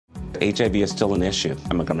HIV is still an issue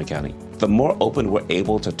in Montgomery County. The more open we're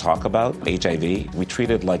able to talk about HIV, we treat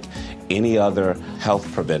it like any other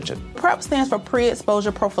health prevention. PrEP stands for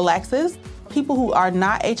pre-exposure prophylaxis. People who are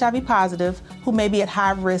not HIV positive, who may be at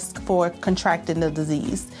high risk for contracting the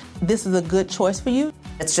disease. This is a good choice for you.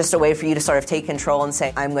 It's just a way for you to sort of take control and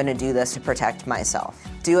say, I'm going to do this to protect myself.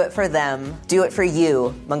 Do it for them. Do it for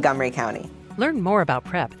you, Montgomery County. Learn more about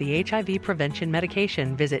PrEP, the HIV prevention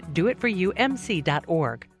medication. Visit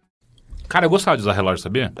doitforyoumc.org. Cara, eu gostava de usar relógio,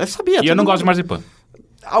 sabia? Eu sabia. E eu não gosto de marzipan.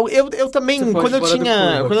 Eu também, quando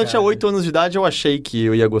eu tinha 8 anos de idade, eu achei que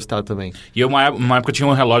eu ia gostar também. E uma época tinha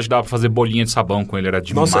um relógio que dava pra fazer bolinha de sabão com ele, era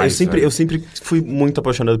demais. Nossa, eu sempre fui muito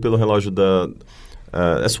apaixonado pelo relógio da...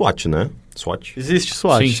 é Swatch, né? Swatch? Existe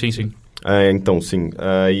Swatch. Sim. Então, sim.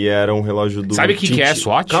 E era um relógio do... Sabe o que é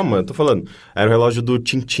Swatch? Calma, eu tô falando. Era um relógio do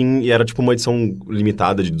Tintin e era tipo uma edição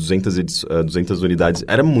limitada de 200 unidades.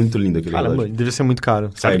 Era muito lindo aquele relógio. Deve ser muito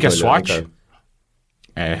caro. Sabe o que é Swatch?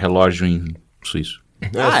 É relógio em suíço.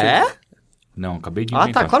 É? Não, acabei de inventar.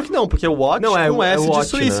 Ah, tá. Claro que não, porque o Watch não, com S watch, de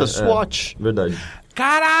Suíça. né? Swatch. Verdade.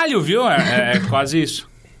 Caralho, viu? É quase isso.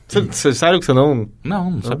 Sério que você não...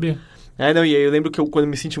 Não sabia. E aí eu lembro que quando eu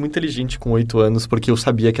me senti muito inteligente com 8 anos, porque eu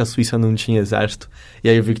sabia que a Suíça não tinha exército. E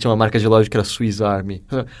aí eu vi que tinha uma marca de relógio que era Swiss Army.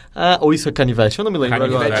 Ou isso é Canivete, eu não me lembro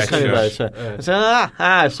agora. Canivete.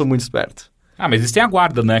 Eu sou muito esperto. Mas eles têm a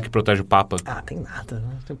guarda, né, que protege o Papa. Tem nada,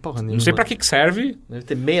 não tem porra nenhuma. Não sei pra que serve. Deve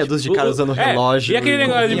ter meia dúzia de caras usando relógio. E aquele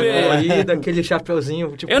negócio de... daquele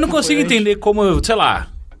chapeuzinho. Tipo, eu não consigo entender como, sei lá...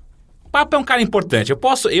 Papa é um cara importante.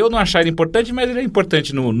 Eu não achar ele importante, mas ele é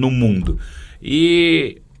importante no mundo.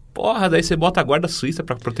 E... Porra, daí você bota a guarda suíça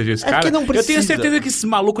pra proteger esse cara. Não precisa. Eu tenho certeza que esses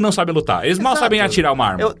malucos não sabem lutar. Eles mal sabem atirar uma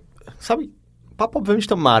arma. Sabe... Papa obviamente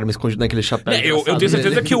tem uma arma escondida naquele chapéu. Eu tenho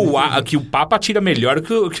certeza que o Papa atira melhor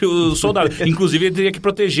que o soldado. Inclusive, ele teria que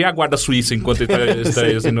proteger a guarda suíça enquanto ele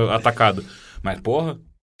estaria sendo atacado. Mas, porra...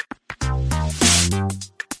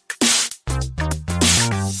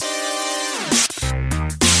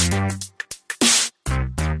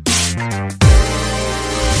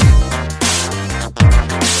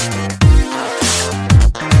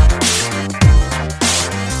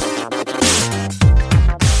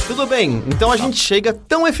 Tudo bem, então a gente chega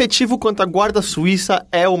tão efetivo quanto a guarda suíça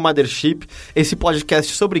é o Mothership, esse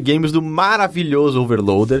podcast sobre games do maravilhoso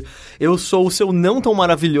Overloader. Eu sou o seu não tão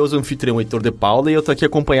maravilhoso anfitrião Heitor de Paula e eu tô aqui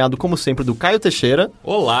acompanhado, como sempre, do Caio Teixeira.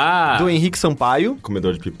 Olá! Do Henrique Sampaio.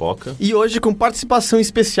 Comedor de pipoca. E hoje com participação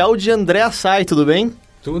especial de André Assay, tudo bem?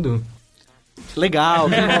 Tudo. Legal,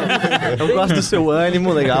 eu gosto do seu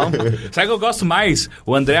ânimo, legal. Sabe o que eu gosto mais?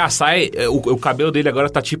 O André Assay, o cabelo dele agora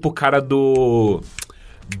tá tipo o cara do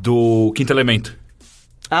Quinto Elemento.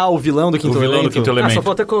 O vilão do Quinto Elemento. Só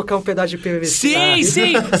falta colocar um pedaço de PVC.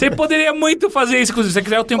 Sim! Você poderia muito fazer isso, inclusive. Se você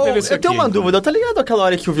quiser, eu tenho um PVC aqui. Eu tenho uma dúvida. Tá ligado aquela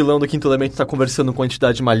hora que o vilão do Quinto Elemento tá conversando com a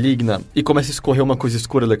entidade maligna e começa a escorrer uma coisa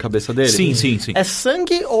escura da cabeça dele? Sim. É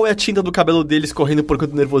sangue ou é a tinta do cabelo dele escorrendo por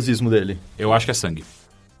conta do nervosismo dele? Eu acho que é sangue.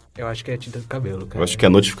 Eu acho que é tinta do cabelo, cara. Eu acho que é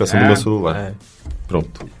a notificação do meu celular.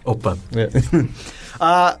 Pronto. Opa.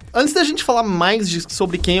 Antes da gente falar mais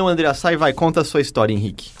sobre quem é o André Assay, conta a sua história,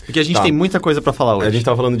 Henrique. Porque a gente tem muita coisa pra falar hoje. A gente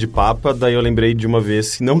tava falando de Papa, daí eu lembrei de uma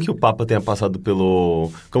vez, não que o Papa tenha passado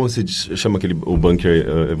pelo... Como se chama o bunker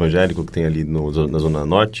evangélico que tem ali na Zona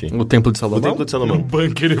Norte? O Templo de Salomão? O Templo de Salomão. O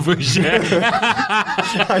bunker evangélico.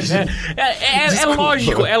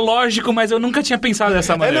 É lógico, mas eu nunca tinha pensado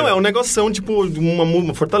dessa maneira. É um negoção, tipo,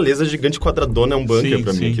 uma fortaleza gigante quadradona, é um bunker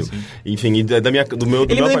pra mim aquilo. Sim. Enfim, e do meu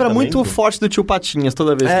Ele me lembra muito o Forte do Tio Patinhas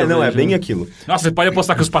toda vez que eu vejo. É bem aquilo. Nossa, você pode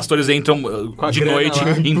apostar que os pastores entram de noite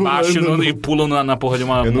embaixo e pulam na porra de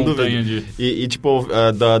uma montanha de... E tipo,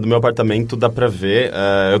 do meu apartamento dá pra ver...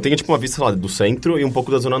 eu tenho tipo uma vista, sei lá, do centro e um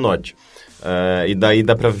pouco da Zona Norte. E daí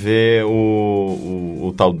dá pra ver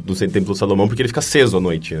o tal do Templo do Salomão, porque ele fica aceso à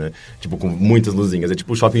noite, né? Tipo, com muitas luzinhas. É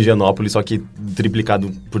tipo o Shopping Higienópolis, só que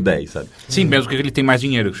triplicado por 10, sabe? Sim, mesmo que ele tem mais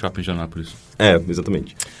dinheiro que o Shopping Higienópolis.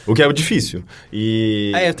 Exatamente. O que é difícil.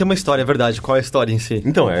 Tem uma história, é verdade. Qual é a história em si?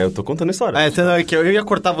 Então, eu tô contando a história. Eu ia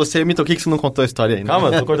cortar você, me toquei que você não contou a história ainda.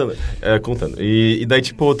 Calma, tô cortando. Contando. E daí,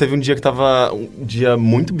 tipo, teve um dia que tava um dia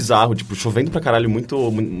muito bizarro, tipo, chovendo pra caralho,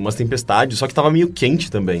 umas tempestades, só que tava meio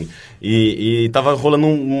quente também. E tava rolando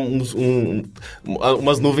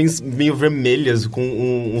umas nuvens meio vermelhas,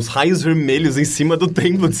 com uns raios vermelhos em cima do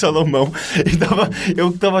Templo de Salomão. E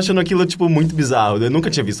eu tava achando aquilo, tipo, muito bizarro. Eu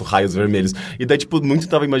nunca tinha visto raios vermelhos. E daí, tipo, muito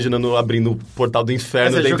tava imaginando abrindo o portal do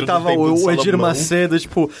inferno dentro do Templo de Salomão. O Edir Macedo,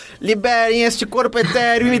 tipo, liberem este corpo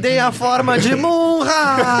etéreo e me deem a forma de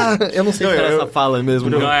Munra! Eu não sei se era essa fala mesmo.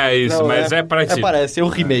 Não é isso, mas parecido. Parece, eu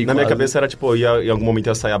rimei. Na minha cabeça era, tipo, em algum momento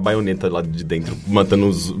ia sair a baioneta lá de dentro,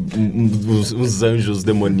 matando uns anjos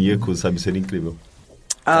demoníacos, sabe? Seria incrível.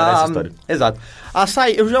 Era essa história. Exato.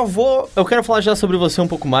 Sai, eu quero falar já sobre você um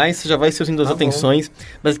pouco mais, você já vai ser as atenções,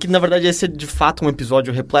 mas que na verdade esse é de fato um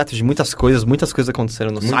episódio repleto de muitas coisas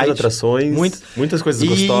aconteceram no site. Muitas atrações, muitas coisas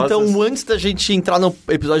gostosas. Então, antes da gente entrar no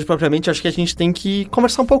episódio propriamente, acho que a gente tem que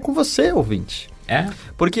conversar um pouco com você, ouvinte. É?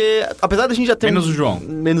 Porque, apesar da gente já ter... Menos o João.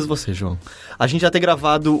 Menos você, João. A gente já ter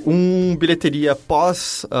gravado bilheteria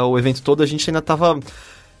após o evento todo, a gente ainda tava...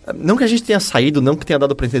 Não que a gente tenha saído, não que tenha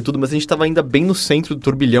dado pra entender tudo, mas a gente tava ainda bem no centro do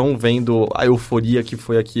turbilhão, vendo a euforia que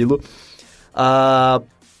foi aquilo.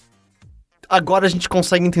 Agora a gente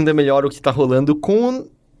consegue entender melhor o que tá rolando com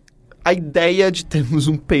a ideia de termos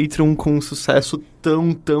um Patreon com um sucesso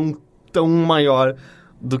tão maior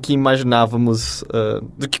do que imaginávamos,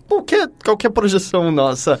 do que qualquer projeção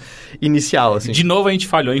nossa inicial, assim. De novo a gente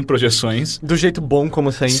falhou em projeções. Do jeito bom,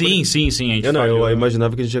 como sempre. Sim, a gente falhou. Eu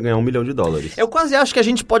imaginava que a gente ia ganhar $1 milhão. Eu quase acho que a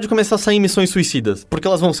gente pode começar a sair em missões suicidas, porque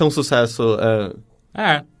elas vão ser um sucesso.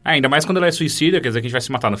 Ainda mais quando ela é suicida, quer dizer que a gente vai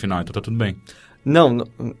se matar no final, então tá tudo bem. Não,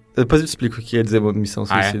 depois eu te explico o que quer dizer uma missão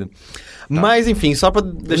suicida. Mas, enfim, só pra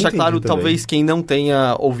deixar claro, talvez quem não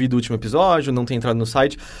tenha ouvido o último episódio, não tenha entrado no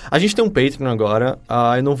site, a gente tem um Patreon agora,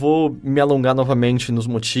 eu não vou me alongar novamente nos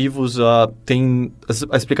motivos, tem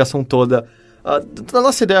a explicação toda da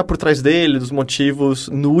nossa ideia por trás dele, dos motivos.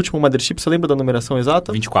 No último Mothership, você lembra da numeração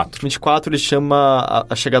exata? 24, ele chama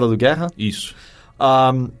A Chegada do Guerra. Isso.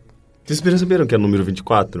 Vocês perceberam que é o número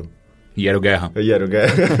 24? E era o Guerra.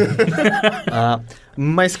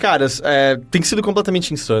 Mas, caras, tem sido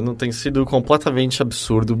completamente insano, tem sido completamente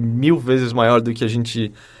absurdo, 1000 vezes maior do que a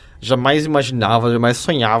gente jamais imaginava, jamais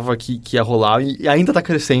sonhava que ia rolar, e ainda tá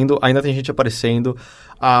crescendo, ainda tem gente aparecendo.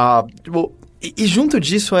 E junto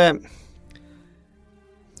disso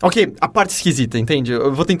Ok, a parte esquisita, entende?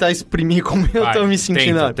 Eu vou tentar exprimir como eu tô me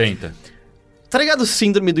sentindo. Tenta. Tá ligado o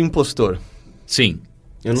síndrome do impostor? Sim.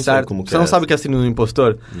 Eu não sei como que Você não sabe o que é síndrome do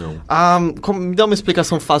impostor? Não. Me dá uma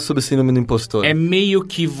explicação fácil sobre o síndrome do impostor. É meio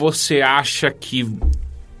que você acha que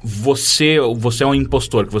você é um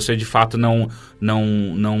impostor, que você de fato não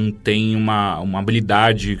tem uma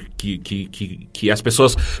habilidade que as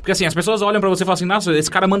pessoas... Porque assim, as pessoas olham pra você e falam assim, nossa, esse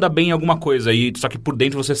cara manda bem em alguma coisa, só que por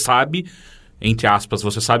dentro você sabe... Entre aspas,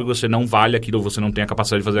 você sabe que você não vale aquilo, você não tem a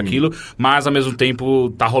capacidade de fazer aquilo, mas ao mesmo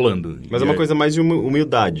tempo tá rolando. Mas é uma coisa mais de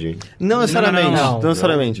humildade. Não necessariamente. Não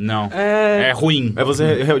necessariamente. Não. É ruim. É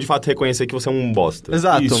você de fato reconhecer que você é um bosta.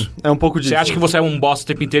 Exato. Isso. É um pouco disso. Você acha que você é um bosta o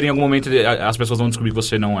tempo inteiro e em algum momento as pessoas vão descobrir que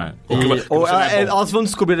você não é. Elas vão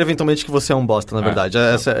descobrir eventualmente que você é um bosta, na verdade.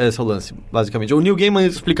 Esse é o lance, basicamente. O Neil Gaiman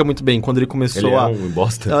explica muito bem quando ele começou ele é um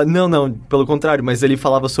bosta? Não, pelo contrário. Mas ele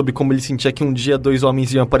falava sobre como ele sentia que um dia 2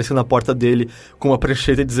 homens iam aparecer na porta dele com uma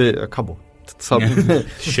prancheta e dizer, acabou. Sabe?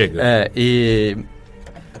 Chega. E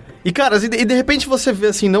caras, e de repente você vê,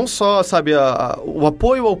 assim, não só, sabe, o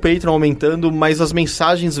apoio ao Patreon aumentando, mas as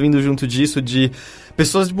mensagens vindo junto disso de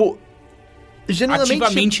pessoas, tipo,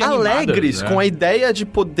 genuinamente alegres, animadas, né? Com a ideia de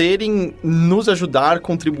poderem nos ajudar,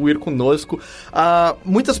 contribuir conosco.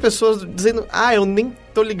 Muitas pessoas dizendo, eu nem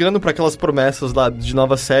tô ligando pra aquelas promessas lá de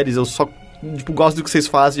novas séries, eu só, gosto do que vocês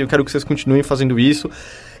fazem, eu quero que vocês continuem fazendo isso.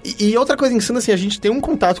 E outra coisa insana, assim, a gente tem um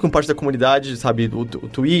contato com parte da comunidade, sabe, o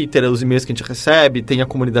Twitter, os e-mails que a gente recebe, tem a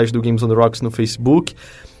comunidade do Games on the Rocks no Facebook,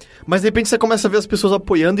 mas de repente você começa a ver as pessoas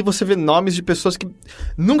apoiando e você vê nomes de pessoas que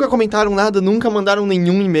nunca comentaram nada, nunca mandaram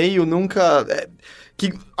nenhum e-mail,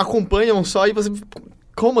 que acompanham só e você...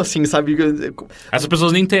 Como assim, sabe? Essas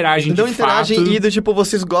pessoas nem interagem não interagem fato.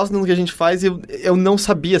 Vocês gostam do que a gente faz e eu não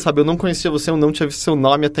sabia, sabe? Eu não conhecia você, eu não tinha visto seu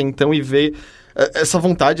nome até então e ver essa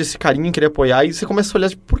vontade, esse carinho em querer apoiar e você começa a olhar,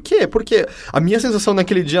 por quê? Porque a minha sensação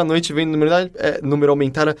naquele dia à noite vendo o número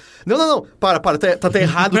aumentar era, não, para, tá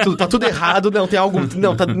errado tudo, tá tudo errado, não, tem algo,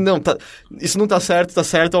 isso não tá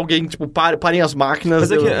certo, alguém, parem as máquinas.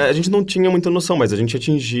 Mas é que a gente não tinha muita noção, mas a gente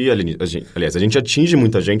atingia, aliás, a gente atinge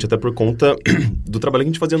muita gente até por conta do trabalho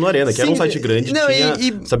que a gente fazia no Arena, que era um site grande,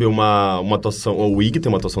 tinha, sabe, uma atuação, o WIG tem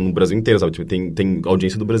uma atuação no Brasil inteiro, sabe, tem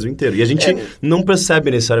audiência do Brasil inteiro, e a gente não percebe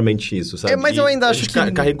necessariamente isso, sabe? Mas eu ainda acho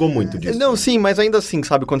que... carregou muito disso. Não, sim, mas ainda assim,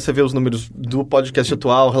 sabe, quando você vê os números do podcast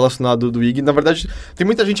atual relacionado do IG, na verdade, tem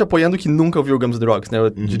muita gente apoiando que nunca ouviu o Games on the Rocks, né?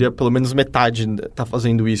 Eu diria pelo menos metade tá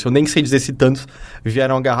fazendo isso. Eu nem sei dizer se tantos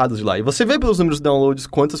vieram agarrados de lá. E você vê pelos números de downloads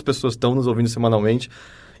quantas pessoas estão nos ouvindo semanalmente.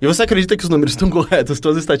 E você acredita que os números estão corretos,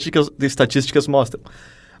 todas as estatísticas mostram.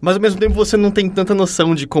 Mas ao mesmo tempo você não tem tanta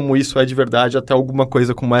noção de como isso é de verdade até alguma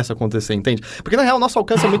coisa como essa acontecer, entende? Porque na real nosso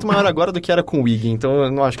alcance é muito maior agora do que era com o Wig, então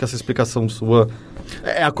eu não acho que essa explicação sua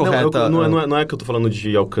é a correta. Não é que eu tô falando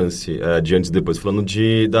de alcance, de antes e depois, tô falando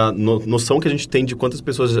da noção que a gente tem de quantas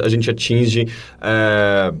pessoas a gente atinge.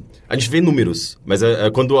 A gente vê números, mas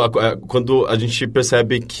quando a gente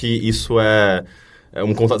percebe que isso é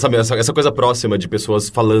um contato, sabe, essa coisa próxima de pessoas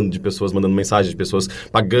falando, de pessoas mandando mensagens, de pessoas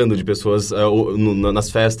pagando, de pessoas nas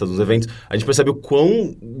festas, nos eventos, a gente percebe o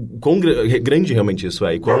quão grande realmente isso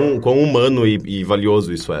é, e quão humano e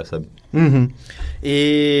valioso isso é, sabe? Uhum.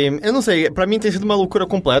 E eu não sei, pra mim tem sido uma loucura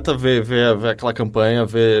completa ver aquela campanha,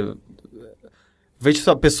 ver tipo,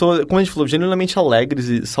 a pessoa, como a gente falou, genuinamente alegres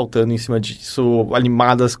e saltando em cima disso,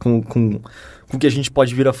 animadas com o que a gente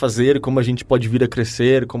pode vir a fazer, como a gente pode vir a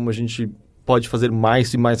crescer, como a gente pode fazer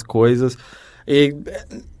mais e mais coisas. E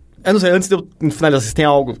eu não sei, antes de eu finalizar, vocês têm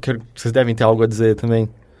algo, vocês devem ter algo a dizer também.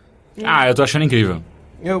 Eu tô achando incrível.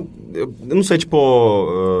 Eu não sei,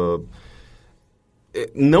 tipo...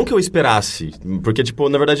 não que eu esperasse, porque, tipo,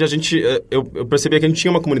 na verdade, eu percebia que a gente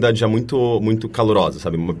tinha uma comunidade já muito, muito calorosa,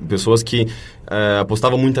 sabe? Pessoas que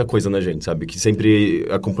apostavam muita coisa na gente, sabe? Que sempre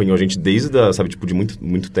acompanhou a gente desde, sabe, tipo, de muito,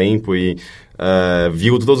 muito tempo e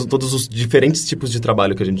viu todos os diferentes tipos de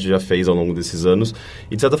trabalho que a gente já fez ao longo desses anos.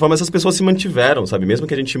 E, de certa forma, essas pessoas se mantiveram, sabe? Mesmo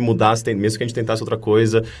que a gente mudasse, mesmo que a gente tentasse outra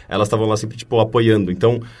coisa, elas estavam lá sempre, tipo, apoiando.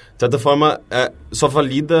 Então, de certa forma, só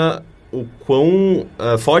valida o quão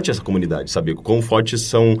forte é essa comunidade, sabe? O quão fortes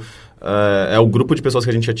são... é o grupo de pessoas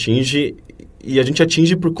que a gente atinge e a gente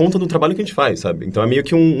atinge por conta do trabalho que a gente faz, sabe? Então é meio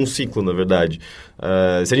que um ciclo, na verdade.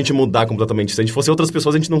 Se a gente mudar completamente, se a gente fosse outras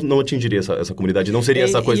pessoas, a gente não atingiria essa comunidade, não seria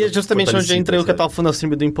essa coisa. E é justamente onde entra o que eu tava falando, a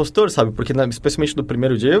síndrome do impostor, sabe? Porque, especialmente no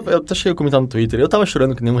primeiro dia, eu até cheguei a comentar no Twitter, eu tava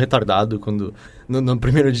chorando que nem um retardado quando no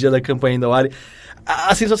primeiro dia da campanha da Wari.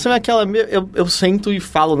 A sensação é aquela, eu sento e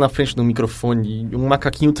falo na frente do microfone e um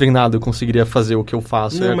macaquinho treinado conseguiria fazer o que eu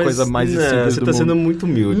faço. É a coisa mais simples do mundo. Você tá sendo muito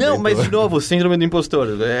humilde. Não, mas de novo, síndrome do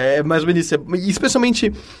impostor. É mais ou menos isso.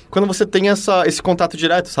 Especialmente quando você tem esse contato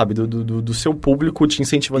direto, sabe? Do seu público te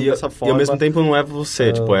incentivando dessa forma. E ao mesmo tempo não é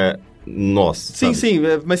você, tipo, é nós. Sim, sabe? sim,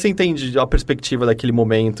 mas você entende a perspectiva daquele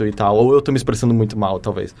momento e tal. Ou eu tô me expressando muito mal,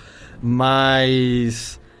 talvez.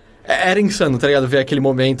 Mas... era insano, tá ligado? Ver aquele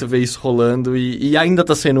momento, ver isso rolando e ainda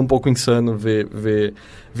tá sendo um pouco insano ver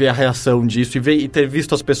a reação disso e ter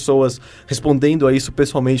visto as pessoas respondendo a isso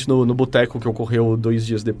pessoalmente no boteco que ocorreu 2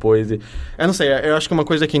 dias depois. Eu não sei, eu acho que é uma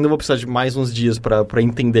coisa que ainda vou precisar de mais uns dias pra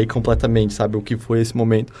entender completamente, sabe, o que foi esse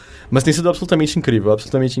momento. Mas tem sido absolutamente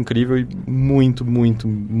incrível e muito, muito,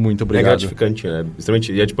 muito obrigado. É gratificante, né?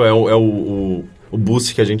 Extremamente. E tipo, é o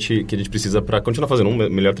boost que a gente precisa pra continuar fazendo um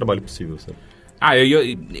melhor trabalho possível, sabe?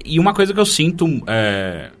 E uma coisa que eu sinto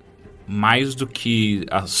mais do que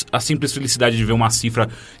a simples felicidade de ver uma cifra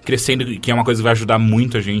crescendo, que é uma coisa que vai ajudar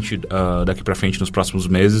muito a gente daqui pra frente nos próximos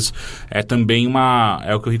meses, é também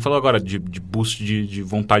é o que o Rick falou agora, de boost de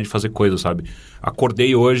vontade de fazer coisa, sabe?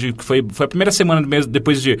 Acordei hoje, que foi a primeira semana do mês,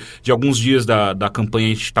 depois de alguns dias da campanha, a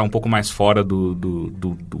gente tá um pouco mais fora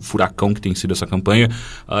do furacão que tem sido essa campanha,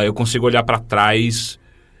 eu consigo olhar pra trás...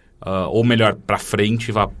 ou melhor, pra frente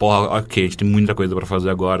e falar, porra, ok, a gente tem muita coisa pra fazer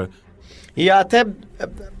agora. E até,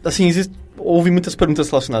 assim, houve muitas perguntas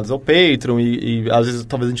relacionadas ao Patreon e às vezes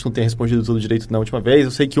talvez a gente não tenha respondido tudo direito na última vez.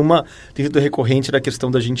 Eu sei que uma tem sido recorrente era a questão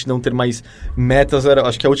da gente não ter mais metas,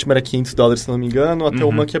 acho que a última era $500, se não me engano, até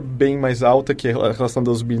uma que é bem mais alta, que é a relação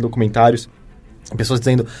dos documentários. Pessoas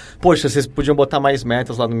dizendo, poxa, vocês podiam botar mais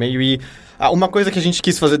metas lá no meio. E uma coisa que a gente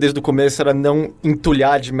quis fazer desde o começo era não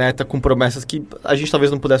entulhar de meta com promessas que a gente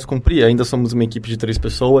talvez não pudesse cumprir. Ainda somos uma equipe de 3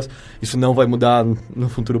 pessoas. Isso não vai mudar no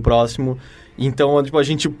futuro próximo. Então, tipo, a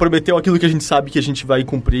gente prometeu aquilo que a gente sabe que a gente vai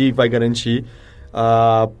cumprir e vai garantir.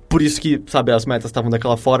 Por isso que, sabe, as metas estavam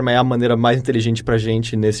daquela forma, é a maneira mais inteligente pra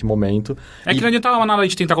gente nesse momento. Que não adiantava nada a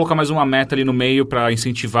gente tentar colocar mais uma meta ali no meio pra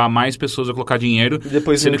incentivar mais pessoas a colocar dinheiro. E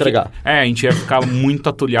depois entregar. A gente ia ficar muito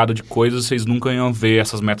atulhado de coisas, vocês nunca iam ver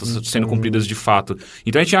essas metas sendo cumpridas de fato.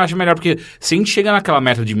 Então a gente acha melhor, porque se a gente chega naquela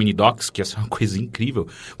meta de mini docs, que essa é uma coisa incrível,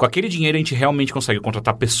 com aquele dinheiro a gente realmente consegue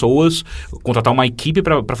contratar pessoas, contratar uma equipe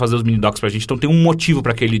pra fazer os mini docs pra gente, então tem um motivo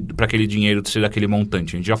pra aquele dinheiro ser daquele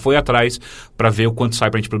montante. A gente já foi atrás pra ver o quanto sai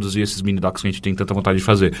pra gente produzir esses mini docs que a gente tem tanta vontade de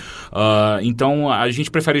fazer. Então a gente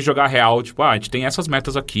prefere jogar real, tipo, a gente tem essas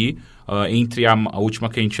metas aqui, entre a última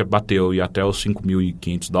que a gente bateu e até os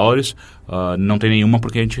 $5.500, não tem nenhuma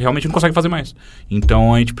porque a gente realmente não consegue fazer mais.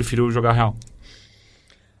 Então a gente prefere jogar real.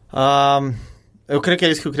 Eu creio que é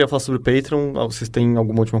isso que eu queria falar sobre o Patreon. Vocês têm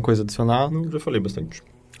alguma última coisa a adicionar? Não, já falei bastante.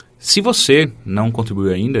 Se você não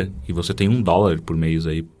contribuiu ainda e você tem $1 por mês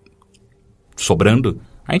aí sobrando,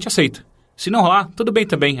 a gente aceita. Se não rolar, tudo bem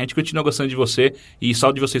também. A gente continua gostando de você e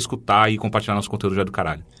só de você escutar e compartilhar nosso conteúdo já é do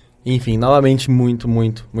caralho. Enfim, novamente, muito,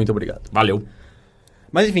 muito, muito obrigado. Valeu.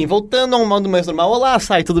 Mas enfim, voltando ao modo mais normal. Olá,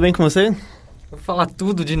 Sai, tudo bem com você? Vou falar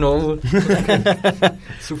tudo de novo.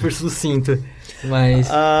 Super sucinto. Mas...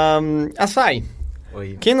 Sai,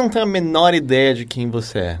 Oi. quem não tem a menor ideia de quem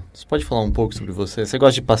você é, você pode falar um pouco sobre você? Você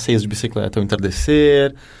gosta de passeios de bicicleta ao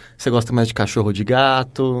entardecer? Você gosta mais de cachorro ou de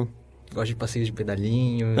gato? Gosto de passeios de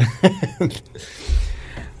pedalinho.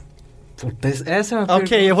 Puta, essa é uma pergunta...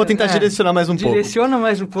 Ok, eu vou tentar direcionar mais um pouco. Direciona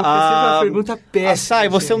mais um pouco, essa é uma pergunta péssima. Sai,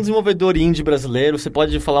 você é um desenvolvedor indie brasileiro, você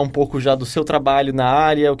pode falar um pouco já do seu trabalho na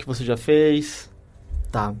área, o que você já fez?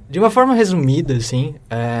 Tá. De uma forma resumida, assim,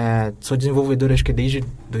 sou desenvolvedor acho que desde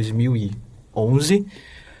 2011.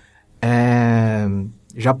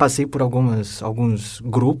 Já passei por alguns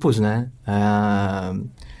grupos, né?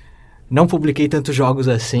 Não publiquei tantos jogos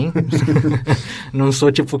assim. Não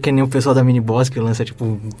sou tipo que nem o pessoal da Miniboss que lança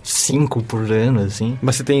tipo 5 por ano, assim.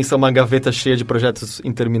 Mas você tem uma gaveta cheia de projetos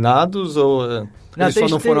interminados ou eles só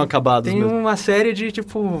não foram acabados tem mesmo? Tem uma série de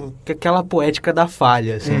tipo, aquela poética da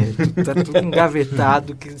falha, assim. Tá tudo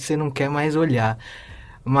engavetado que você não quer mais olhar.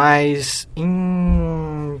 Mas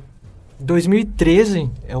em 2013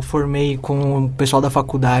 eu formei com o pessoal da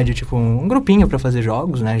faculdade, tipo, um grupinho pra fazer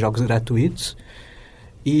jogos, né? Jogos gratuitos.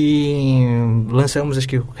 E lançamos, acho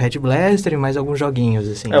que, o Red Blaster e mais alguns joguinhos,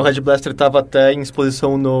 assim. O Red Blaster estava até em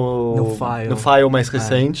exposição no File mais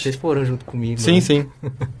recente. Vocês foram junto comigo. Sim, né? sim.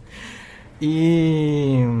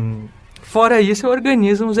 E fora isso, eu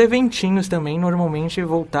organizo uns eventinhos também, normalmente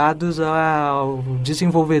voltados ao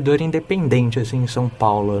desenvolvedor independente, assim, em São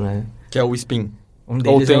Paulo, né? Que é o Spin. Um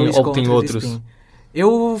deles é o ou tem outros? Spin.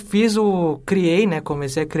 Eu criei, né,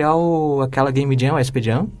 comecei a criar aquela Game Jam, o SP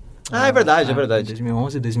Jam. É verdade.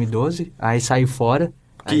 2011, 2012. Aí saí fora.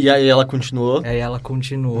 E aí ela continuou. Aí ela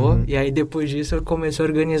continuou. E aí depois disso eu comecei a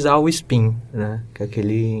organizar o Spin, né? Que é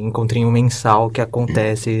aquele encontrinho mensal que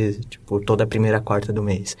acontece, tipo, toda a primeira quarta do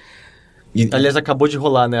mês. E, aliás, acabou de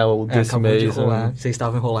rolar, né? O desse acabou mês. De rolar. Vocês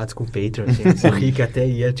estavam enrolados com o Patreon, assim. O Rick até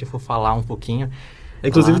ia, tipo, falar um pouquinho.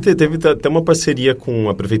 Inclusive, teve até uma parceria com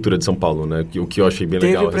a Prefeitura de São Paulo, né? O que eu achei bem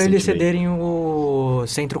legal. Teve pra eles cederem o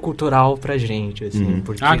Centro Cultural pra gente, assim.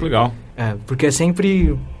 Porque, que legal. Porque é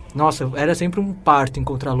sempre... Nossa, era sempre um parto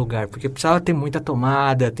encontrar lugar. Porque precisava ter muita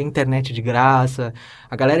tomada, ter internet de graça.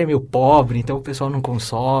 A galera é meio pobre, então o pessoal não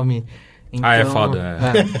consome. Então, é foda.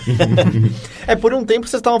 Por um tempo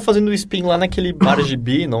vocês estavam fazendo o Spin lá naquele bar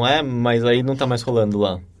Gibi, não é? Mas aí não tá mais rolando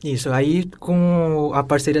lá. Isso, aí com a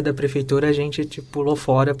parceria da prefeitura a gente tipo, pulou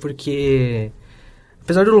fora porque...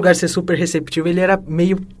 Apesar do lugar ser super receptivo, ele era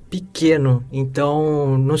meio pequeno.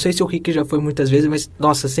 Então, não sei se o Rick já foi muitas vezes, mas,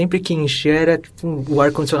 nossa, sempre que enchia era, tipo, o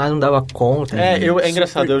ar-condicionado não dava conta. É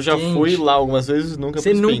engraçado, eu já fui lá algumas vezes, nunca pro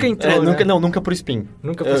Spin. Você nunca entrou, né? Nunca pro Spin.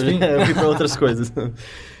 Nunca pro Spin? Eu fui pra outras coisas.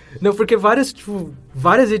 Não, porque várias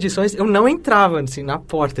edições eu não entrava, assim, na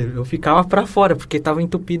porta. Eu ficava pra fora, porque tava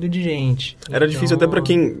entupido de gente. Era difícil até pra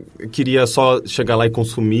quem queria só chegar lá e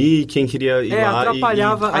consumir, quem queria ir lá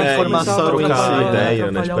atrapalhava a informação, trocar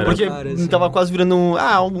ideia, né? Porque tava quase virando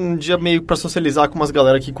um dia meio pra socializar com umas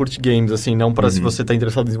galera que curte games, assim, não pra se você tá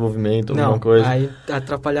interessado em desenvolvimento, alguma coisa. Aí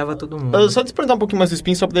atrapalhava todo mundo. Só te perguntar um pouquinho mais do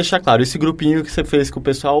Spin, só pra deixar claro. Esse grupinho que você fez com o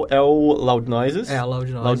pessoal é o Loud Noises. É,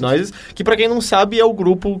 Loud Noises. Que pra quem não sabe é o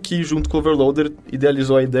grupo que, junto com o Overloader,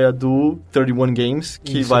 idealizou a ideia do 31 Games,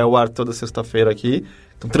 que vai ao ar toda sexta-feira aqui.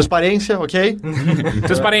 Então, transparência, ok?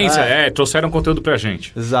 Transparência, trouxeram conteúdo pra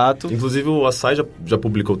gente. Exato. Inclusive, o Assai já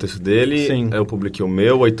publicou o texto dele. Sim. Eu publiquei o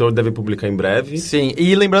meu, o Heitor deve publicar em breve. Sim,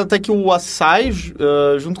 e lembrando até que o Assai,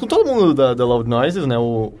 junto com todo mundo da Loud Noises, né,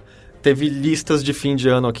 teve listas de fim de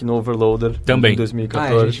ano aqui no Overloader. Também. Em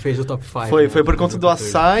 2014. A gente fez o top 5. Foi por conta do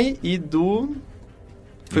Assai e do...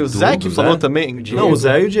 Foi o Zé que falou também? Não, o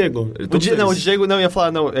Zé e o Diego. O Diego não ia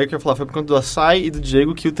falar, não. Eu ia falar, foi por conta do Assai e do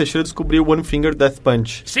Diego que o Teixeira descobriu o One Finger Death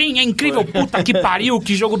Punch. Sim, é incrível. Puta que pariu,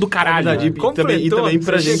 que jogo do caralho. E também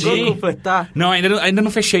pra gente. Chegou a completar? Não, ainda não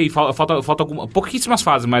fechei. Falta pouquíssimas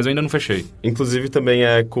fases, mas eu ainda não fechei. Inclusive também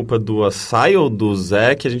é culpa do Assai ou do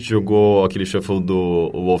Zé que a gente jogou aquele shuffle do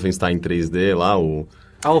Wolfenstein 3D lá, o...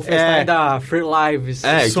 A Wolfenstein da Free Lives. Que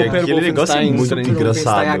aquele negócio é muito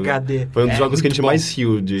engraçado. HD. Foi um dos jogos que a gente mais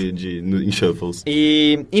riu em Shuffles.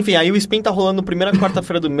 E, enfim, aí o Spin tá rolando primeira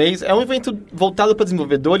quarta-feira do mês. É um evento voltado para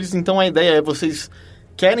desenvolvedores, então a ideia é vocês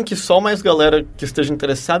querem que só mais galera que esteja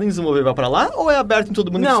interessada em desenvolver vá pra lá? Ou é aberto em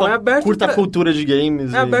todo mundo que só curta a cultura de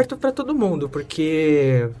games? É aberto pra todo mundo,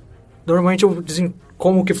 porque normalmente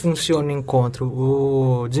como que funciona o encontro?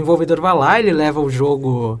 O desenvolvedor vai lá, ele leva o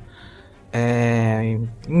jogo...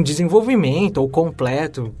 em desenvolvimento ou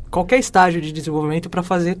completo, qualquer estágio de desenvolvimento para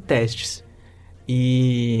fazer testes.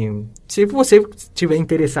 E se você estiver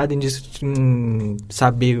interessado em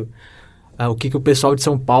saber o que o pessoal de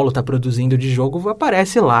São Paulo está produzindo de jogo,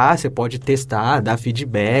 aparece lá, você pode testar, dar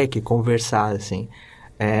feedback, conversar, assim.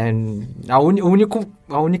 A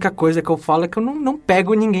única coisa que eu falo é que eu não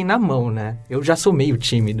pego ninguém na mão, né? Eu já sou meio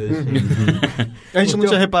tímido, assim. A gente não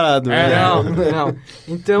tinha reparado. Não.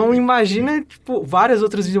 Então, imagina, tipo, vários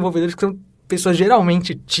outros desenvolvedores que são pessoas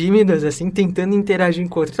geralmente tímidas, assim, tentando interagir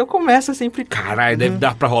com outros. Então, começa sempre... Caralho, deve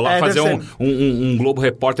dar pra rolar, fazer um Globo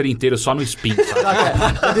Repórter inteiro só no spin,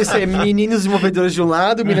 sabe? Deve ser meninos desenvolvedores de um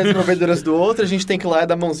lado, meninas desenvolvedoras do outro, a gente tem que ir lá e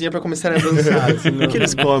dar mãozinha pra começar a dançar. Assim, O que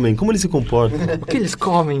eles comem? Como eles se comportam? O que eles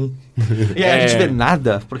comem? E aí a gente vê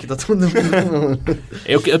nada, porque tá todo mundo...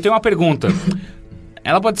 Eu tenho uma pergunta.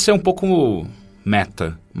 Ela pode ser um pouco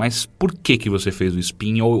meta, mas por que você fez o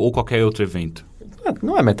spin ou qualquer outro evento?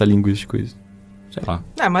 Não é metalinguístico isso. Sei lá.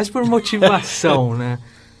 É mais por motivação, né?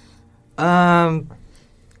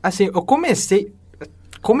 Assim, eu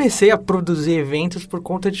comecei a produzir eventos por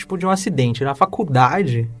conta de um acidente. Na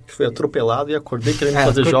faculdade... Fui atropelado e acordei querendo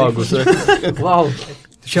fazer jogos, né? Uau!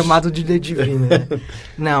 Chamado de The Divine, né?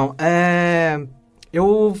 Não,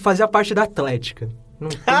 eu fazia parte da Atlética.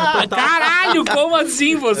 Caralho, como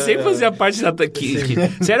assim? Você fazia parte da...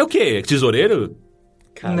 Você era o quê? Tesoureiro?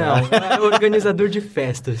 Não, é organizador de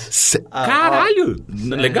festas. Caralho!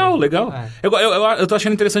 Legal. Eu tô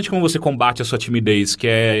achando interessante como você combate a sua timidez, que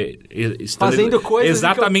é... Fazendo coisas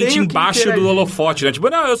exatamente embaixo do holofote, né? Tipo,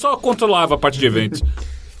 não, eu só controlava a parte de eventos.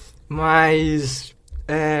 Mas...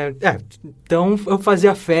 então eu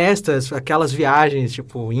fazia festas, aquelas viagens,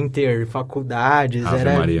 tipo, interfaculdades. Ave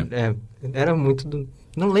Maria. Era muito...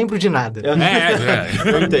 Não lembro de nada.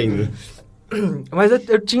 Eu entendo. Mas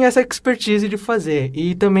eu tinha essa expertise de fazer.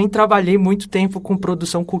 E também trabalhei muito tempo com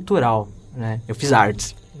produção cultural, né? Eu fiz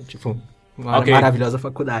artes. Tipo, uma maravilhosa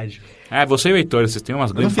faculdade. Você e o Heitor, vocês têm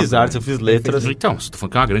umas grandes... Eu não fiz artes, eu fiz letras. Então, você tá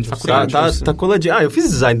falando que é uma grande faculdade. Tá coladinho. Eu fiz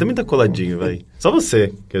design, também tá coladinho, velho. Só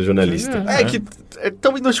você, que é jornalista. Que é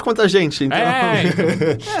tão inútil quanto a gente, então...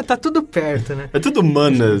 Tá tudo perto, né? É tudo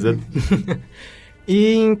humanas.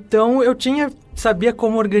 E então eu sabia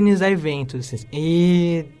como organizar eventos. Assim,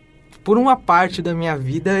 e... Por uma parte da minha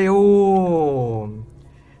vida, eu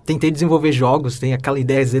tentei desenvolver jogos, tem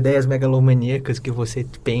as ideias megalomaníacas que você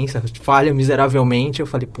pensa, falha miseravelmente. Eu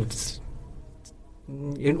falei, putz...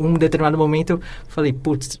 Em um determinado momento, eu falei,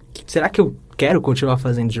 putz, será que eu quero continuar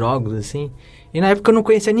fazendo jogos, assim? E na época eu não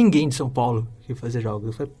conhecia ninguém de São Paulo que fazia jogos.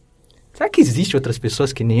 Eu falei, será que existe outras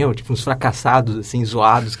pessoas que nem eu? Tipo, uns fracassados, assim,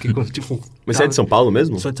 zoados, que tipo... Mas você é de São Paulo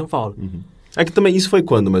mesmo? Sou de São Paulo. Uhum. É que também, isso foi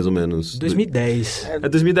quando, mais ou menos? 2010.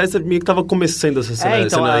 2010 meio que tava começando essa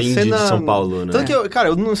cena indie de São Paulo, né? Tanto que,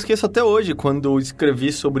 eu não esqueço até hoje, quando eu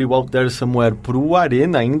escrevi sobre o Out There Somewhere pro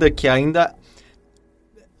Arena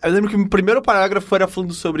eu lembro que o primeiro parágrafo era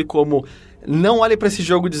falando sobre como não olhe pra esse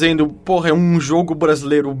jogo dizendo, porra, é um jogo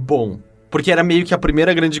brasileiro bom. Porque era meio que a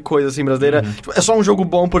primeira grande coisa, assim, brasileira. Tipo, é só um jogo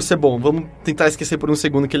bom por ser bom. Vamos tentar esquecer por um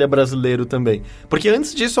segundo que ele é brasileiro também. Porque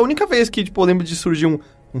antes disso, a única vez que, tipo, eu lembro de surgir um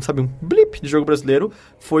blip de jogo brasileiro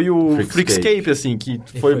foi o Freakscape, assim, que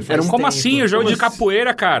foi... Era como assim? O jogo de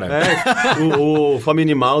capoeira, cara? O Fome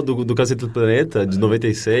Animal do Cacete do Planeta, de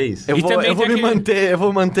 96. Eu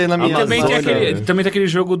vou manter na minha... Também tem aquele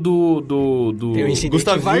jogo do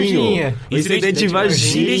Gustavinho. Incidente de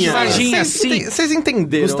Varginha. Vocês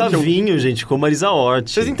entenderam? Gustavinho, gente, com Marisa Hort.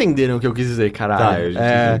 Vocês entenderam o que eu quis dizer, caralho?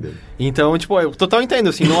 Tá, eu entendi. Então, tipo, eu total entendo,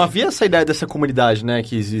 assim, não havia essa ideia dessa comunidade, né,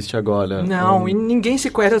 que existe agora. Não, e ninguém se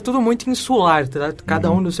conhece, é tudo muito insular, tá? Cada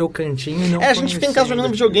um do seu cantinho. A gente fica em casa jogando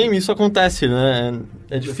videogame, isso acontece, né?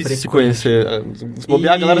 É difícil se conhecer. Se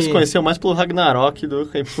bobear, a galera se conheceu mais pelo Ragnarok do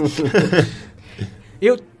que...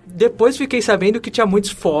 Eu depois fiquei sabendo que tinha muitos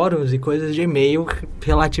fóruns e coisas de e-mail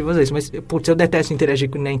relativas a isso, mas, putz, eu detesto interagir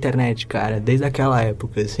na internet, cara, desde aquela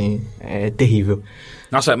época, assim, é terrível.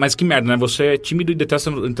 Nossa, mas que merda, né? Você é tímido e detesta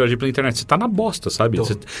interagir pela internet. Você tá na bosta, sabe?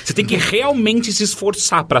 Você tem que realmente se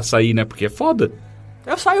esforçar pra sair, né? Porque é foda.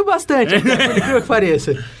 Eu saio bastante, por incrível que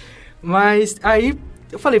pareça. Mas aí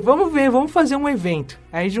eu falei, vamos fazer um evento.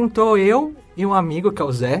 Aí juntou eu e um amigo, que é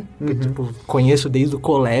o Zé, que tipo, conheço desde o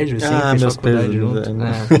colégio, assim, fez faculdade junto. Zé,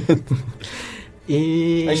 né?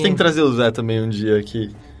 E... A gente tem que trazer o Zé também um dia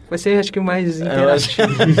aqui. Vai ser, acho que, mais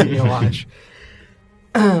interativo, eu acho.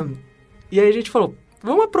 E aí a gente falou,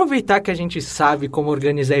 vamos aproveitar que a gente sabe como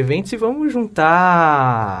organizar eventos e vamos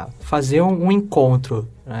fazer um encontro,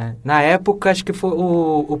 né? Na época, acho que foi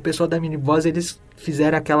o pessoal da Miniboss, eles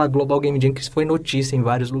fizeram aquela Global Game Jam que foi notícia em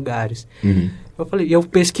vários lugares. Eu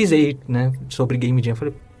pesquisei, né, sobre Game Jam,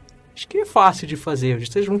 falei, acho que é fácil de fazer.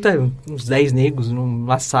 Você junta uns 10 negros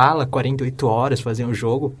numa sala, 48 horas, fazer um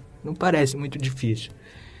jogo, Não parece muito difícil.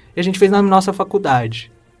 E a gente fez na nossa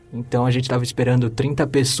faculdade. Então a gente tava esperando 30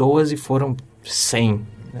 pessoas e foram 100.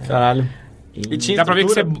 Caralho. E tinha Dá pra ver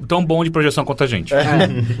que você é estrutura? tão bom de projeção quanto a gente.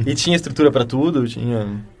 E tinha estrutura pra tudo?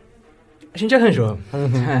 Tinha... A gente arranjou.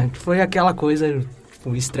 Foi aquela coisa,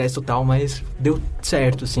 tipo, estresse total, mas deu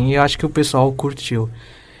certo, assim. E eu acho que o pessoal curtiu.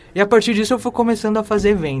 E a partir disso eu fui começando a fazer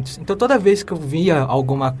eventos. Então toda vez que eu via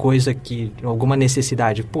alguma coisa alguma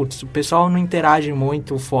necessidade, putz, o pessoal não interage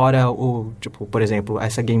muito fora tipo, por exemplo,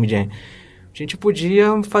 essa Game Jam. A gente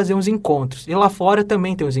podia fazer uns encontros. E lá fora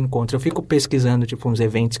também tem uns encontros. Eu fico pesquisando, tipo, uns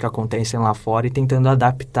eventos que acontecem lá fora e tentando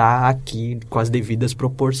adaptar aqui com as devidas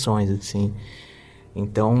proporções, assim.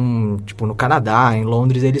 Então, tipo, no Canadá, em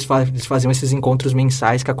Londres, eles faziam esses encontros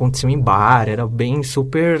mensais que aconteciam em bar. Era bem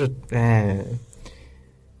super...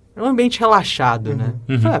 Era um ambiente relaxado, né?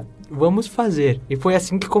 Vamos fazer. E foi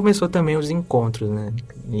assim que começou também os encontros, né?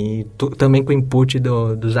 E também com o input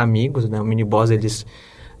dos amigos, né? O Miniboss,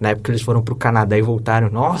 na época eles foram pro Canadá e voltaram.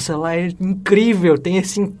 Nossa, lá é incrível, tem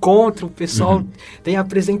esse encontro, o pessoal tem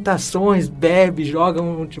apresentações, bebe,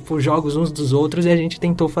 jogam, tipo, jogos uns dos outros, e a gente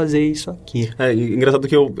tentou fazer isso aqui. Engraçado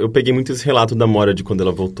que eu peguei muito esse relato da Mora de quando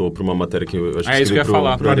ela voltou pra uma matéria que eu acho que isso que eu ia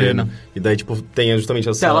falar, pro Arena. E daí, tipo, tem justamente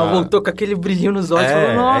essa... Ela voltou com aquele brilhinho nos olhos e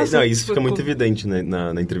falou, nossa... Não, isso fica muito evidente, né,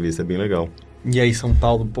 na entrevista, é bem legal. E aí São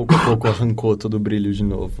Paulo, pouco a pouco, arrancou todo o brilho de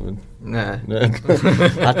novo.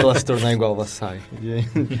 Até se tornar igual a Vassai.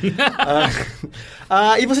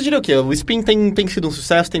 E você diria o quê? O Spin tem sido um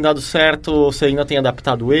sucesso, tem dado certo? Você ainda tem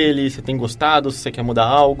adaptado ele? Você tem gostado? Você quer mudar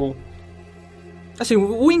algo? Assim,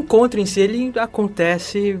 o encontro em si, ele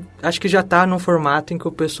acontece... Acho que já tá num formato em que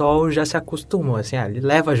o pessoal já se acostumou. Assim, ele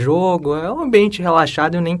leva jogo, é um ambiente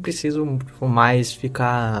relaxado, eu nem preciso mais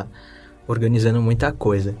ficar organizando muita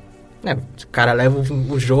coisa. O cara leva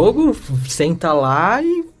o jogo, senta lá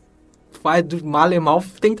e faz do mal e mal,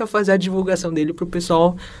 tenta fazer a divulgação dele pro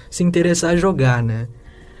pessoal se interessar a jogar, né?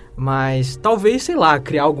 Mas talvez, sei lá,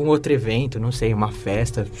 criar algum outro evento, não sei, uma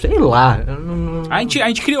festa, sei lá. A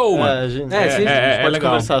gente criou uma. A gente pode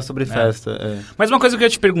legal conversar sobre festa. Mas uma coisa que eu ia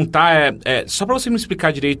te perguntar só pra você me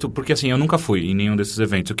explicar direito, porque assim, eu nunca fui em nenhum desses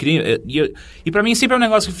eventos. Eu queria... E pra mim sempre é um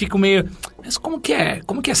negócio que fica meio... Mas como que é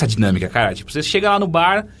essa dinâmica, cara? Tipo, você chega lá no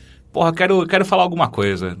bar... Porra, quero falar alguma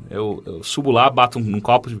coisa. Eu subo lá, bato um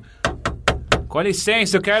copo... Com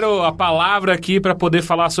licença, eu quero a palavra aqui pra poder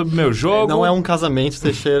falar sobre o meu jogo. Não é um casamento,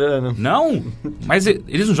 Teixeira. Não? Mas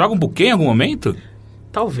eles não jogam buquê em algum momento?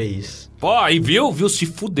 Talvez. Pô, aí viu? Se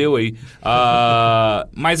fudeu aí.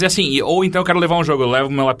 Mas é assim, ou então eu quero levar um jogo. Eu levo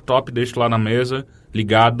meu laptop, deixo lá na mesa,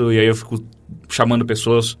 ligado, e aí eu fico chamando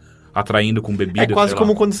pessoas, atraindo com bebida. É quase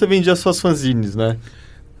como quando você vendia suas fanzines, né?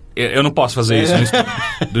 Eu não posso fazer isso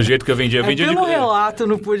do jeito que eu vendia. Pelo relato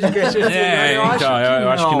no podcast. Eu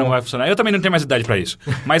acho que não vai funcionar. Eu também não tenho mais idade pra isso.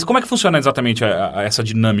 Mas como é que funciona exatamente essa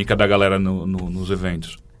dinâmica da galera nos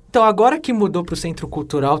eventos? Então, agora que mudou pro Centro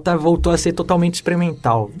Cultural, voltou a ser totalmente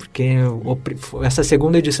experimental. Porque essa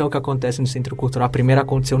segunda edição que acontece no Centro Cultural, a primeira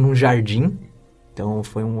aconteceu num jardim. Então,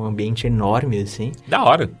 foi um ambiente enorme, assim. Da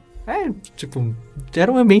hora.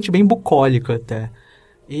 Era um ambiente bem bucólico até.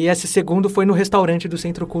 E esse segundo foi no restaurante do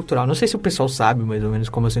Centro Cultural. Não sei se o pessoal sabe mais ou menos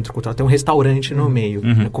como é o Centro Cultural. Tem um restaurante no meio,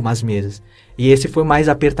 né, com umas mesas. E esse foi mais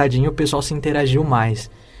apertadinho, o pessoal se interagiu mais.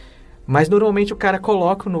 Mas normalmente o cara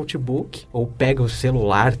coloca o notebook, ou pega o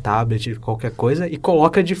celular, tablet, qualquer coisa, e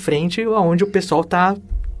coloca de frente aonde o pessoal tá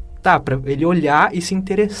pra ele olhar e se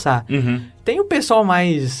interessar. Tem o pessoal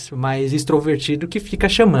mais extrovertido que fica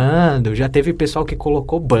chamando. Já teve pessoal que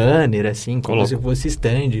colocou banner, assim, como se fosse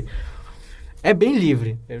stand. É bem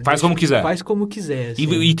livre. Faz como quiser. Faz como quiser. Assim.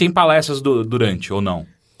 E tem palestras durante, ou não?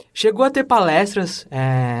 Chegou a ter palestras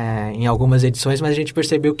em algumas edições, mas a gente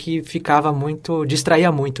percebeu que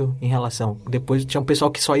distraía muito em relação. Depois tinha um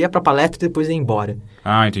pessoal que só ia pra palestra e depois ia embora.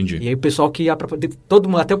 Ah, entendi. E aí o pessoal que ia todo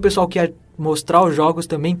mundo, até o pessoal que ia mostrar os jogos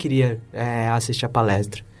também queria assistir a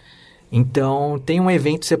palestra. Então, tem um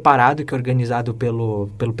evento separado que é organizado pelo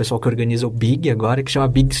pessoal que organiza o Big agora, que chama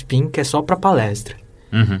Big Spin, que é só pra palestra.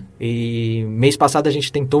 E mês passado a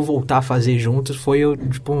gente tentou voltar a fazer juntos. Foi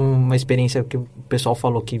uma experiência que o pessoal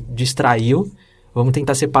falou que distraiu. Vamos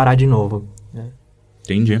tentar separar de novo, né?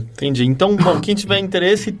 Entendi. Então, bom, quem tiver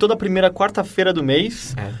interesse, toda primeira quarta-feira do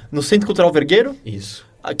mês, no Centro Cultural Vergueiro. Isso.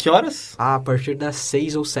 A que horas? A partir das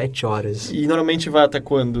 6 ou 7 horas. E normalmente vai até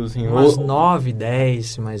quando? Assim, umas 9,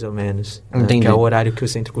 10, mais ou menos. Entendi. Né? Que é o horário que o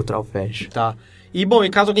Centro Cultural fecha. Tá. E, bom, e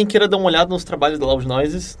caso alguém queira dar uma olhada nos trabalhos da Loud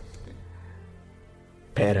Noises...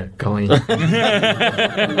 Pera, calma aí.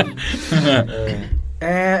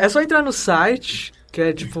 É só entrar no site que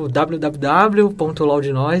é tipo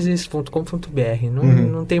www.loudnoises.com.br.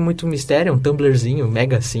 Não tem muito mistério, é um Tumblrzinho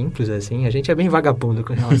mega simples, assim. A gente é bem vagabundo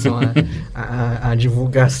com relação à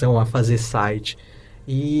divulgação, a fazer site.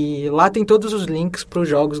 E lá tem todos os links para os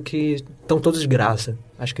jogos que estão todos de graça.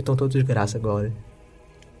 Acho que estão todos de graça agora.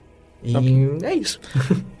 E é isso.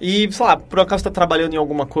 E, sei lá, por acaso tá trabalhando em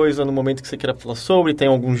alguma coisa no momento que você queira falar sobre? Tem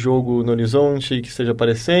algum jogo no horizonte que esteja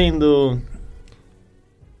aparecendo?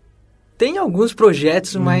 Tem alguns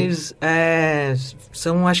projetos, mas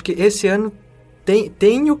são, acho que esse ano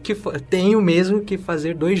tenho mesmo que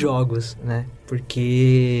fazer 2 jogos, né?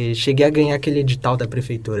 Porque cheguei a ganhar aquele edital da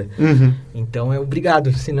prefeitura. Então é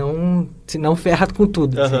obrigado, senão ferra com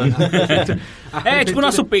tudo. Assim. Tipo o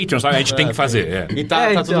nosso Patreon, sabe? A gente tem que fazer. E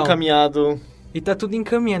tá tudo encaminhado. E tá tudo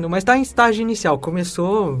encaminhando, mas tá em estágio inicial.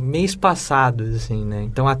 Começou mês passado, assim, né?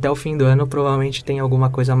 Então até o fim do ano provavelmente tem alguma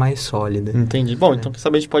coisa mais sólida. Entendi. Bom, então quer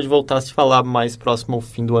saber, a gente pode voltar a se falar mais próximo ao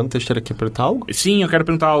fim do ano. Teixeira, quer perguntar algo? Sim, eu quero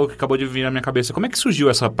perguntar algo que acabou de vir na minha cabeça. Como é que surgiu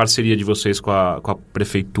essa parceria de vocês com a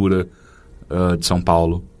prefeitura de São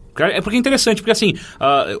Paulo? É porque é interessante, porque assim,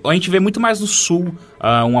 a gente vê muito mais no Sul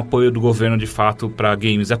um apoio do governo, de fato, para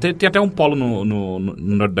games. Tem até um polo no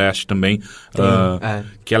Nordeste também,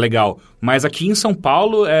 que é legal. Mas aqui em São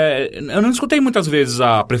Paulo, eu não escutei muitas vezes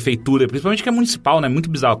a prefeitura, principalmente que é municipal, né? Muito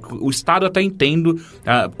bizarro. O Estado até entendo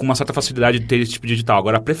com uma certa facilidade de ter esse tipo de edital.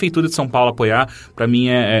 Agora, a prefeitura de São Paulo apoiar, para mim,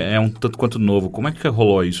 é um tanto quanto novo. Como é que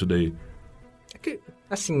rolou isso daí?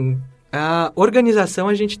 Assim... A organização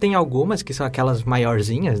a gente tem algumas, que são aquelas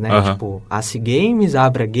maiorzinhas, né? Tipo, AC Games,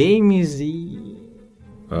 Abra Games e...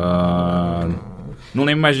 Não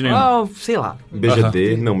lembro mais de nenhum. Sei lá.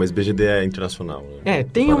 BGD, não, mas BGD é internacional. Né?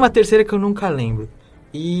 Tem uma terceira que eu nunca lembro.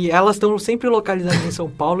 E elas estão sempre localizadas em São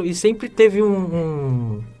Paulo e sempre teve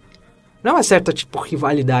não é uma certa, tipo,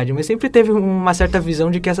 rivalidade, mas sempre teve uma certa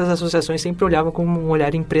visão de que essas associações sempre olhavam com um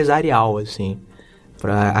olhar empresarial, assim...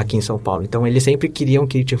 aqui em São Paulo. Então, eles sempre queriam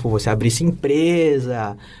que, tipo, você abrisse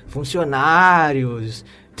empresa, funcionários,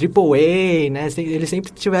 AAA, né? Eles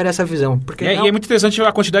sempre tiveram essa visão. Porque e é muito interessante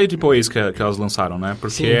a quantidade de AAAs que elas lançaram, né?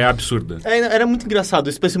 Porque Sim. é absurda. Era muito engraçado,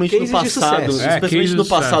 especialmente no passado. Especialmente no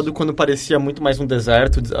passado, quando parecia muito mais um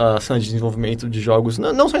deserto, a cena de desenvolvimento de jogos,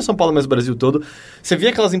 não só em São Paulo, mas no Brasil todo. Você via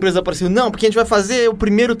aquelas empresas aparecendo, não, porque a gente vai fazer o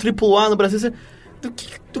primeiro AAA no Brasil. Do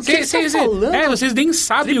que vocês estão falando? Vocês nem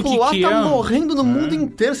sabem o que é. tá morrendo no mundo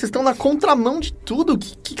inteiro. Vocês estão na contramão de tudo. O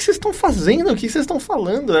que vocês estão fazendo? O que vocês estão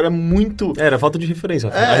falando? Era muito... Era falta de referência.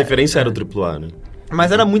 A referência era o AAA, né?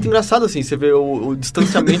 Mas era muito engraçado, assim, você vê o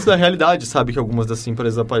distanciamento da realidade, sabe? Que algumas dessas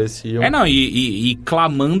empresas apareciam. E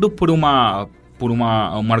clamando por uma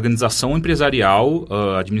organização empresarial,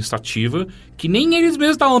 administrativa, que nem eles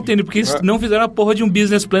mesmos estavam tendo, porque eles não fizeram a porra de um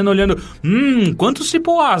business plan olhando, quantos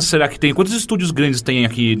AAA será que tem? Quantos estúdios grandes tem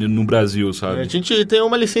aqui no Brasil, sabe? A gente tem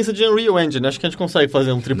uma licença de Unreal Engine, acho que a gente consegue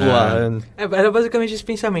fazer um AAA. Era basicamente esse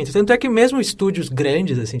pensamento. Tanto é que mesmo estúdios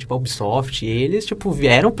grandes, assim, tipo a Ubisoft, eles, tipo,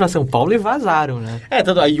 vieram pra São Paulo e vazaram, né?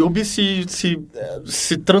 Tanto a Ubi se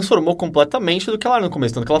transformou completamente do que ela era no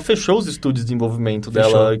começo, tanto que ela fechou os estúdios de desenvolvimento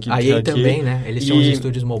dela. A EA também, né? Eles tinham os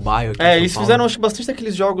estúdios mobile aqui eles fizeram, acho, bastante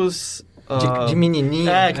daqueles jogos... De menininho.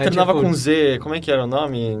 Que terminava com Z. Como é que era o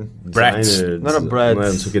nome? Bratz. Não era Bratz.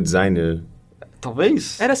 Não sei o que, designer.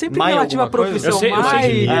 Talvez? Era sempre relativo à profissão. Eu sei não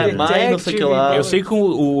sei o que lá. Eu sei que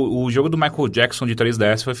o jogo do Michael Jackson de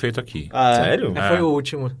 3DS foi feito aqui. Sério? Foi o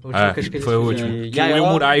último. Foi o último. Que o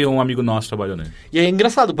Murai e um amigo nosso trabalhou nele. E é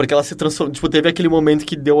engraçado, porque ela se transformou... Tipo, teve aquele momento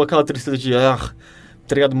que deu aquela tristeza de...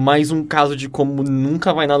 tá ligado? Mais um caso de como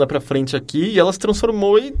nunca vai nada pra frente aqui, e ela se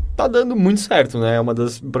transformou e tá dando muito certo, né? É uma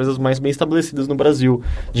das empresas mais bem estabelecidas no Brasil,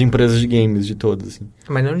 de empresas de games, de todas, assim.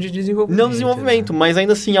 Mas não de desenvolvimento. Não de desenvolvimento, mas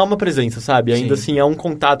ainda assim há uma presença, sabe? Ainda assim há um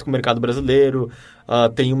contato com o mercado brasileiro,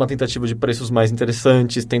 tem uma tentativa de preços mais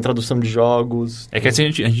interessantes, tem tradução de jogos. É que assim,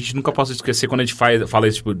 a gente nunca pode esquecer quando a gente fala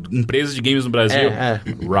isso, tipo, empresas de games no Brasil,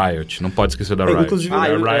 Riot, não pode esquecer da Riot. Inclusive, a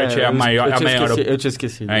Riot é a maior... Eu tinha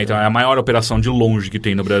esquecido. Então é a maior operação de longe que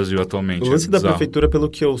tem no Brasil atualmente. O lance da prefeitura, pelo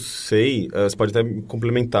que eu sei, você pode até me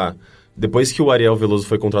complementar. Depois que o Ariel Veloso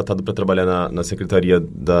foi contratado para trabalhar na Secretaria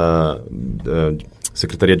da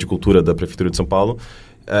Secretaria de Cultura da Prefeitura de São Paulo,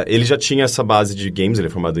 ele já tinha essa base de games, ele é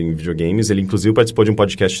formado em videogames, ele inclusive participou de um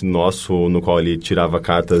podcast nosso no qual ele tirava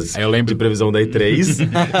cartas de previsão da E3.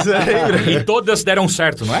 Você lembra? E todas deram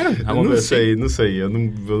certo, não era? Não sei,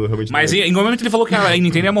 eu realmente Mas em algum momento ele falou que a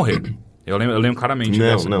Nintendo ia morrer. Eu lembro claramente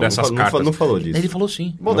dessas não cartas. não falou disso. Ele falou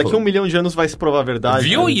sim. Bom, daqui a 1 milhão de anos vai se provar a verdade.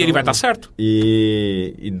 Viu? Né? E ele vai estar certo.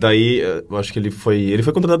 E daí, eu acho que ele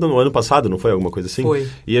foi contratado no ano passado, não foi? Alguma coisa assim? Foi.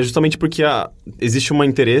 E é justamente porque existe um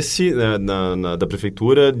interesse da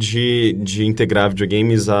prefeitura de integrar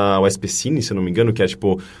videogames ao SPCine, se eu não me engano, que é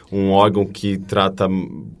tipo um órgão que trata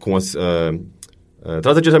com as...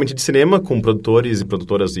 trata diretamente de cinema, com produtores e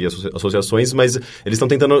produtoras e associações, mas eles estão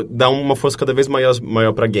tentando dar uma força cada vez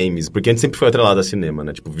maior para games, porque a gente sempre foi atrelado a cinema,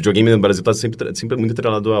 né? Tipo, videogame no Brasil tá sempre muito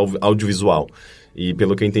atrelado ao audiovisual. E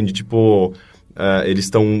pelo que eu entendi, tipo... eles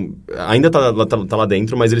estão... Ainda tá lá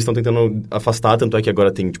dentro, mas eles estão tentando afastar, tanto é que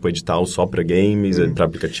agora tem, tipo, edital só pra games, pra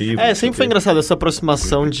aplicativo. Sempre foi engraçado essa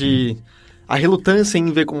aproximação de... A relutância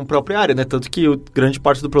em ver como própria área, né? Tanto que grande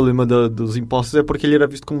parte do problema dos impostos é porque ele era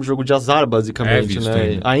visto como jogo de azar, basicamente,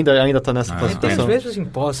 né? Ainda tá nessa Tem situação. os mesmos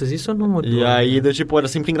impostos, isso não mudou. E aí, tipo, era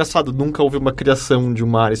sempre engraçado. Nunca houve uma criação de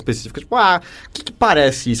uma área específica. Tipo, o que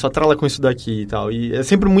parece isso? Atrela com isso daqui e tal. E é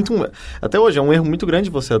sempre muito... Até hoje, é um erro muito grande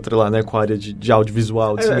você atrelar, né? Com a área de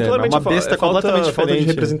audiovisual, de cinema. É uma besta completamente diferente. Falta de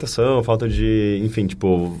representação, falta de... Enfim,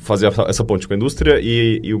 tipo, fazer essa ponte com a indústria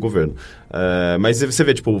e o governo. Mas você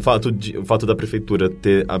vê, tipo, o fato da prefeitura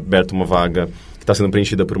ter aberto uma vaga que está sendo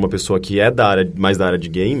preenchida por uma pessoa que é mais da área de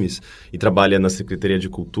games e trabalha na Secretaria de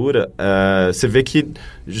Cultura, você vê que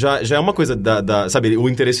já é uma coisa sabe, o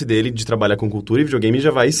interesse dele de trabalhar com cultura e videogame já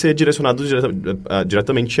vai ser direcionado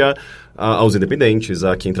diretamente aos independentes,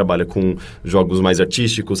 a quem trabalha com jogos mais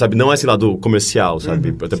artísticos, sabe? Não é esse lado comercial,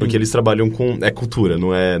 sabe? Até porque eles trabalham com... É cultura,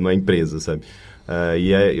 não é empresa, sabe?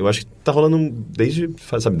 Eu acho que tá rolando desde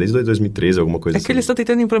 2013, alguma coisa assim. É que eles estão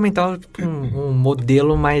tentando implementar um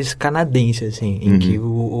modelo mais canadense, assim, em que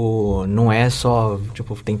não é só,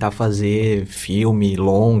 tipo, tentar fazer filme,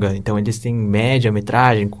 longa. Então, eles têm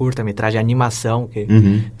média-metragem, curta-metragem, animação, que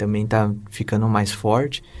também tá ficando mais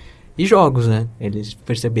forte. E jogos, né? Eles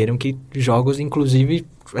perceberam que jogos, inclusive,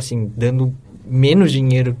 assim, dando... menos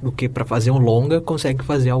dinheiro do que para fazer um longa, consegue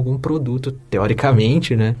fazer algum produto,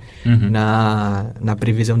 teoricamente, né? Na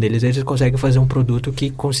previsão deles, eles conseguem fazer um produto que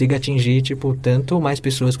consiga atingir, tipo, tanto mais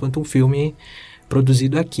pessoas quanto um filme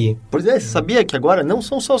produzido aqui. Pois é, você sabia que agora não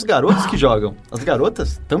são só os garotos que jogam, as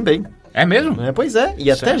garotas também. É mesmo? Pois é, e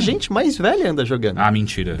até gente mais velha anda jogando.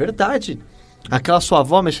 Mentira. Verdade. Aquela sua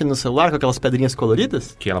avó mexendo no celular com aquelas pedrinhas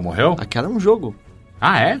coloridas? Que ela morreu? Aquela é um jogo.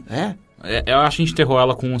 É? É. Eu acho que a gente enterrou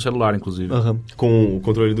ela com um celular, inclusive. Com o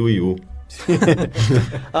controle do Wii U.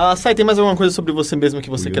 Sai, tem mais alguma coisa sobre você mesmo que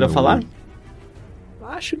você queira falar?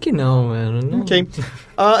 Acho que não, mano. Não... Ok.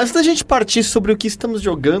 Antes da gente partir sobre o que estamos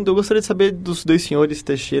jogando, eu gostaria de saber dos dois senhores,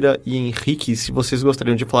 Teixeira e Henrique, se vocês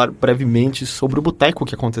gostariam de falar brevemente sobre o boteco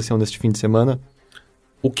que aconteceu neste fim de semana.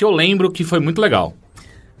 O que eu lembro que foi muito legal.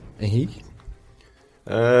 Henrique?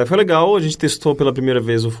 Foi legal, a gente testou pela primeira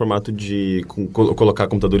vez o formato de colocar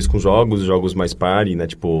computadores com jogos mais party, né?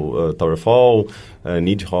 Tipo Towerfall,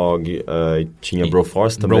 Nidhogg, tinha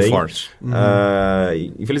Broforce também. Broforce.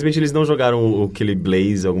 Infelizmente eles não jogaram aquele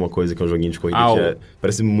Blaze, alguma coisa, que é um joguinho de corrida.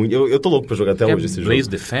 Parece muito... Eu tô louco pra jogar até hoje esse jogo. Blaze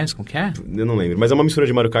Defense, como que é? Eu não lembro, mas é uma mistura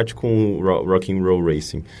de Mario Kart com Rock'n'Roll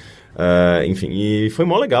Racing. Enfim, e foi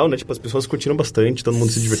mó legal, né? Tipo, as pessoas curtiram bastante, todo mundo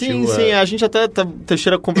se divertiu. Sim, a gente até...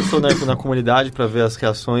 Teixeira conversou, né, na comunidade pra ver as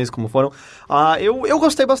reações, como foram. Eu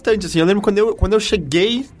gostei bastante, assim. Eu lembro quando eu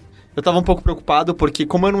cheguei, eu tava um pouco preocupado, porque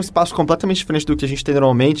como era um espaço completamente diferente do que a gente tem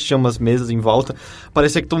normalmente, tinha umas mesas em volta,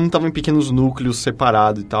 parecia que todo mundo tava em pequenos núcleos,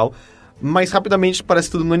 separado e tal. Mas rapidamente parece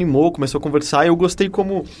que todo mundo animou, começou a conversar, e eu gostei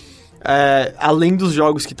como... além dos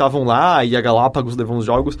jogos que estavam lá, e a Galápagos levou os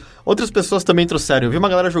jogos, outras pessoas também trouxeram. Eu vi uma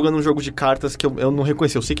galera jogando um jogo de cartas que eu não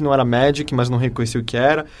reconheci. Eu sei que não era Magic, mas não reconheci o que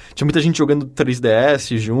era. Tinha muita gente jogando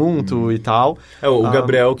 3DS junto e tal. O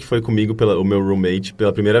Gabriel, que foi comigo, o meu roommate,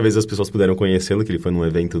 pela primeira vez as pessoas puderam conhecê-lo, que ele foi num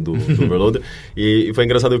evento do Overloader. E foi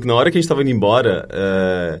engraçado que na hora que a gente tava indo embora,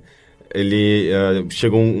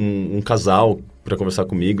 chegou um casal pra conversar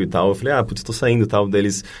comigo e tal. Eu falei, putz, tô saindo e tal. Daí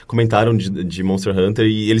eles comentaram de Monster Hunter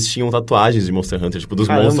e eles tinham tatuagens de Monster Hunter, tipo,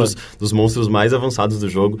 dos monstros mais avançados do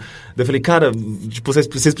jogo. Daí eu falei, cara, tipo, vocês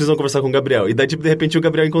precisam conversar com o Gabriel. E daí, tipo, de repente o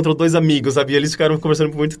Gabriel encontrou dois amigos, sabe? E eles ficaram conversando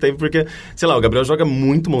por muito tempo, porque, sei lá, o Gabriel joga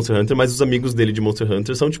muito Monster Hunter, mas os amigos dele de Monster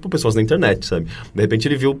Hunter são, tipo, pessoas na internet, sabe? De repente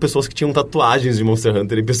ele viu pessoas que tinham tatuagens de Monster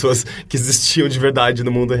Hunter e pessoas que existiam de verdade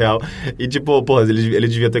no mundo real. E, tipo, porra, ele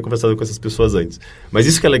devia ter conversado com essas pessoas antes. Mas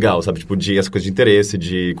isso que é legal, sabe? Tipo, essa coisa de interesse,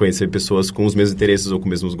 de conhecer pessoas com os mesmos interesses ou com os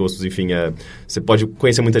mesmos gostos, enfim, você pode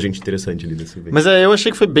conhecer muita gente interessante ali desse evento. Mas eu achei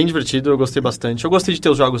que foi bem divertido, eu gostei bastante. Eu gostei de ter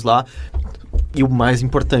os jogos lá. E o mais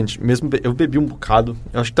importante, mesmo eu bebi um bocado,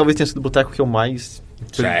 eu acho que talvez tenha sido o boteco que eu mais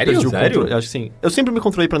Sério? Perdi o Sério? controle, acho que sim. Eu sempre me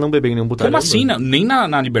controlei pra não beber em nenhum boteco. Como assim? Nem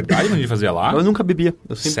na Liberdade, onde a gente fazia lá? Eu nunca bebia.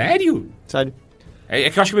 Eu sempre... Sério? Sério. É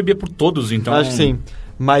que eu acho que eu bebia por todos, então... Acho que sim.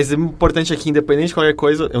 Mas é importante aqui, independente de qualquer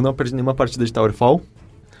coisa, eu não perdi nenhuma partida de Towerfall.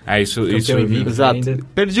 É, isso Campeão eu vi. invicto. Exato. Ainda.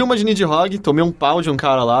 Perdi uma de Nidhogg, tomei um pau de um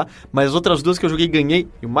cara lá, mas as outras duas que eu joguei, ganhei.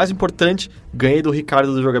 E o mais importante, ganhei do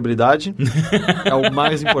Ricardo da jogabilidade. É o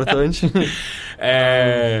mais importante.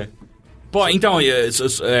 Pô, então,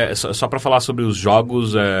 só pra falar sobre os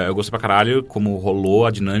jogos, eu gostei pra caralho como rolou a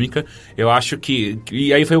dinâmica. Eu acho que...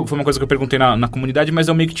 E aí foi uma coisa que eu perguntei na comunidade, mas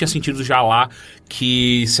eu meio que tinha sentido já lá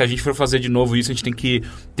que se a gente for fazer de novo isso, a gente tem que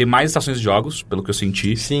ter mais estações de jogos, pelo que eu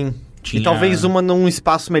senti. Sim. Tinha- E talvez uma num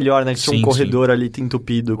espaço melhor, né? Que tinha um Sim, corredor ali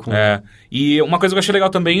entupido com... E uma coisa que eu achei legal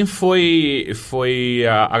também foi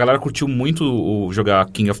a galera curtiu muito jogar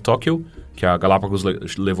King of Tokyo, que a Galápagos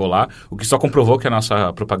levou lá, o que só comprovou que a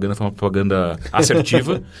nossa propaganda foi uma propaganda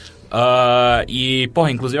assertiva. E, porra,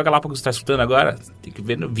 inclusive a Galápagos está escutando agora, tem que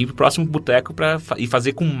vir pro próximo boteco e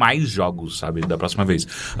fazer com mais jogos, sabe, da próxima vez.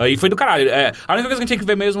 E foi do caralho. A única coisa que a gente tem que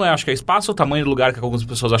ver mesmo acho que é espaço, o tamanho do lugar, que algumas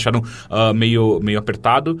pessoas acharam meio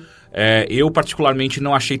apertado. Eu, particularmente,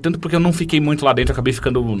 não achei tanto porque eu não fiquei muito lá dentro, acabei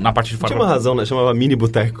ficando na parte de fora. Tinha uma razão, né? Chamava mini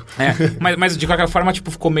boteco. Mas de qualquer forma, tipo,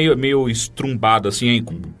 ficou meio estrumbado, assim.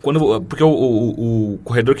 Porque o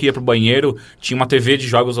corredor que ia pro banheiro tinha uma TV de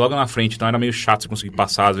jogos logo na frente, então era meio chato você conseguir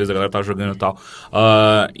passar, às vezes a galera tava jogando e tal.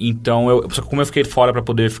 Então, só que como eu fiquei fora pra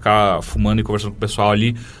poder ficar fumando e conversando com o pessoal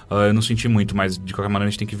ali, eu não senti muito, mas de qualquer maneira a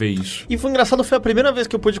gente tem que ver isso. E foi engraçado, foi a primeira vez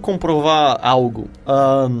que eu pude comprovar algo.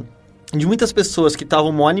 De muitas pessoas que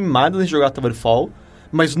estavam mó animadas em jogar Towerfall,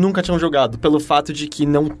 mas nunca tinham jogado, pelo fato de que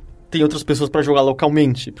não tem outras pessoas pra jogar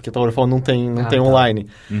localmente, porque Towerfall não tem online.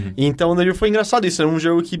 Uhum. Então, foi engraçado isso, era um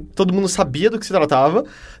jogo que todo mundo sabia do que se tratava,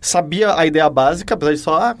 sabia a ideia básica, apesar de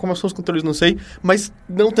só, como são os controles, não sei, mas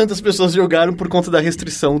não tantas pessoas jogaram por conta da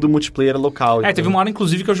restrição do multiplayer local. Então. Teve uma hora,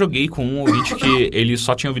 inclusive, que eu joguei com um ouvinte que ele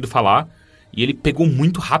só tinha ouvido falar. E ele pegou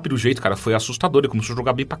muito rápido o jeito, cara. Foi assustador. Ele começou a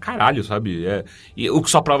jogar bem pra caralho, sabe? E o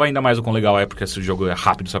que só prova ainda mais o quão legal é, porque esse jogo é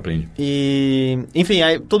rápido, você aprende. E... Enfim,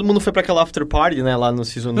 aí todo mundo foi pra aquela after party, né? Lá no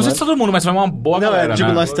Season 1. Não sei se todo mundo, mas foi uma boa galera, Não, digo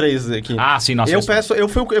né? nós três aqui. Ah, sim, nossa. Eu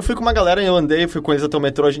fui com uma galera, eu andei, fui com eles até o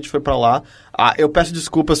metrô, a gente foi pra lá. Eu peço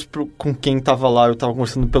desculpas com quem tava lá, eu tava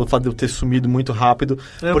conversando pelo fato de eu ter sumido muito rápido.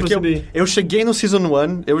 Porque eu cheguei no Season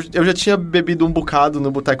 1, eu já tinha bebido um bocado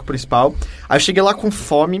no boteco principal. Aí eu cheguei lá com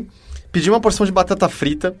fome, pedi uma porção de batata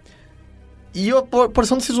frita. E a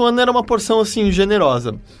porção do Season 1 era uma porção, assim,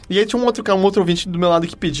 generosa. E aí tinha um outro ouvinte do meu lado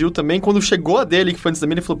que pediu também. Quando chegou a dele, que foi antes da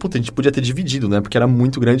minha, ele falou, puta, a gente podia ter dividido, né? Porque era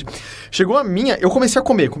muito grande. Chegou a minha, eu comecei a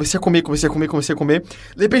comer.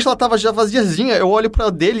 De repente ela tava já vaziazinha, eu olho pra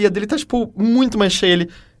dele e a dele tá, tipo, muito mais cheia. Ele...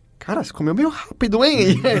 Cara, você comeu meio rápido,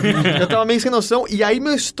 hein? Eu tava meio sem noção. E aí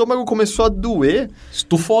meu estômago começou a doer.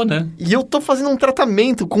 Estufou, né? E eu tô fazendo um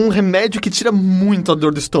tratamento com um remédio que tira muito a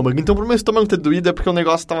dor do estômago. Então, pro meu estômago ter doído é porque o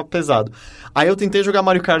negócio tava pesado. Aí eu tentei jogar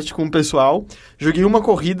Mario Kart com o pessoal. Joguei uma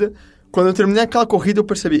corrida. Quando eu terminei aquela corrida, eu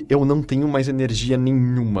percebi, eu não tenho mais energia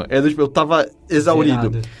nenhuma. Eu tava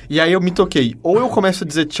exaurido. Zerado. E aí eu me toquei. Ou eu começo a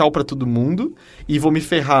dizer tchau pra todo mundo e vou me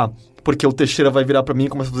ferrar. Porque o Teixeira vai virar pra mim e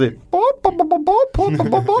começa a fazer...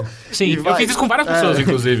 Sim, eu fiz isso com várias pessoas,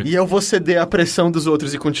 inclusive. E eu vou ceder à pressão dos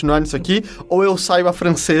outros e continuar nisso aqui, ou eu saio a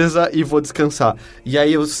francesa e vou descansar. E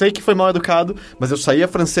aí eu sei que foi mal educado, mas eu saí a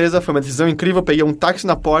francesa, foi uma decisão incrível, peguei um táxi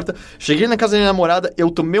na porta, cheguei na casa da minha namorada, eu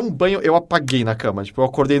tomei um banho, eu apaguei na cama. Tipo, eu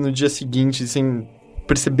acordei no dia seguinte sem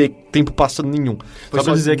perceber tempo passando nenhum. Foi Só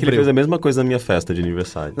pra dizer que ele breu. fez a mesma coisa na minha festa de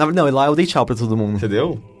aniversário. Não, lá eu dei tchau pra todo mundo. Você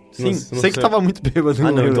deu? Sim, sei que tava muito bêbado.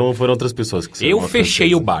 Ah, não, então foram outras pessoas que Eu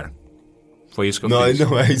fechei o bar. Foi isso que eu fiz.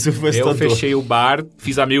 Não, isso foi Eu fechei o bar,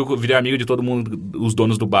 virei amigo de todo mundo, os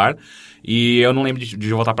donos do bar. E eu não lembro de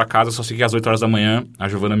voltar pra casa, só sei que às 8 horas da manhã, a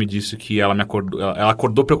Giovana me disse que ela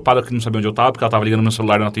acordou preocupada que não sabia onde eu tava, porque ela tava ligando no meu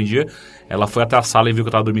celular e não atendia. Ela foi até a sala e viu que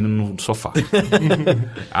eu tava dormindo no sofá.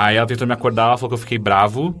 Aí ela tentou me acordar, ela falou que eu fiquei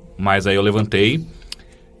bravo, mas aí eu levantei.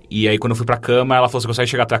 E aí quando eu fui pra cama, ela falou, você consegue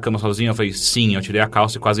chegar até a cama sozinha? Eu falei, sim, eu tirei a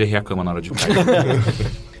calça e quase errei a cama na hora de cair.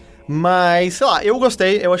 Mas, sei lá, eu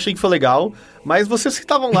gostei, eu achei que foi legal. Mas vocês que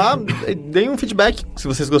estavam lá, deem um feedback se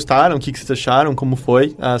vocês gostaram, o que vocês acharam, como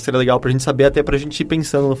foi. Seria legal pra gente saber, até pra gente ir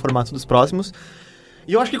pensando no formato dos próximos.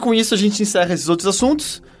 E eu acho que com isso a gente encerra esses outros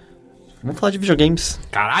assuntos. Vamos falar de videogames.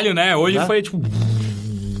 Caralho, né? Hoje foi tipo...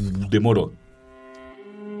 Demorou.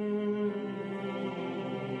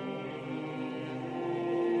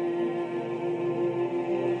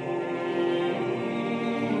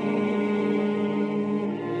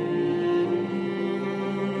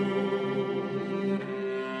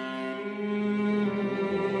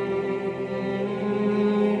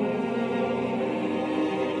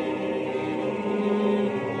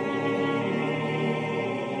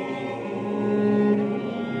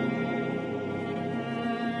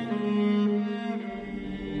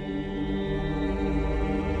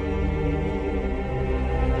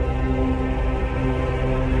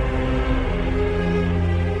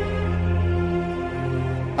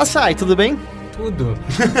 Açaí, tudo bem? Tudo.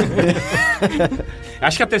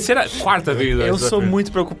 Acho que é a quarta vez. Eu sou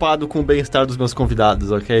muito preocupado com o bem-estar dos meus convidados,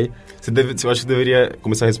 ok? Eu acho que deveria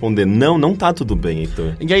começar a responder, não tá tudo bem,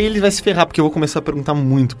 Heitor. E aí ele vai se ferrar, porque eu vou começar a perguntar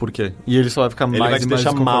muito por quê. E ele só vai ficar Ele mais vai e te mais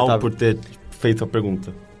deixar mal desconfortável. por ter feito a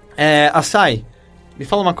pergunta. Açaí, me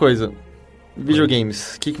fala uma coisa.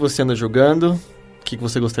 Videogames, o que você anda jogando? O que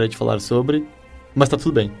você gostaria de falar sobre? Mas tá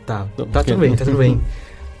tudo bem. Tá tudo bem, tá tudo bem.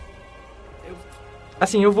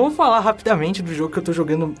 Assim, eu vou falar rapidamente do jogo que eu tô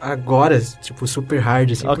jogando agora, tipo, super hard,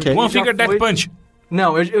 assim. Ok. porque One já Finger Death foi- Punch.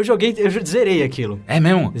 Não, eu zerei aquilo. É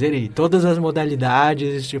mesmo? Zerei todas as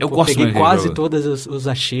modalidades, tipo, Eu gosto peguei muito daquele quase jogo. todos os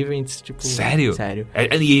achievements, tipo... Sério? Sério.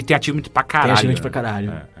 E tem achievement pra caralho. Tem achievement né? pra caralho.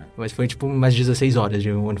 É. Mas foi, tipo, umas 16 horas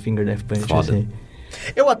de One Finger Death Punch, Foda. assim.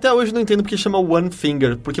 Eu até hoje não entendo porque chama One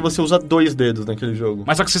Finger, porque você usa 2 dedos naquele jogo.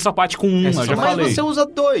 Mas só que você só bate com um, eu já Mas falei. você usa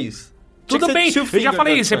 2. Tudo bem, eu já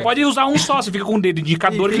falei, você pode usar um só, você fica com o dedo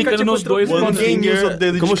indicador E fica, clicando tipo, nos dois. trocando. quando- Ninguém Finger- usa o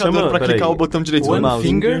dedo como indicador chama? pra Peraí. clicar o botão direito do One mouse.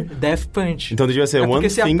 Finger Death Punch. Então devia ser É One porque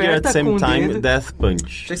você Finger at aperta the same com o time dedo. Death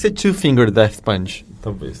Punch. Tinha que ser Two Finger Death Punch.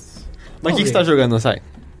 Talvez. Mas o que você tá jogando, Açaí?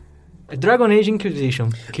 Dragon Age Inquisition.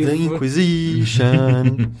 Que The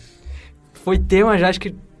Inquisition. foi tema já, acho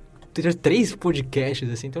que... Teve 3 podcasts,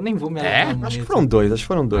 assim, então eu nem vou me alongar muito. Acho que foram 2,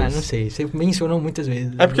 Ah, não sei. Você mencionou muitas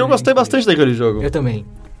vezes. É porque eu gostei bastante daquele jogo. Eu também.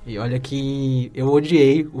 E olha que eu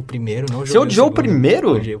odiei o primeiro, não joguei Você odiou o segundo. primeiro?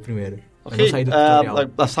 Eu odiei o primeiro. Eu Ok, não saí do tutorial.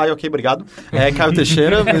 Açaí, ok, obrigado. Caio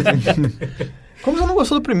Teixeira. Como você não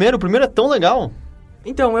gostou do primeiro? O primeiro é tão legal.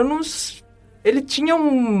 Então, eu não... Ele tinha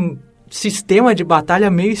um sistema de batalha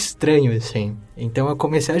meio estranho, assim. Então eu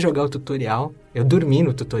comecei a jogar o tutorial. Eu dormi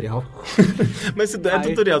no tutorial. Mas é Aí-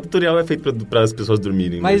 tutorial. Tutorial é feito pra as pessoas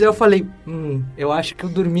dormirem. Mas né? eu falei, eu acho que eu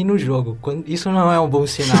dormi no jogo. Isso não é um bom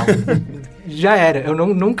sinal. Já era. Eu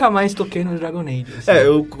nunca mais toquei no Dragon Age. assim.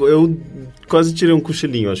 Eu quase tirei um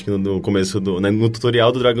cochilinho, acho que no começo no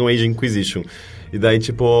tutorial do Dragon Age Inquisition. E daí,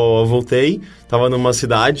 tipo, eu voltei, tava numa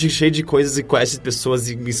cidade cheia de coisas e quests, pessoas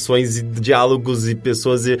e missões e diálogos e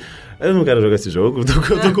pessoas e... Eu não quero jogar esse jogo, eu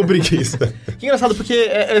tô com preguiça. Que engraçado, porque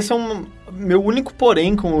esse é meu único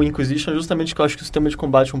porém com o Inquisition, é justamente que eu acho que o sistema de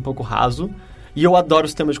combate é um pouco raso. E eu adoro o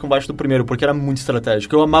sistema de combate do primeiro, porque era muito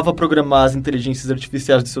estratégico. Eu amava programar as inteligências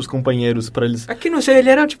artificiais de seus companheiros pra eles... Aqui, não sei, ele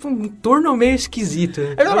era tipo um turno meio esquisito.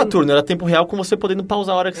 Ele não era turno, era tempo real com você podendo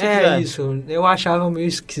pausar a hora que você É quiser. isso, eu achava meio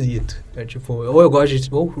esquisito. É tipo, ou eu gosto de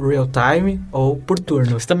ou real time ou por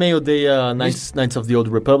turno. Você também odeia Knights of the Old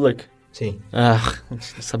Republic? Sim. Ah, eu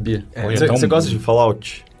sabia. Olha, Você, então- você gosta de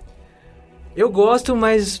Fallout? Eu gosto,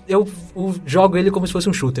 mas eu jogo ele como se fosse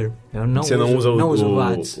um shooter. Eu não Você não usa o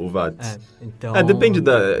VATS. o VATS. Então... Depende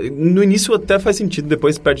no início até faz sentido,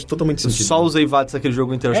 depois perde totalmente Eu sentido. só usei VATS aquele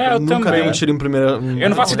jogo inteiro. Acho que eu eu nunca também. dei um tiro em primeira... Eu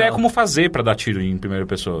não faço ideia como fazer pra dar tiro em primeira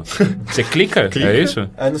pessoa. Você clica? É isso?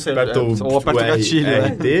 Não sei. Aperta ou aperta o gatilho, né?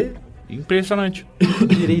 RT. Impressionante.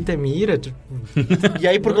 Direita é mira. Tipo, E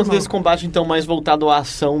aí, por conta Normal. desse combate, então, mais voltado à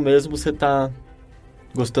ação mesmo, você tá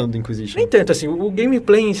gostando do Inquisition? nem tanto assim, o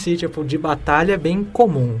gameplay em si, tipo, de batalha é bem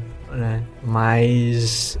comum, né?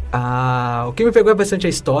 Mas o que me pegou é bastante a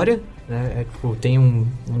história, né? Tipo, tem um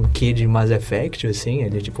quê de Mass Effect, assim,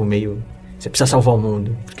 ele é tipo meio... Você precisa salvar o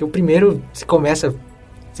mundo. Porque o primeiro, você começa...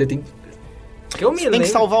 Você tem... Que eu me Você tem que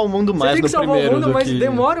lembro- salvar o mundo Você mais tem no que salvar primeiro o mundo, do mas que...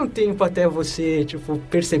 demora um tempo até você, tipo,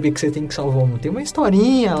 perceber que você tem que salvar o mundo. Tem uma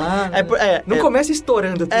historinha lá. Não começa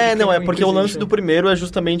estourando tudo. Não, que é porque o lance do primeiro é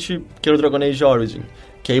justamente que é o Dragon Age Origin.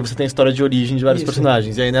 Que aí você tem a história de origem de vários Isso.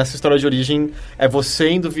 personagens. E aí nessa história de origem é você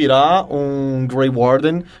indo virar um Grey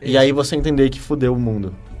Warden e Isso. aí você entender que fudeu o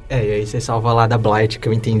mundo. E aí você salva lá da Blight, que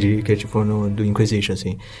eu entendi, que é tipo do Inquisition,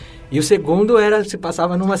 assim. E o segundo se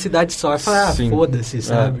passava numa cidade só. Eu falei, Sim. foda-se,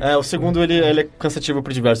 sabe? O segundo ele é cansativo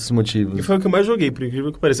por diversos motivos. E foi o que eu mais joguei, por incrível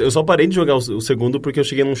que pareça. Eu só parei de jogar o segundo porque eu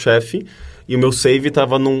cheguei num chefe e o meu save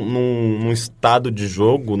tava num estado de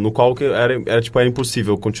jogo no qual que era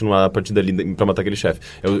impossível continuar a partir dali pra matar aquele chefe.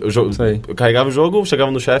 Sei. Eu carregava o jogo, chegava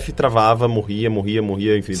no chefe, travava, morria,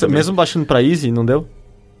 enfim. Você mesmo baixando pra Easy, não deu?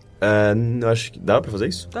 Eu acho que dá pra fazer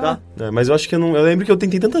isso? Dá. Mas eu acho que eu lembro que eu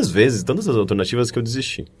tentei tantas vezes, tantas alternativas que eu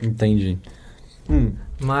desisti. Entendi.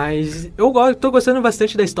 Mas eu tô gostando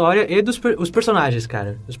bastante da história e os personagens,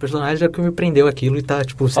 cara. Os personagens é o que me prendeu aquilo e tá,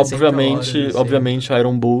 tipo, 60 Obviamente, horas, assim. obviamente,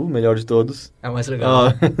 Iron Bull, melhor de todos. É o mais legal.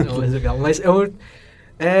 Ah. É o mais legal. Mas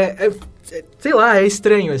sei lá, é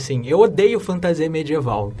estranho, assim. Eu odeio fantasia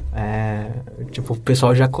medieval. Tipo, o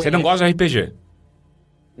pessoal já conhece. Você não gosta de RPG?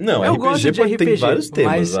 Não, Eu RPG gosto de tem RPG, vários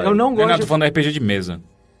temas. mas vai. eu não Eu gosto não, de... tô falando de RPG de mesa.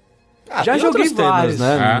 Já tem joguei outros temas, vários.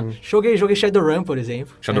 né? Joguei Shadowrun, por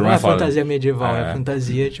exemplo. Shadowrun não é é foda. fantasia medieval, é É.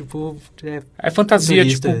 fantasia, tipo... É fantasia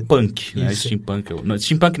Futurista. tipo punk, né? Isso. Steampunk. Não,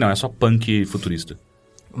 steampunk não, é só punk futurista.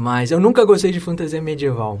 Mas eu nunca gostei de fantasia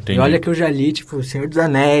medieval. Entendi. E olha que eu já li, tipo, Senhor dos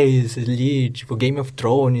Anéis, li, tipo, Game of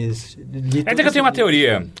Thrones. Li É que eu tenho uma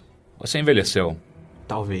teoria. Você envelheceu.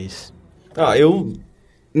 Talvez.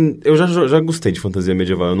 Eu já gostei de fantasia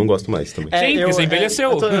medieval, eu não gosto mais também. Sim, porque você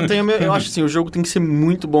envelheceu. Eu acho assim, o jogo tem que ser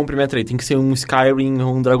muito bom pra minha trade. Tem que ser um Skyrim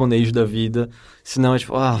ou um Dragon Age da vida. Senão é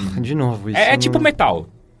tipo, de novo isso. É tipo metal.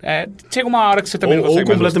 Chega uma hora que você também não Ou consegue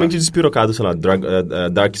mais completamente gostar. despirocado, sei lá,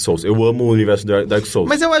 Dark Souls. Eu amo o universo Dark Souls.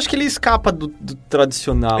 Mas eu acho que ele escapa do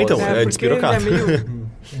tradicional. Então, assim. é porque despirocado. ele é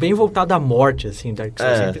meio bem voltado à morte, assim, Dark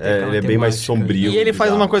Souls sempre tem aquela ele é bem mais temática. sombrio. E ele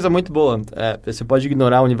faz uma coisa muito boa. Você pode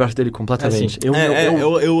ignorar o universo dele completamente.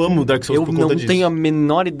 Eu amo Dark Souls Eu por não conta disso. tenho a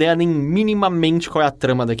menor ideia, nem minimamente, qual é a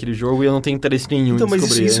trama daquele jogo, e eu não tenho interesse nenhum Então, em mas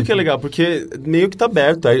descobrir. isso que é legal, porque meio que tá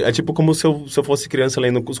aberto. É tipo como se eu fosse criança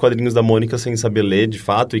lendo os quadrinhos da Mônica sem saber ler, de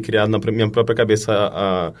fato, e criar na minha própria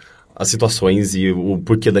cabeça as situações e o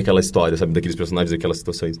porquê daquela história, sabe? Daqueles personagens, daquelas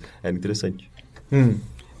situações. É interessante.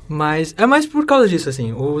 Mas é mais por causa disso,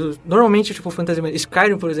 assim. Normalmente, tipo, fantasia...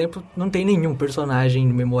 Skyrim, por exemplo, não tem nenhum personagem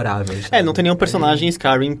memorável. Sabe? Não tem nenhum personagem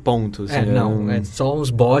Skyrim, ponto. Assim, É só uns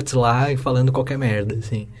bots lá e falando qualquer merda,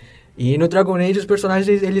 assim. E no Dragon Age, os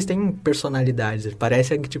personagens, eles têm personalidades.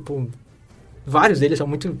 Parece que, tipo... Vários deles são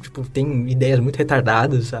muito, tipo, tem ideias muito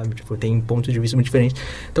retardadas, sabe? Tipo, tem pontos de vista muito diferentes.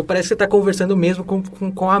 Então parece que você tá conversando mesmo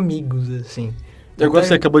com amigos, assim. Agora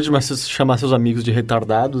você acabou de chamar seus amigos de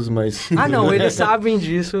retardados, mas... Não, eles sabem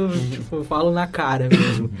disso, tipo, eu falo na cara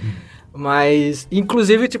mesmo. Mas,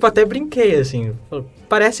 inclusive, tipo, até brinquei, assim.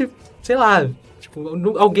 Parece, sei lá, tipo,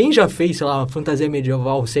 alguém já fez, sei lá, uma fantasia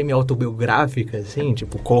medieval semi-autobiográfica, assim?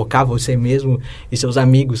 Tipo, colocar você mesmo e seus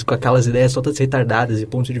amigos com aquelas ideias todas retardadas e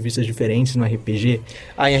pontos de vista diferentes no RPG?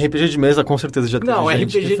 Em RPG de mesa, com certeza já teve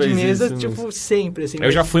gente que RPG de fez mesa, isso, tipo, mas... sempre, assim.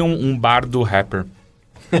 Eu já fui um bardo rapper.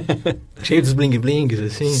 Cheio dos bling-blings,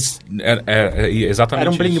 assim. Exatamente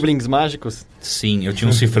Eram isso. bling-blings mágicos? Sim, eu tinha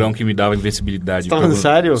um cifrão que me dava invencibilidade. Você tá falando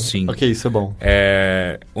sério? Sim. Ok, isso é bom.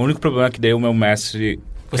 O único problema é que daí o meu mestre,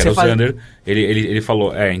 que Você era o faz- Xander, ele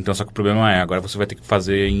falou, então só que o problema agora você vai ter que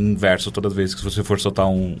fazer em inverso todas as vezes que você for soltar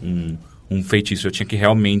um feitiço. Eu tinha que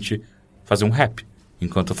realmente fazer um rap.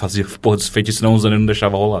 Enquanto eu fazia porra dos feitiços, não usando, ele não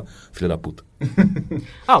deixava rolar. Filha da puta.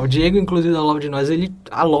 O Diego, inclusive, da Love de Nós, ele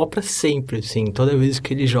alopra sempre, assim, toda vez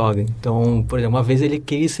que ele joga. Então, por exemplo, uma vez ele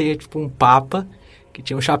quis ser, tipo, um papa que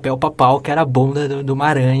tinha um chapéu papal, que era a bunda de uma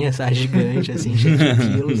aranha, sabe, gigante, assim, cheio de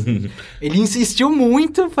quilos. Ele insistiu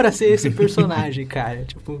muito pra ser esse personagem, cara,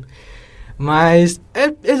 tipo... Mas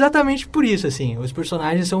é exatamente por isso, assim, os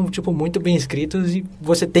personagens são, tipo, muito bem escritos e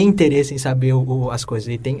você tem interesse em saber as coisas.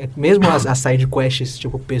 E tem, mesmo as side quests,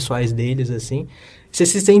 tipo, pessoais deles, assim, você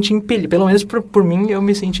se sente impelido. Pelo menos por mim, eu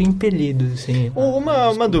me senti impelido, assim.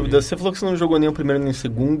 Uma dúvida, você falou que você não jogou nem o primeiro nem o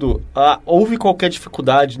segundo. Houve qualquer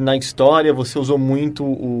dificuldade na história? Você usou muito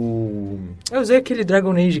o... Eu usei aquele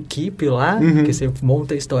Dragon Age Keep lá, que você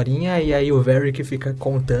monta a historinha e aí o Varric fica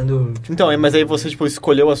contando... Tipo... Então, mas aí você, tipo,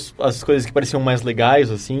 escolheu as coisas que pareciam mais legais,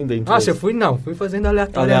 assim, dentro... Nossa, eu fui fazendo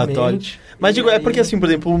aleatoriamente. Mas digo, aí... é porque assim, por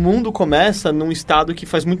exemplo, o mundo começa num estado que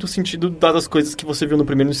faz muito sentido dadas as coisas que você viu no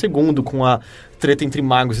primeiro e no segundo, com a treta entre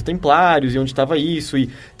magos e templários, e onde estava isso, e...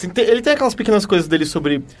 Ele tem aquelas pequenas coisas dele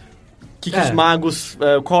sobre... que os magos...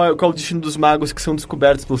 qual é o destino dos magos que são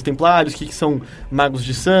descobertos pelos templários, que são magos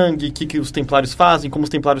de sangue, o que os templários fazem, como os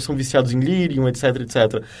templários são viciados em Lyrium, etc,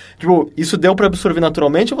 etc. Tipo, isso deu pra absorver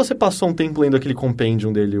naturalmente ou você passou um tempo lendo aquele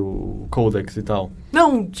compendium dele, o Codex e tal?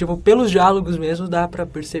 Não, tipo, pelos diálogos mesmo dá pra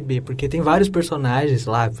perceber, porque tem vários personagens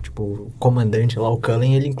lá, tipo, o comandante lá, o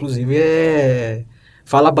Cullen, ele inclusive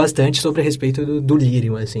fala bastante sobre a respeito do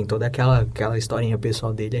Lyrium, assim, toda aquela historinha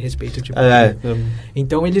pessoal dele a respeito, tipo...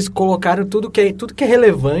 Então eles colocaram tudo que é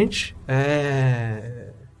relevante,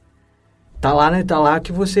 tá lá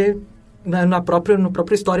que você... Na própria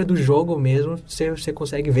história do jogo mesmo, você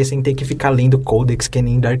consegue ver sem ter que ficar lendo Codex, que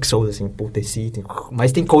nem Dark Souls, assim, puta,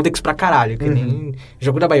 mas tem Codex pra caralho, que nem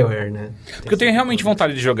jogo da BioWare, né? Porque eu tenho realmente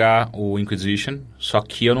vontade de jogar o Inquisition, só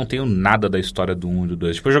que eu não tenho nada da história do 1 e do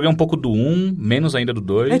 2. Tipo, eu joguei um pouco do 1, menos ainda do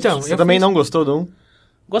 2. Então, Você também não gostou do 1?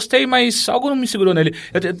 Gostei, mas algo não me segurou nele.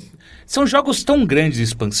 São jogos tão grandes e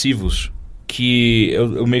expansivos que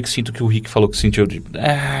eu meio que sinto que o Rick falou que sentiu de...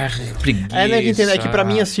 preguiça. É que pra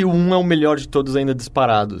mim, assim, o 1 é o melhor de todos ainda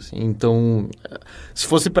disparado, assim. Então, se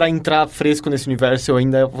fosse pra entrar fresco nesse universo, eu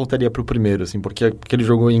ainda voltaria pro primeiro, assim, porque aquele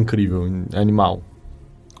jogo é incrível, é animal.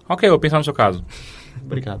 Ok, eu vou pensar no seu caso.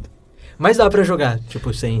 Obrigado. Mas dá pra jogar,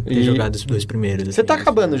 tipo, sem ter jogado os dois primeiros. Você assim, tá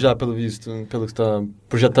acabando já, pelo visto, pelo que tá...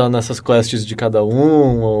 Por já estar nessas quests de cada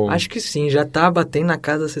um, ou... Acho que sim, já tá batendo na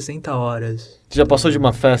casa 60 horas. Você já passou de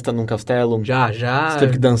uma festa num castelo? Já. Você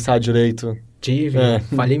teve que dançar direito? Tive,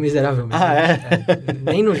 falhei miseravelmente.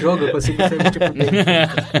 Nem no jogo eu consigo ser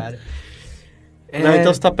multiplayer, cara. Não,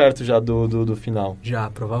 então você tá perto já do final. Já,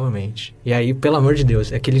 provavelmente. E aí, pelo amor de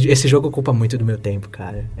Deus, esse jogo ocupa muito do meu tempo,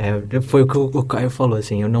 cara. Foi o que o Caio falou,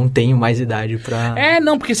 assim, eu não tenho mais idade pra...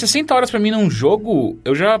 Não, porque 60 horas pra mim num jogo,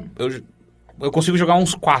 eu consigo jogar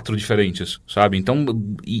uns 4 diferentes, sabe? Então,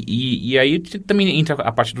 e aí também entra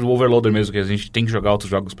a parte do overloader mesmo, que a gente tem que jogar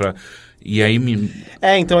outros jogos pra... E aí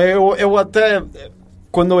então eu até...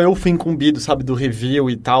 Quando eu fui incumbido, sabe, do review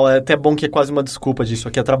e tal, é até bom que é quase uma desculpa disso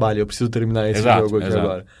aqui é trabalho, eu preciso terminar esse jogo aqui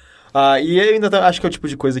agora. E eu ainda acho que é o tipo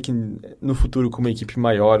de coisa que no futuro, com uma equipe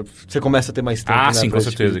maior, você começa a ter mais tempo, né? Sim, com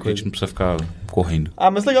certeza, tipo que a gente não precisa ficar correndo.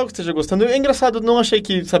 Mas legal que você esteja gostando. É engraçado, não achei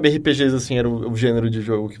que, sabe, RPGs, assim, era o gênero de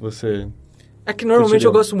jogo que você... É que normalmente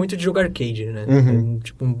eu gosto muito de jogar arcade, né?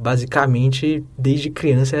 Tipo, basicamente, desde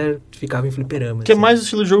criança, ficava em fliperama. Que é mais o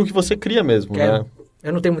estilo de jogo que você cria mesmo, né?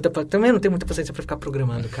 Eu também não tenho muita paciência pra ficar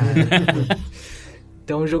programando, cara.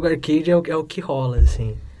 Então, o jogo arcade é o que rola,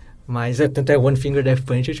 assim. Mas tanto é One Finger Death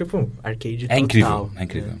Punch, tipo, arcade total. É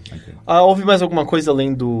incrível. Houve mais alguma coisa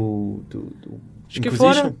além do Acho que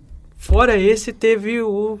fora esse, teve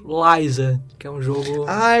o Liza, que é um jogo...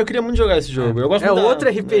 eu queria muito jogar esse jogo. Eu gosto muito outro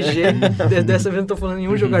RPG. Dessa vez não tô falando em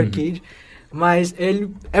nenhum jogo arcade. Mas ele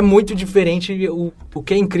é muito diferente. O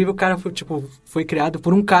que é incrível, o cara foi criado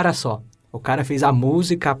por um cara só. O cara fez a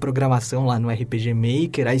música, a programação lá no RPG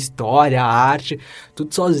Maker, a história, a arte,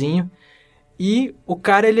 tudo sozinho. E o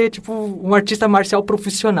cara, ele é tipo um artista marcial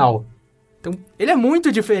profissional. Então, ele é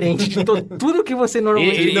muito diferente de tudo que você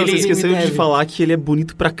normalmente... Você esqueceu de falar que ele é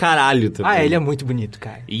bonito pra caralho também. Ele é muito bonito,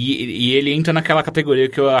 cara. E ele entra naquela categoria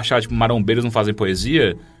que eu achava, tipo, marombeiros não fazem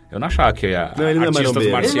poesia... Eu não achava que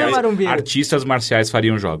artistas marciais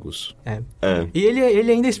fariam jogos. E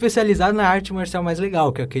ele ainda é especializado na arte marcial mais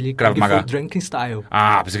legal, que é aquele Krav Maga. Drunken Style.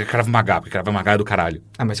 Pensei que é Krav Maga, porque Krav Maga é do caralho.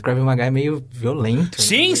 Mas Krav Maga é meio violento.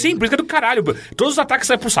 Sim, por isso que é do caralho. Todos os ataques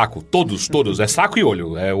saem pro saco. Todos. É saco e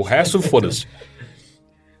olho. O resto, foda-se.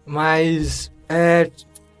 Mas,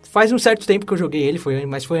 faz um certo tempo que eu joguei ele,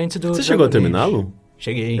 mas foi antes do... Você chegou a terminá-lo?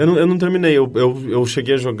 Cheguei. Eu não terminei, eu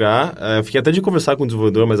cheguei a jogar, fiquei até de conversar com o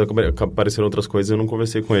desenvolvedor, mas apareceram outras coisas e eu não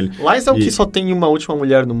conversei com ele. Liza é o que só tem uma última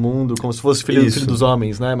mulher no mundo, como se fosse filho dos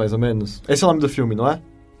homens, né, mais ou menos. Esse é o nome do filme, não é?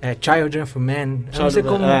 Child of Man. Eu não sei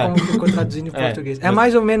como ficou traduzido em português. É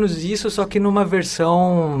mais ou menos isso, só que numa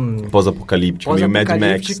versão... Pós-apocalíptica, meio Mad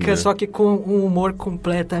Max, né? Só que com um humor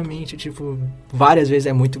completamente, tipo... Várias vezes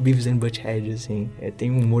é muito Beavis and Butthead, assim. Tem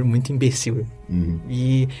um humor muito imbecil.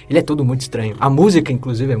 E ele é todo muito estranho. A música,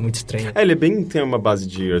 inclusive, é muito estranha. Ele tem uma base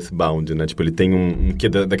de Earthbound, né? Tipo, ele tem um quê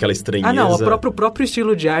daquela estranheza. O próprio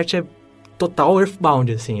estilo de arte é total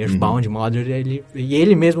Earthbound, assim. Earthbound, Modder,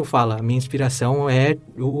 ele mesmo fala, a minha inspiração é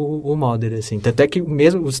o Modder, assim. Tanto é que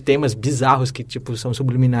mesmo os temas bizarros que, tipo, são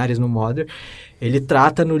subliminares no Modder, ele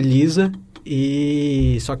trata no Lisa,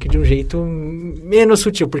 só que de um jeito menos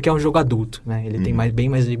sutil, porque é um jogo adulto, né? Ele tem bem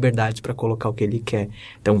mais liberdades pra colocar o que ele quer.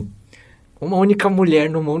 Então, uma única mulher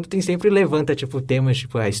no mundo sempre levanta, tipo, temas,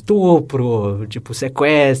 tipo, estupro, tipo,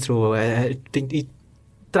 sequestro, e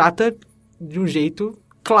trata de um jeito...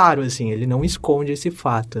 Claro, assim, ele não esconde esse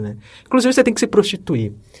fato, né? Inclusive, você tem que se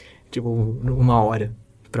prostituir, tipo, uma hora,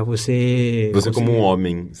 pra você... Você como um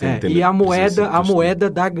homem. E a moeda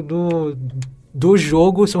do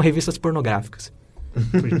jogo são revistas pornográficas.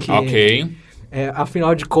 Porque, ok.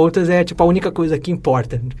 Afinal de contas, é tipo a única coisa que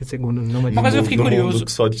importa, segundo o nome. Mas eu fiquei curioso.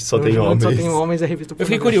 Que só tem homens. Só tem homens, é revista pornográfica. Eu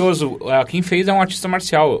fiquei curioso, quem fez é um artista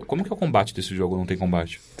marcial. Como que é o combate desse jogo? Não tem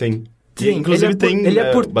combate? Tem. Sim, inclusive ele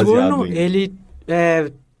é por turno, ele...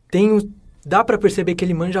 dá pra perceber que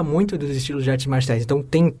ele manja muito dos estilos de artes marciais. Então,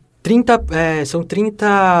 são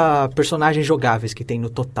 30 personagens jogáveis que tem no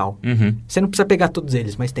total. Você não precisa pegar todos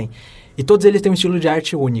eles, mas tem. E todos eles têm um estilo de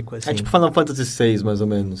arte único, assim. É tipo Final Fantasy VI, mais ou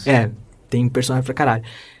menos. Tem personagem pra caralho.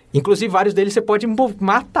 Inclusive, vários deles você pode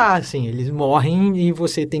matar, assim. Eles morrem e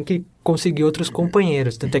você tem que conseguir outros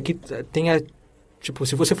companheiros. Tanto é que tipo,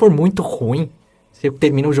 se você for muito ruim... Você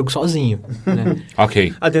termina o jogo sozinho, né?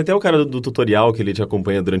 Ok. Tem até o cara do tutorial que ele te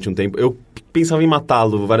acompanha durante um tempo. Eu pensava em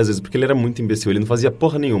matá-lo várias vezes, porque ele era muito imbecil. Ele não fazia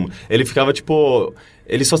porra nenhuma. Ele ficava, tipo...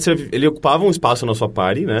 Ele ocupava um espaço na sua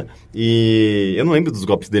party, né? E eu não lembro dos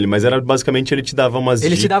golpes dele, mas era basicamente ele te dava umas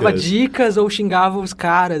dicas. Ele te dava dicas ou xingava os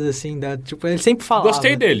caras, assim. Tipo, ele sempre falava.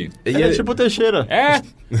 Gostei dele. Ele é tipo o Teixeira.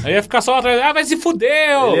 Aí ia ficar só atrás. Vai se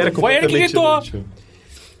fudeu! Foi ele que gritou. Inútil.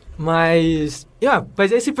 Mas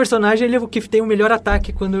esse personagem, ele é o que tem o melhor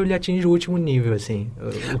ataque quando ele atinge o último nível, assim.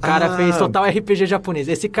 O cara fez total RPG japonês.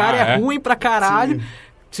 Esse cara é ruim pra caralho,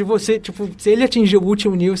 Se você, tipo, se ele atingir o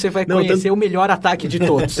último nível, você vai conhecer o melhor ataque de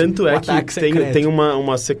todos. Tanto é que tem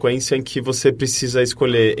uma sequência em que você precisa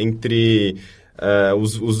escolher entre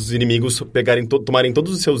os inimigos tomarem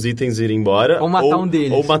todos os seus itens e irem embora. Ou matar um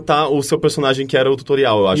deles. Ou matar o seu personagem, que era o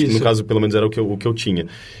tutorial. Eu acho que no caso, pelo menos, era o que eu tinha.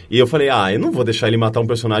 E eu falei, eu não vou deixar ele matar um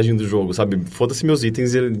personagem do jogo, sabe? Foda-se meus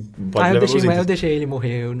itens e ele pode levar meus itens. Eu deixei ele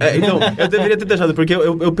morrer. Então, eu deveria ter deixado, porque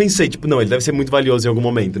eu pensei, tipo, não, ele deve ser muito valioso em algum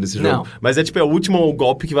momento nesse jogo. Não. Mas é tipo, é o último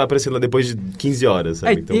golpe que vai aparecer lá depois de 15 horas,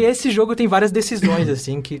 sabe? Então... E esse jogo tem várias decisões,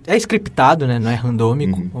 assim, que é scriptado, né? Não é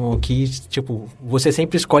randômico. Que, tipo, você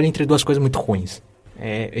sempre escolhe entre duas coisas muito ruins.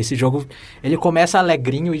 Esse jogo, ele começa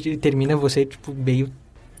alegrinho e termina você, tipo, meio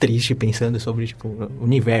triste, pensando sobre, tipo, o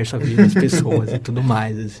universo, a vida das pessoas e tudo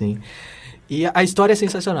mais, assim. E a história é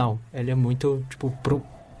sensacional. Ele é muito, tipo,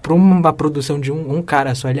 pra uma produção de um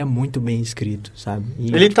cara só, ele é muito bem escrito, sabe?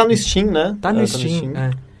 E, ele tá no Steam, né? Tá no Steam.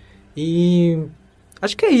 E...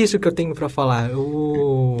 acho que é isso que eu tenho pra falar.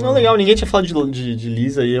 Não, legal, ninguém tinha falado de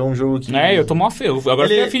Lisa e é um jogo que... eu tô mó feio. Agora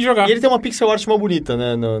fiquei a fim de jogar. E ele tem uma pixel art mó bonita,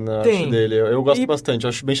 né, na arte dele. Eu gosto bastante, eu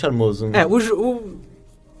acho bem charmoso.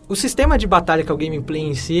 O sistema de batalha, que é o gameplay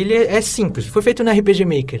em si, ele é simples. Foi feito no RPG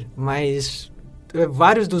Maker, mas...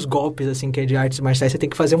 vários dos golpes, assim, que é de artes marciais, você tem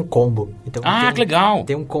que fazer um combo. Então, que legal!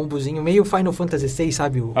 Tem um combozinho meio Final Fantasy VI,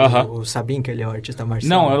 sabe? O Sabin, que ele é o artista marcial.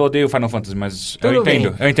 Não, eu odeio Final Fantasy, mas eu entendo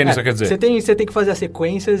o que você quer dizer. Você tem que fazer as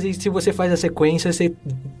sequências, e se você faz a sequência, você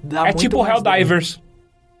dá muito tipo Helldivers.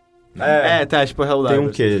 Tipo Helldivers. Tem um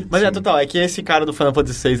quê? Mas total, é que esse cara do Final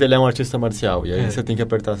Fantasy VI, ele é um artista marcial, e aí você tem que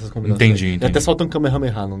apertar essas combinações. Entendi. E até solta um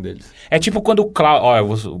Kamehameha num deles. É tipo quando o Cloud...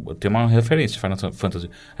 eu tenho uma referência de Final Fantasy.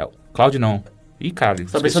 Cloud não. Ih, cara, você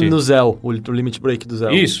tá pensando no Zell, o Limit Break do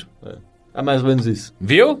Zell. Isso. É mais ou menos isso.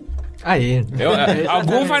 Viu? Aí.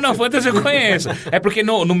 Algum Final Fantasy eu conheço. É porque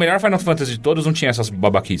no melhor Final Fantasy de todos não tinha essas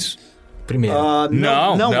babaquices. Primeiro.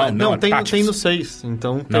 Não, tem no 6.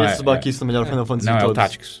 Então tem esses babaquices no melhor Final Fantasy de todos. Não, é o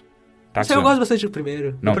Tactics. Eu gosto bastante do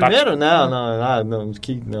primeiro. Não, o primeiro? Não.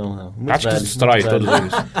 Tactics destrói todos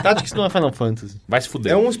eles. Tactics não é Final Fantasy. Vai se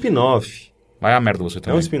fuder. É um spin-off. Vai a merda você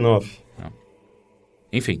também. É um spin-off.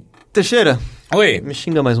 Enfim. Teixeira. Oi. Me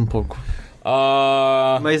xinga mais um pouco.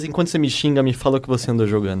 Mas enquanto você me xinga, me fala o que você andou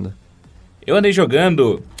jogando. Eu andei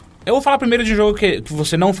jogando... Eu vou falar primeiro de um jogo que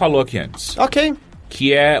você não falou aqui antes. Ok.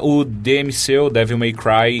 Que é o DMC, o Devil May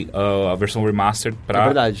Cry, a versão remastered pra... É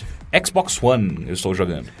verdade. Xbox One eu estou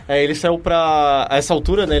jogando. Ele saiu pra... A essa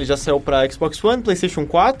altura, né? Ele já saiu pra Xbox One, PlayStation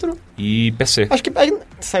 4... E PC. Acho que...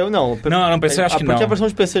 Saiu não. Não, PC acho que não. Porque a versão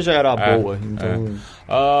de PC já era boa, então...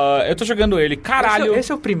 eu tô jogando ele. Caralho!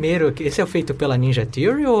 Esse é o primeiro... Esse é feo feito pela Ninja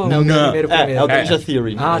Theory ou... Não, o primeiro? É o da Ninja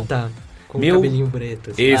Theory. Tá. Com o cabelinho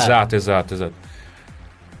preto. Assim. Exato.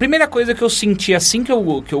 Primeira coisa que eu senti assim que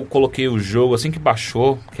eu coloquei o jogo, assim que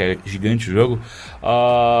baixou, que é gigante o jogo,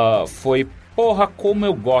 foi... Porra, como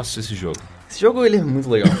eu gosto desse jogo. Esse jogo, ele é muito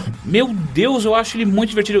legal. Meu Deus, eu acho ele muito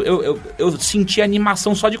divertido. Eu senti a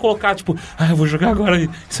animação só de colocar, tipo... eu vou jogar agora,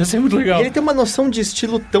 isso vai ser muito legal. E ele tem uma noção de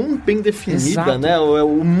estilo tão bem definida, Exato. Né?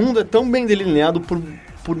 O mundo é tão bem delineado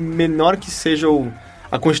por menor que seja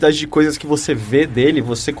a quantidade de coisas que você vê dele,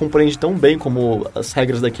 você compreende tão bem como as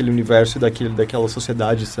regras daquele universo e daquela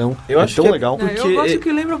sociedade são. Eu acho tão que legal. Eu gosto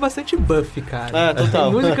que lembra bastante Buffy, cara.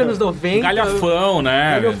 Total. Música nos 90. Galhafão,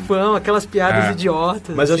 né? Galhafão, aquelas piadas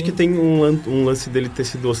idiotas. Mas eu acho que tem um lance dele ter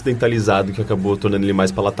sido ocidentalizado que acabou tornando ele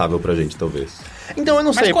mais palatável pra gente, talvez. Então, eu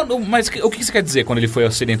não sei. Mas o que você quer dizer quando ele foi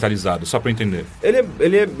ocidentalizado? Só pra eu entender.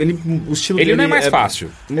 O estilo ele dele não é mais fácil.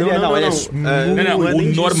 Não,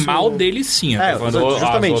 o normal dele sim.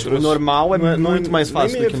 Justamente, o normal é muito mais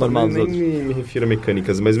fácil do que o normal dos outros. Nem me refiro a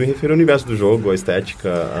mecânicas, mas me refiro ao universo do jogo, a estética.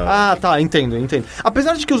 Entendo.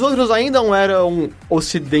 Apesar de que os outros ainda não eram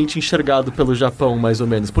ocidente enxergado pelo Japão, mais ou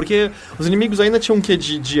menos. Porque os inimigos ainda tinham um quê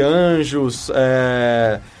de anjos,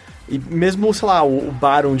 e mesmo, sei lá, o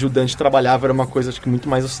bar onde o Dante trabalhava era uma coisa, acho que muito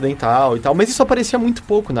mais ocidental e tal. Mas isso aparecia muito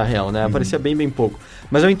pouco, na real, né? Aparecia bem pouco.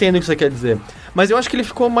 Mas eu entendo o que você quer dizer. Mas eu acho que ele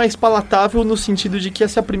ficou mais palatável no sentido de que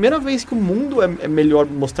essa é a primeira vez que o mundo é melhor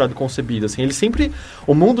mostrado e concebido, assim. Ele sempre...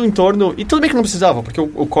 O mundo em torno... E tudo bem que não precisava, porque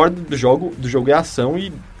o core do jogo é a ação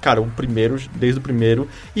e, cara, desde o primeiro,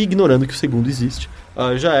 e ignorando que o segundo existe,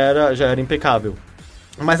 já era impecável.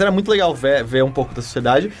 Mas era muito legal ver um pouco da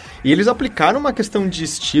sociedade. E eles aplicaram uma questão de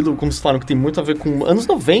estilo, como vocês falaram, que tem muito a ver com anos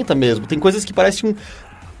 90 mesmo. Tem coisas que parecem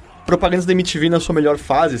propagandas da MTV na sua melhor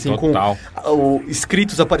fase, assim, Total. com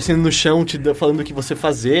escritos aparecendo no chão, falando o que você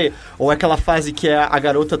fazer, ou aquela fase que é a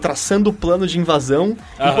garota traçando o plano de invasão,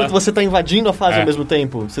 enquanto você tá invadindo a fase ao mesmo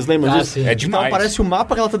tempo. Vocês lembram disso? Sim. É demais. Então aparece o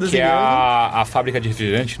mapa que ela tá Que é desenhando. a fábrica de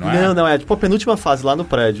refrigerante, não é? Não, é tipo a penúltima fase, lá no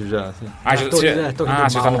prédio já. Assim.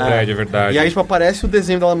 Você tá no prédio, é verdade. E aí, tipo, aparece o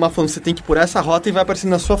desenho dela falando que você tem que ir por essa rota e vai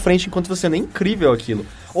aparecendo na sua frente enquanto você nem é incrível aquilo.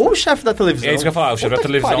 Ou o chefe da televisão. É isso que eu ia falar, o chefe da Puta que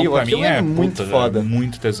televisão pariu, pra mim aquilo é muito puta, foda. É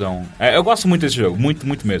muito tesão. Eu gosto muito desse jogo, muito,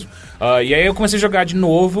 muito mesmo. E aí eu comecei a jogar de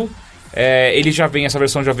novo. Ele já vem, essa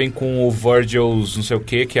versão já vem com o Virgil's não sei o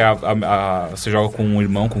que é você joga com um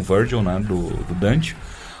irmão, com o Virgil, né, do Dante.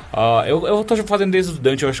 Eu tô fazendo desde o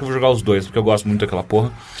Dante, eu acho que eu vou jogar os dois, porque eu gosto muito daquela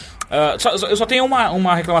porra. Eu só tenho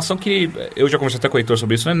uma reclamação que eu já conversei até com o Heitor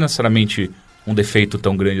sobre isso, não é necessariamente um defeito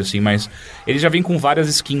tão grande assim, mas ele já vem com várias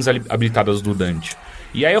skins habilitadas do Dante.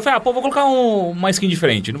 E aí eu falei, vou colocar uma skin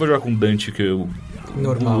diferente, não vou jogar com o Dante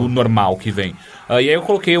o normal que vem. E aí eu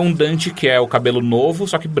coloquei um Dante que é o cabelo novo,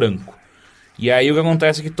 só que branco. E aí o que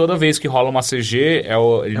acontece é que toda vez que rola uma CG,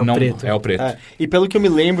 preto. É o preto. E pelo que eu me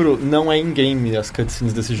lembro, não é in-game as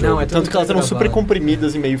cutscenes desse jogo. Não, é tanto que elas eram super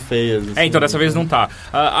comprimidas e meio feias. Assim. Então dessa vez não tá.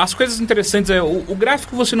 As coisas interessantes o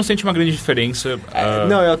gráfico você não sente uma grande diferença.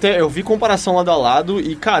 Não, eu vi comparação lado a lado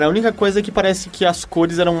e, cara, a única coisa é que parece que as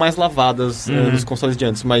cores eram mais lavadas nos consoles de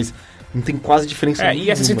antes, mas não tem quase diferença nenhuma. E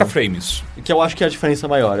é 60 frames. Que eu acho que é a diferença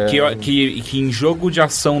maior. Que em jogo de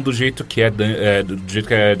ação do jeito que é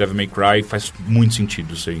Devil May Cry faz muito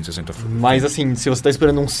sentido ser em 60 frames. Mas assim, se você tá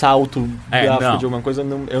esperando um salto gráfico não. de alguma coisa,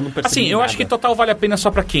 eu não percebi Assim, eu nada. acho que total vale a pena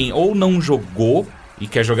só pra quem ou não jogou e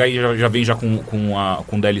quer jogar e já vem já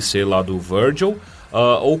com DLC lá do Virgil,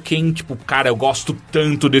 ou quem, tipo, cara, eu gosto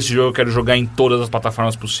tanto desse jogo, eu quero jogar em todas as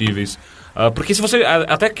plataformas possíveis. Porque se você...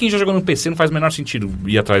 Até quem já jogou no PC não faz o menor sentido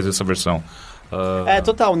ir atrás dessa versão.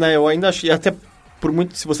 Total, né? Eu ainda achei... Até por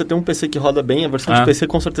muito... Se você tem um PC que roda bem, a versão de PC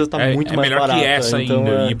com certeza tá muito mais barata. É melhor que essa então,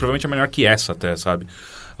 ainda. E provavelmente é melhor que essa até, sabe?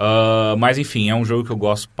 Mas enfim, é um jogo que eu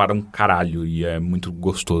gosto para um caralho. E é muito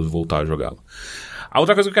gostoso voltar a jogá-lo. A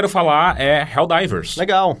outra coisa que eu quero falar é Helldivers.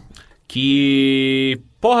 Legal. Que...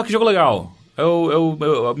 Porra, que jogo legal.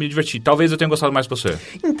 Eu me diverti. Talvez eu tenha gostado mais que você.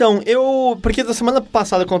 Então, porque da semana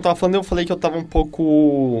passada, quando eu tava falando, eu falei que eu tava um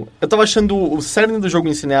pouco... Eu tava achando o cerne do jogo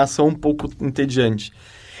em si, né, a ação um pouco entediante.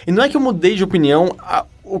 E não é que eu mudei de opinião,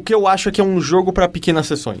 o que eu acho é que é um jogo pra pequenas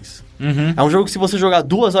sessões. Uhum. É um jogo que se você jogar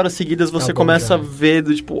 2 horas seguidas, você começa a ver,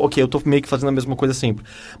 tipo, ok, eu tô meio que fazendo a mesma coisa sempre.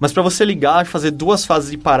 Mas pra você ligar, fazer 2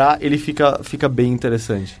 fases e parar, ele fica bem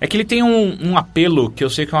interessante. É que ele tem um apelo, que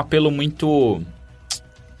eu sei que é um apelo muito...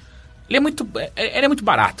 Ele é muito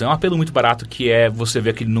barato, é um apelo muito barato que é você ver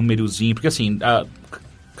aquele númerozinho, porque assim,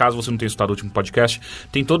 caso você não tenha escutado o último podcast,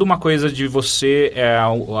 tem toda uma coisa de você,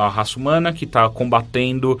 a raça humana que está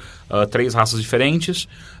combatendo 3 raças diferentes,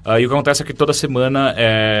 e o que acontece é que toda semana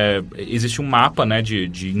existe um mapa, né,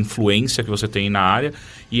 de influência que você tem na área,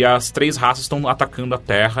 e as 3 raças estão atacando a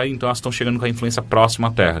Terra, então elas estão chegando com a influência próxima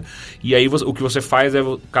à Terra. E aí o que você faz é,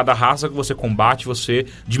 cada raça que você combate, você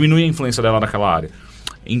diminui a influência dela naquela área.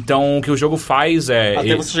 Então, o que o jogo faz é...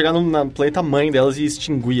 Até você chegar na planeta mãe delas e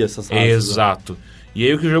extinguir essas raças. Exato. E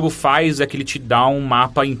aí o que o jogo faz é que ele te dá um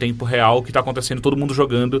mapa em tempo real que está acontecendo, todo mundo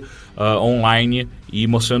jogando online e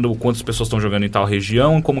mostrando quantas pessoas estão jogando em tal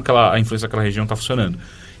região e como a influência daquela região está funcionando.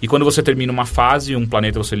 E quando você termina uma fase, um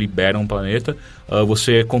planeta, você libera um planeta,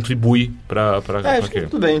 você contribui para aquilo.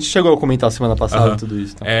 Tudo bem, a gente chegou a comentar semana passada tudo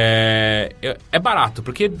isso. Então. É barato,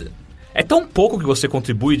 porque... É tão pouco que você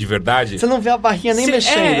contribui de verdade. Você não vê a barrinha nem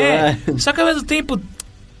mexendo, né? Só que ao mesmo tempo,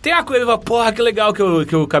 tem uma coisa, porra, que legal que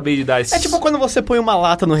eu acabei de dar. É tipo quando você põe uma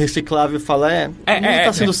lata no reciclável e fala,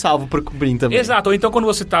 tá sendo salvo por cobrir também. Exato, ou então quando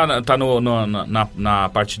você tá na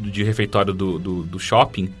parte de refeitório do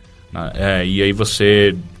shopping, e aí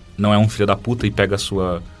você não é um filho da puta e pega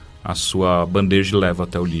a sua bandeja e leva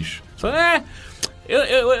até o lixo.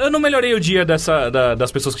 Eu não melhorei o dia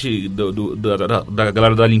das pessoas da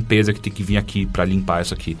galera da limpeza que tem que vir aqui pra limpar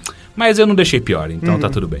isso aqui. Mas eu não deixei pior, então tá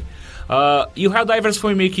tudo bem. E o Helldivers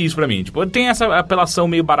foi meio que isso pra mim. Tipo, tem essa apelação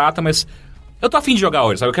meio barata, mas eu tô afim de jogar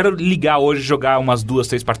hoje, sabe? Eu quero ligar hoje, jogar umas 2,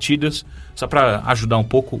 3 partidas, só pra ajudar um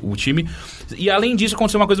pouco o time. E além disso,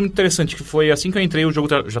 aconteceu uma coisa muito interessante, que foi assim que eu entrei, o jogo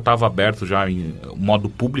já tava aberto, já em modo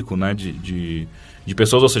público, né? De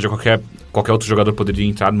pessoas, ou seja, qualquer outro jogador poderia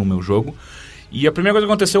entrar no meu jogo. E a primeira coisa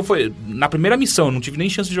que aconteceu foi, na primeira missão, eu não tive nem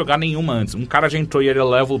chance de jogar nenhuma antes. Um cara já entrou e era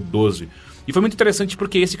level 12. E foi muito interessante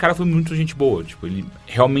porque esse cara foi muito gente boa. Tipo, ele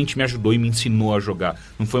realmente me ajudou e me ensinou a jogar.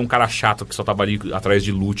 Não foi um cara chato que só tava ali atrás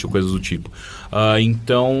de loot ou coisas do tipo.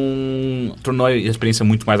 Então, tornou a experiência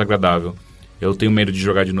muito mais agradável. eu tenho medo de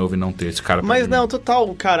jogar de novo e não ter esse cara. Mas não, total,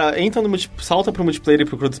 cara, salta pro multiplayer e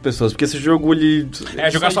procura outras pessoas, porque esse jogo, ele...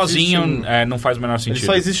 jogar sozinho não faz o menor sentido. Ele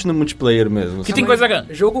só existe no multiplayer mesmo. Que tem coisa...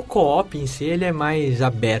 Jogo co-op em si, ele é mais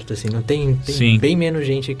aberto, assim, não tem bem menos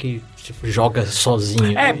gente que tipo, joga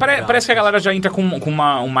sozinho. Parece que a galera já entra com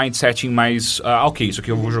um mindset mais... ok, isso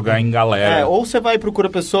aqui eu vou jogar em galera. Ou você vai e procura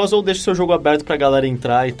pessoas, ou deixa o seu jogo aberto pra galera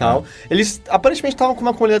entrar e tal. Eles aparentemente estavam com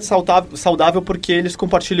uma comunidade saudável porque eles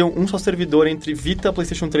compartilham um só servidor entre Vita,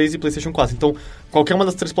 PlayStation 3 e PlayStation 4. Então, qualquer uma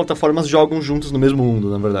das 3 plataformas jogam juntos no mesmo mundo,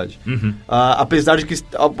 na verdade. Apesar de que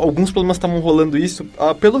alguns problemas estavam rolando isso,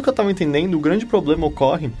 pelo que eu tava entendendo, o grande problema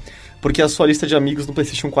ocorre porque a sua lista de amigos no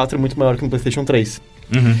PlayStation 4 é muito maior que no PlayStation 3.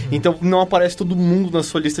 Então, não aparece todo mundo na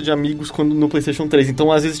sua lista de amigos quando no PlayStation 3.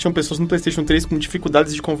 Então, às vezes, tinham pessoas no PlayStation 3 com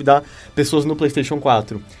dificuldades de convidar pessoas no PlayStation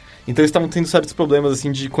 4. Então, eles estavam tendo certos problemas,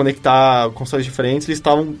 assim, de conectar consoles diferentes. Eles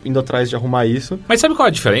estavam indo atrás de arrumar isso. Mas sabe qual é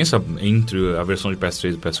a diferença entre a versão de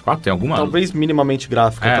PS3 e PS4? Tem alguma? Talvez minimamente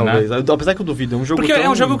gráfica, talvez. Né? Apesar que eu duvido. É um jogo Porque é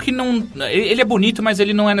um jogo que não... Ele é bonito, mas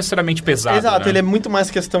ele não é necessariamente pesado. Exato, né? ele é muito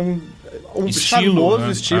mais questão... estilo,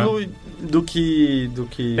 do que...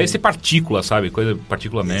 Deve ser partícula, sabe? Coisa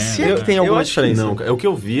partícula mesmo. Se é que tem alguma diferença. Não, o que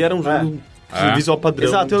eu vi era um jogo... visual padrão.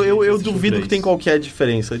 Exato, eu duvido que tem qualquer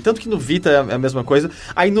diferença. Tanto que no Vita é a mesma coisa.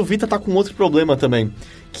 Aí no Vita tá com outro problema também.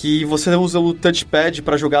 Que você usa o touchpad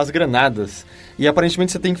pra jogar as granadas. E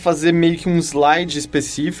aparentemente você tem que fazer meio que um slide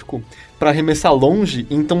específico pra arremessar longe.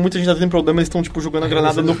 Então muita gente tá tendo problema, eles estão tipo jogando a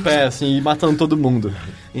granada no pé, assim, e matando todo mundo.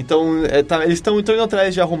 Então eles estão indo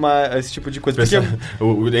atrás de arrumar esse tipo de coisa.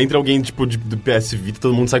 Porque... Entra alguém tipo do PS Vita,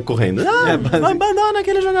 todo mundo sai correndo. Abandona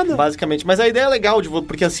aquele jogador. Basicamente. Mas a ideia é legal,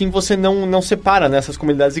 porque assim você não separa nessas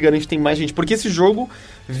comunidades e garante que tem mais gente. Porque esse jogo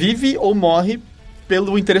vive ou morre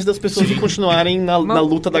pelo interesse das pessoas de continuarem na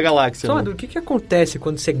luta da galáxia. Só, o que acontece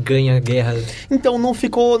quando você ganha a guerra? Então, não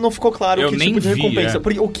ficou claro que tipo de recompensa.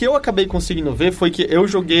 Porque o que eu acabei conseguindo ver foi que eu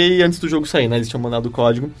joguei antes do jogo sair, né? Eles tinham mandado o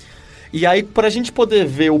código. E aí, pra gente poder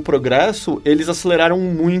ver o progresso, eles aceleraram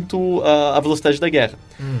muito a velocidade da guerra.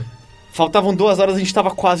 Faltavam 2 horas, a gente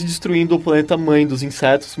estava quase destruindo o planeta mãe dos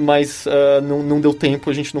insetos, mas não deu tempo,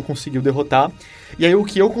 a gente não conseguiu derrotar. E aí o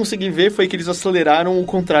que eu consegui ver foi que eles aceleraram o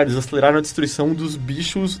contrário, eles aceleraram a destruição dos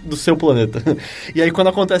bichos do seu planeta. E aí quando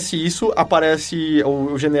acontece isso, aparece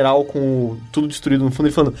o general com tudo destruído no fundo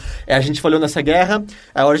e falando: a gente falhou nessa guerra,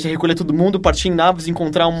 é hora de recolher todo mundo, partir em naves e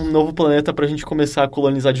encontrar um novo planeta pra gente começar a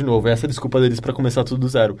colonizar de novo. Essa é a desculpa deles pra começar tudo do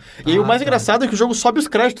zero. E aí o mais engraçado é que o jogo sobe os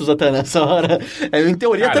créditos até nessa hora. Eu, em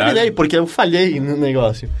teoria, terminei, porque eu falhei no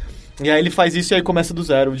negócio. E aí ele faz isso e aí começa do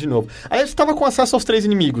zero de novo. Aí você estava com acesso aos 3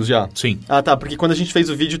 inimigos já? Sim. Ah, tá, porque quando a gente fez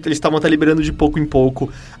o vídeo, eles estavam até liberando de pouco em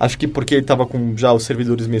pouco. Acho que porque ele tava com já os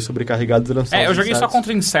servidores meio sobrecarregados. Eu joguei só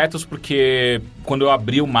contra insetos porque quando eu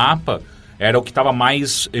abri o mapa, era o que tava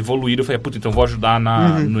mais evoluído. Eu falei, puta, então vou ajudar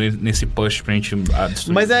nesse push pra gente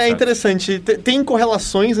destruir. Mas é interessante. Tem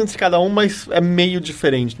correlações entre cada um, mas é meio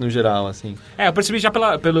diferente no geral, assim. Eu percebi já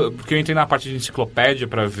porque eu entrei na parte de enciclopédia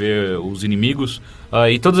pra ver os inimigos.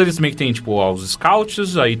 E todos eles meio que tem, tipo, os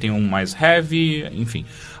scouts, aí tem um mais heavy, enfim.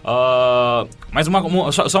 Mas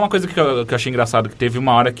só uma coisa que eu achei engraçado, que teve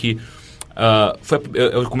uma hora que...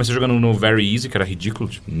 eu comecei jogando no Very Easy, que era ridículo,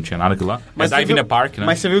 tipo, não tinha nada aquilo lá. Mas Dive in the Park, né?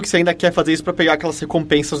 Mas você viu que você ainda quer fazer isso pra pegar aquelas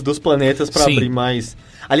recompensas dos planetas pra abrir mais...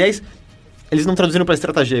 Aliás, eles não traduziram pra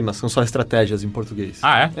estratagema, são só estratégias em português.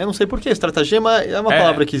 É? Eu não sei porquê, estratagema é uma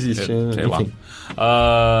palavra que existe. Sei enfim.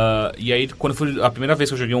 Lá. E aí, quando foi a primeira vez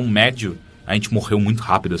que eu joguei um médio, a gente morreu muito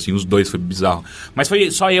rápido, assim, os dois, foi bizarro. Mas foi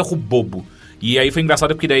só erro bobo. E aí foi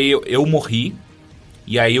engraçado porque daí eu morri.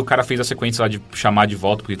 E aí o cara fez a sequência lá de chamar de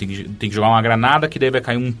volta, porque tem que jogar uma granada, que daí vai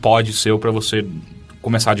cair um pod seu pra você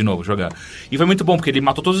começar de novo, jogar. E foi muito bom, porque ele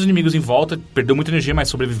matou todos os inimigos em volta, perdeu muita energia, mas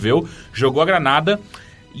sobreviveu, jogou a granada,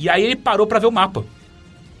 e aí ele parou pra ver o mapa.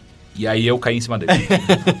 E aí eu caí em cima dele.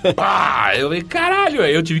 Eu falei, caralho,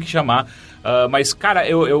 aí eu tive que chamar. Mas, cara,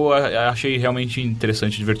 eu achei realmente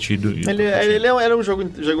interessante, divertido. Ele era um jogo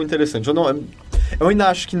interessante. Eu ainda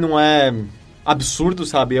acho que não é... absurdo,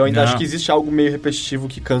 sabe? Eu ainda acho que existe algo meio repetitivo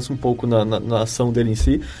que cansa um pouco na ação dele em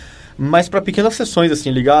si. Mas pra pequenas sessões, assim,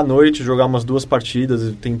 ligar à noite, jogar umas 2 partidas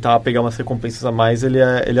e tentar pegar umas recompensas a mais, ele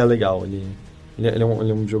é legal. Ele é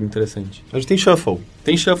um jogo interessante. A gente tem Shuffle.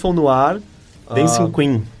 Tem Shuffle no ar. Dancing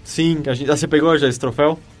Queen. Sim, você pegou já esse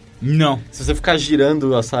troféu? Não. Se você ficar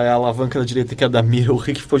girando a alavanca da direita, que é da mira, o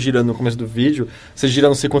Rick for girando no começo do vídeo, você gira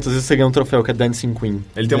não sei quantas vezes, você ganha um troféu, que é Dancing Queen.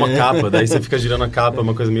 Ele tem uma capa, daí você fica girando a capa,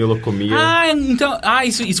 uma coisa meio locomia. Então...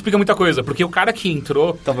 isso explica muita coisa, porque o cara que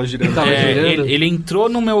entrou... Tava girando. Ele entrou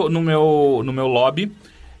no meu lobby,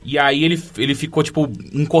 E aí ele ficou, tipo,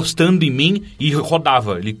 encostando em mim e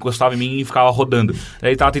rodava. Ele encostava em mim e ficava rodando. Aí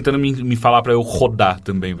ele tava tentando me falar pra eu rodar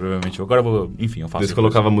também, provavelmente. Agora eu vou... Enfim, eu faço Você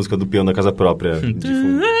colocava a música do peão na casa própria de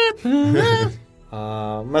fundo.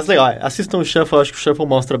 Mas legal, assistam o Shuffle, acho que o Shuffle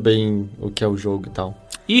mostra bem o que é o jogo e tal.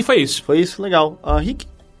 E foi isso. Foi isso, legal. Rick,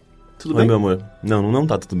 tudo Oi, bem? meu amor. Não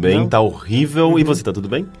tá tudo bem, Não? tá horrível. E você, tá tudo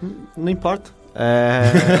bem? Não importa.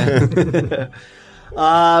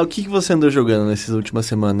 O que você andou jogando nessas últimas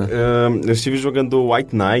semanas? Eu estive jogando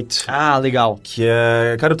White Knight, Legal. que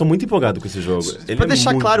é... Cara, eu tô muito empolgado com esse jogo. Ele Pra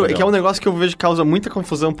deixar muito claro, legal. que é um negócio que eu vejo que causa muita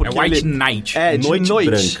confusão, porque É White ele... Knight. É, de Noite noite.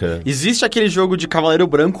 Branca. Existe aquele jogo de Cavaleiro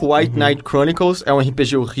Branco, White Knight Chronicles, é um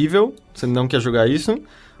RPG horrível, você não quer jogar isso.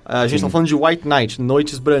 A gente tá falando de White Knight,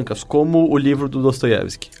 Noites Brancas, como o livro do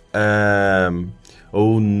Dostoiévski.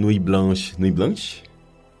 Ou Nuit Blanche. Nuit Blanche?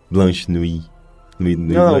 Blanche, Nuit. Nuit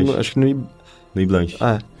Não, Blanche. acho que Nuit... Nuit Blanche.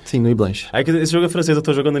 Sim, Nuit Blanche. É que esse jogo é francês, eu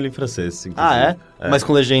tô jogando ele em francês. Inclusive. Mas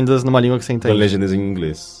com legendas numa língua que você Com entende. legendas em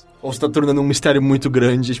inglês. Ou você tá tornando um mistério muito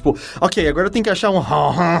grande, tipo, ok, agora eu tenho que achar um...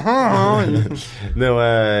 Não,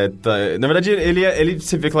 na verdade, ele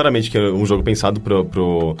se vê claramente que é um jogo pensado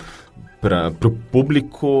pro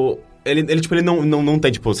público... Ele não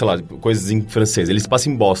tem, tipo, sei lá, coisas em francês. Ele se passa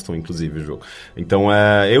em Boston, inclusive, o jogo. Então,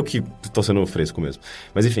 eu que tô sendo fresco mesmo.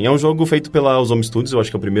 Mas, enfim, é um jogo feito pela Ozome Studios. Eu acho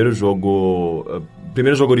que é o primeiro jogo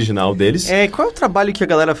original deles. Qual é o trabalho que a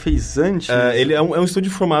galera fez antes? Ele é um estúdio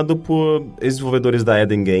formado por ex-desenvolvedores da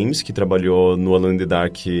Eden Games, que trabalhou no Alone in the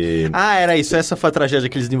Dark. Era isso. Essa foi a tragédia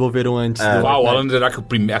que eles desenvolveram antes. Uau, o Alan Dark,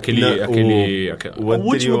 aquele... O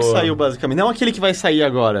último que saiu, basicamente. Não aquele que vai sair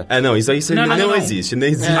agora. Não, isso aí não existe, nem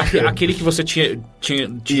existe. Aquele que você tinha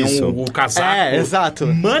Isso. o casaco. Exato.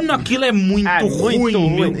 Mano, aquilo é muito ruim.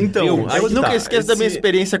 Meu Então, Deus. aí Eu que nunca tá, esqueço da minha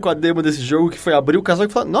experiência com a demo desse jogo, que foi abrir o casaco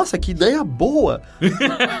e falar, nossa, que ideia boa!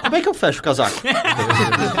 Como é que eu fecho o casaco?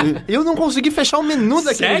 Eu não consegui fechar o menu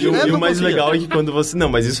daquele Sério? jogo. Eu E o não mais conseguia. legal é que quando você... Não,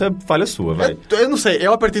 mas isso é falha sua, vai. Eu não sei,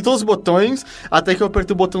 eu apertei todos os botões, até que eu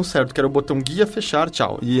apertei o botão certo, que era o botão guia, fechar,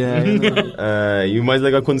 tchau. E o mais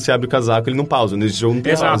legal é quando você abre o casaco, ele não pausa. Nesse jogo não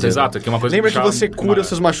tem pausa. Exato. Que é uma coisa Lembra que deixa você cura os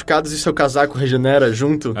seus machucados e seu casaco regenera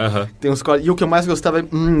junto? Aham. Tem uns E o que eu mais gostava é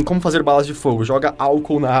como fazer balas de fogo. Joga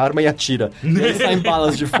álcool na arma e atira. E aí saem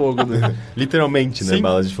balas de fogo. Né? Literalmente, né? Sim.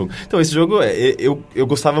 Balas de fogo. Então, esse jogo, eu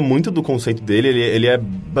gostava muito do conceito dele. Ele é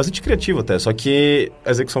bastante criativo até, só que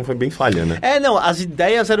a execução foi bem falha, né? Não, as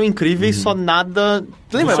ideias eram incríveis, só nada...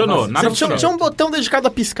 Lembra? Funcionou, nada funcionou. Tinha um botão dedicado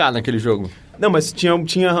a piscar naquele jogo. Não, mas tinha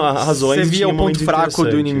razões. Você via tinha o ponto momentos fraco do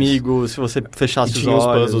interessantes. inimigo se você fechasse E os tinha os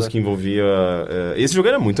olhos. puzzles né? que envolvia... esse jogo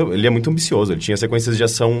ele é muito ambicioso. Ele tinha sequências de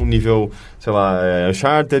ação nível, sei lá,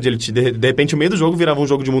 Uncharted. Ele de repente, no meio do jogo, virava um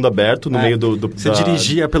jogo de mundo aberto, no meio do Você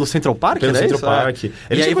dirigia pelo Central Park, Pelo né? Central Isso? Park. E Ele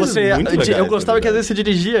aí tinha coisas você... muito legais, eu gostava na que às vezes você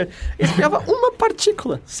dirigia e pegava uma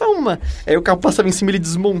partícula, só uma. Aí o carro passava em cima e ele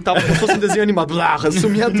desmontava como se fosse um desenho animado. Blá,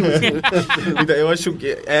 sumia tudo. Então, eu acho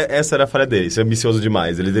que essa era a falha dele. Isso é ambicioso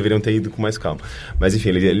demais. Eles deveriam ter ido com mais calma. Mas, enfim,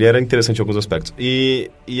 ele era interessante em alguns aspectos.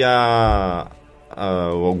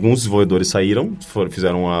 Alguns desenvolvedores saíram,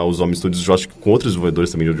 fizeram os Ozome Studios, eu acho que com outros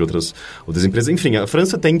desenvolvedores também de outras empresas. Enfim, a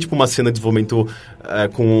França tem, tipo, uma cena de desenvolvimento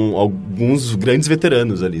com alguns grandes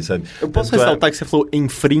veteranos ali, sabe? Eu posso Tanto ressaltar que você falou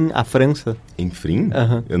enfim a França? Enfim?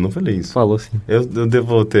 Aham. Eu não falei isso. Falou sim. Eu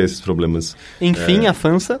devo ter esses problemas. Enfim a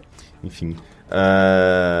França. Enfim.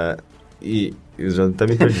 E eu já até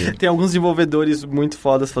me perdi. Tem alguns desenvolvedores muito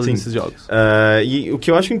fodas fazendo Sim. esses jogos. E o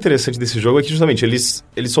que eu acho interessante desse jogo é que justamente eles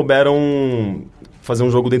souberam fazer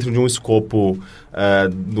um jogo dentro de um escopo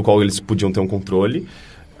do qual eles podiam ter um controle.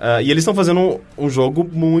 E eles estão fazendo um jogo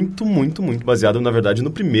muito, muito, muito baseado, na verdade,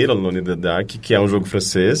 no primeiro Alone in the Dark, que é um jogo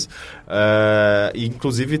francês. E,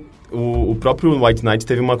 inclusive, o próprio White Knight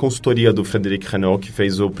teve uma consultoria do Frédéric Renaud, que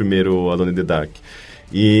fez o primeiro Alone in the Dark.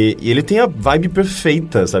 E ele tem a vibe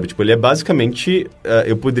perfeita, sabe? Tipo, ele é basicamente,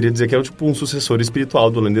 eu poderia dizer que é tipo um sucessor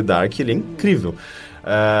espiritual do Alone in the Dark. Ele é incrível.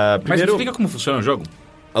 Mas Primeiro, explica como funciona o jogo.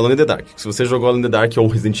 Alone in the Dark. Se você jogou Alone in the Dark ou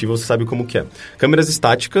Resident Evil, você sabe como que é. Câmeras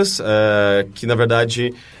estáticas, que na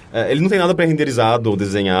verdade, ele não tem nada pré-renderizado ou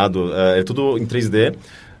desenhado, é tudo em 3D.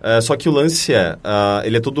 Só que o lance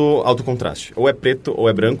ele é tudo alto contraste. Ou é preto, ou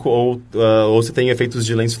é branco, ou você tem efeitos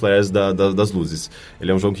de lens flares das luzes. Ele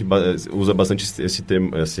é um jogo que usa bastante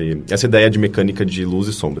essa ideia de mecânica de luz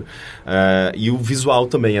e sombra. E o visual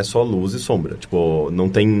também é só luz e sombra. Tipo, não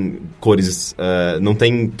tem cores, não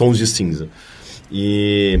tem tons de cinza.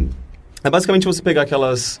 E é basicamente você pegar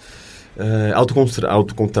aquelas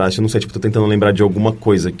Alto contraste, eu não sei, tipo, tô tentando lembrar de alguma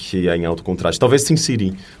coisa que é em alto contraste. Talvez Sin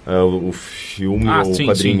City, o filme ou o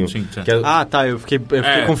quadrinho. Sim. Que é... Eu fiquei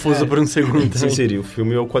confuso por um segundo. Sin City, o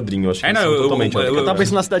filme ou o quadrinho, eu acho que são totalmente... Eu tava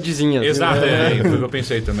pensando na cidadezinha. Exato, foi o que eu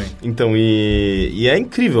pensei também. Então, e é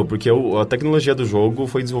incrível, porque a tecnologia do jogo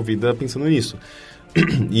foi desenvolvida pensando nisso.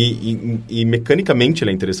 E mecanicamente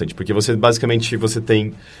ele é interessante, porque você basicamente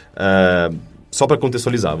tem... só para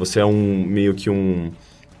contextualizar, você é meio que um...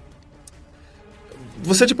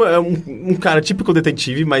 Você, tipo, é um cara típico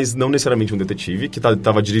detetive, mas não necessariamente um detetive, que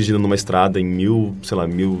tava dirigindo numa estrada em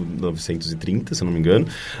 1930, se eu não me engano.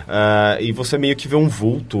 E você meio que vê um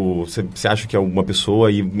vulto, você acha que é uma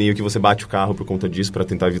pessoa e meio que você bate o carro por conta disso para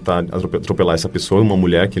tentar evitar atropelar essa pessoa, uma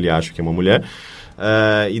mulher que ele acha que é uma mulher.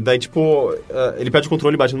 E daí, tipo, ele perde o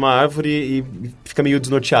controle, bate numa árvore e fica meio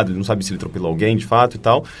desnorteado. Ele não sabe se ele atropelou alguém, de fato, e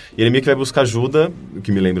tal. E ele meio que vai buscar ajuda, o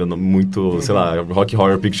que me lembra muito, sei lá, Rocky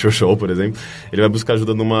Horror Picture Show, por exemplo. Ele vai buscar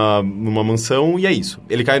ajuda numa mansão e é isso.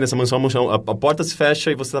 Ele cai nessa mansão, a porta se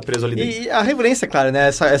fecha e você tá preso ali dentro. E a referência, claro, né?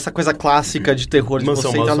 Essa coisa clássica de terror de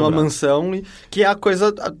você entrar numa mansão, que é a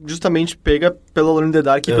coisa justamente pega pelo Alone in the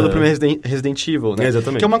Dark e pelo primeiro Resident Evil, né?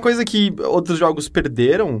 Exatamente. Que é uma coisa que outros jogos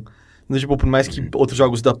perderam. Tipo, por mais que outros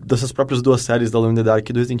jogos dessas próprias duas séries da Alone in the Dark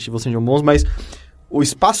e do Resident Evil sejam bons, mas o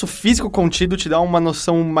espaço físico contido te dá uma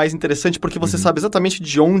noção mais interessante porque você sabe exatamente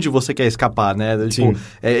de onde você quer escapar, né? Tipo,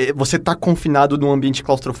 você tá confinado num ambiente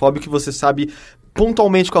claustrofóbico e você sabe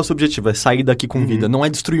pontualmente qual é o seu objetivo, é sair daqui com vida. Não é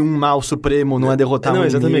destruir um mal supremo, não é derrotar um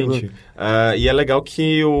exatamente. E é legal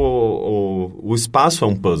que o espaço é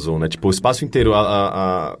um puzzle, né? Tipo, o espaço inteiro,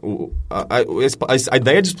 a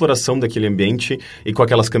ideia de exploração daquele ambiente e com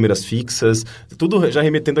aquelas câmeras fixas, tudo já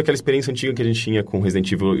remetendo àquela experiência antiga que a gente tinha com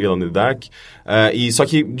Resident Evil e Alone in the Dark. Só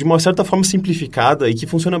que de uma certa forma simplificada e que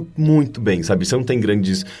funciona muito bem, sabe? Você não tem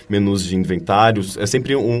grandes menus de inventários, é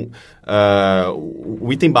sempre o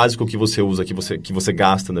item básico que você usa, que você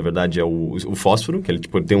gasta, na verdade, é o fósforo, que ele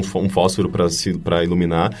tipo, tem um fósforo para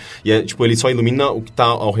iluminar, e tipo, ele só ilumina o que está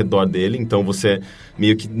ao redor dele, então você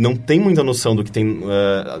meio que não tem muita noção do que tem,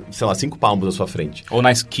 sei lá, 5 palmos à sua frente. Ou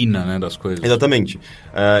na esquina, né, das coisas. Exatamente.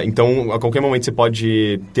 Então, a qualquer momento você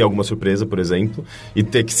pode ter alguma surpresa, por exemplo, e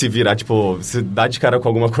ter que se virar, tipo, você dá de cara com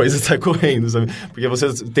alguma coisa e sai correndo, sabe? Porque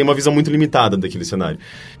você tem uma visão muito limitada daquele cenário.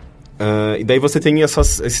 E daí você tem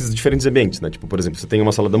esses diferentes ambientes, né? Tipo, por exemplo, você tem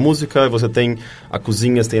uma sala da música, você tem a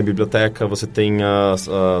cozinha, você tem a biblioteca, você tem a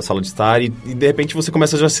sala de estar e de repente você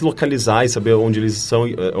começa já a se localizar e saber onde eles estão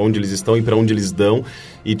e para onde eles dão.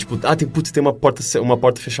 E tipo, tem uma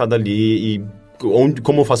porta fechada ali e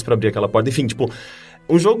como eu faço para abrir aquela porta? Enfim, tipo...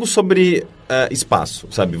 Um jogo sobre espaço,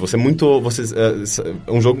 sabe?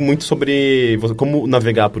 Um jogo muito sobre como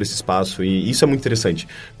navegar por esse espaço e isso é muito interessante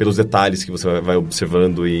pelos detalhes que você vai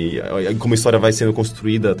observando e como a história vai sendo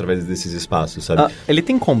construída através desses espaços, sabe? Ele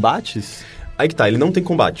tem combates? Aí que tá, ele não tem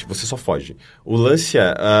combate, você só foge. O lance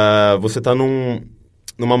é, você tá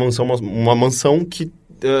numa mansão, uma mansão que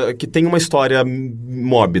tem uma história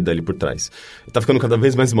mórbida ali por trás. Tá ficando cada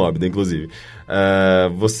vez mais mórbida, inclusive.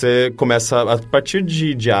 Você começa, a partir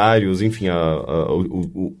de diários, enfim,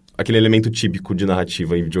 aquele elemento típico de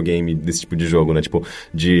narrativa em videogame desse tipo de jogo, né? Tipo,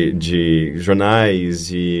 de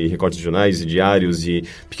jornais e recortes de jornais e diários e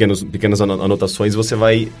pequenas anotações, você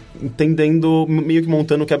vai entendendo, meio que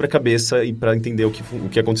montando quebra-cabeça e para entender o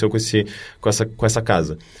que aconteceu com essa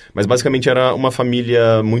casa. Mas basicamente era uma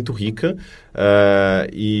família muito rica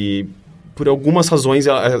e por algumas razões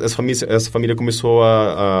essa família começou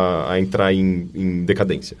a entrar em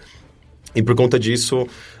decadência. E por conta disso,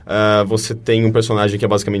 você tem um personagem que é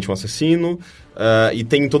basicamente um assassino e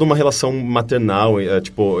tem toda uma relação maternal.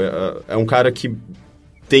 É um cara que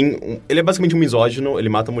ele é basicamente um misógino, ele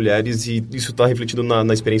mata mulheres e isso está refletido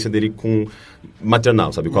na experiência dele com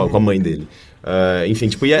maternal, sabe? Com a mãe dele. Enfim,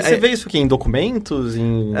 tipo... Você vê isso aqui em documentos?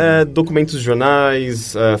 Documentos de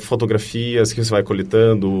jornais, fotografias que você vai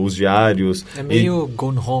coletando, os diários. É meio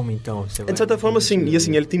Gone Home, então. De certa forma, sim. E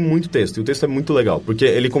assim, ele tem muito texto. E o texto é muito legal, porque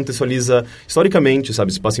ele contextualiza historicamente,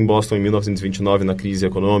 sabe? Se passa em Boston em 1929, na crise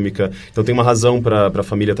econômica. Então tem uma razão para a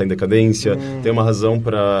família estar em decadência. Tem uma razão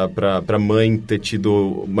para a mãe ter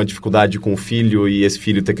tido uma dificuldade com o filho e esse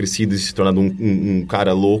filho ter crescido e se tornado um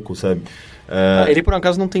cara louco, sabe? Ele, por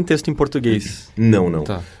acaso, não tem texto em português? Não.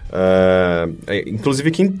 Tá.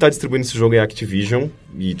 Inclusive, quem tá distribuindo esse jogo é a Activision.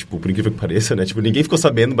 E, tipo, por incrível que pareça, né? Tipo, ninguém ficou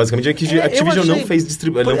sabendo. Basicamente, a Activision não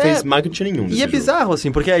fez marketing nenhum desse jogo. Bizarro,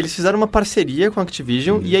 assim, porque eles fizeram uma parceria com a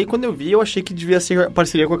Activision. E aí, quando eu vi, eu achei que devia ser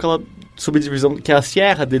parceria com aquela subdivisão, que é a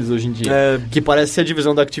Sierra deles hoje em dia. Que parece ser a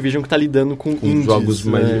divisão da Activision que tá lidando com indies,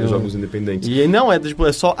 jogos independentes. E não, é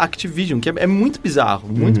só Activision, que é muito bizarro.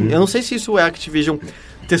 Eu não sei se isso é Activision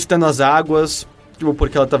testando as águas, tipo,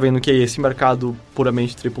 porque ela tá vendo que esse mercado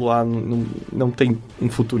puramente AAA não tem um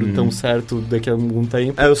futuro tão certo daqui a algum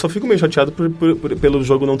tempo. Eu só fico meio chateado pelo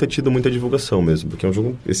jogo não ter tido muita divulgação mesmo, porque é um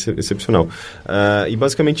jogo excepcional. E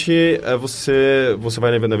basicamente você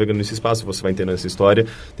vai navegando nesse espaço, você vai entendendo essa história,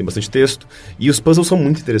 tem bastante texto, e os puzzles são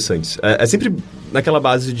muito interessantes. É sempre naquela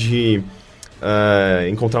base de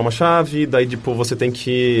encontrar uma chave, daí tipo, você tem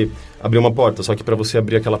que abrir uma porta, só que para você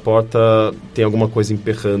abrir aquela porta tem alguma coisa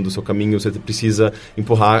emperrando o seu caminho, você precisa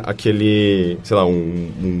empurrar aquele, sei lá,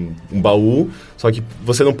 um baú, só que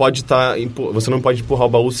você não pode empurrar o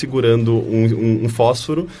baú segurando um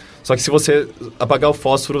fósforo, só que se você apagar o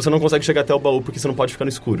fósforo, você não consegue chegar até o baú porque você não pode ficar no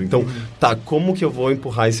escuro. Então, como que eu vou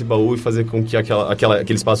empurrar esse baú e fazer com que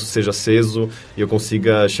aquele espaço seja aceso e eu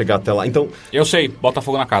consiga chegar até lá? Então... Eu sei, bota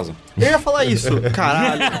fogo na casa. Eu ia falar isso.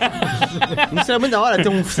 Caralho. Não seria muito da hora ter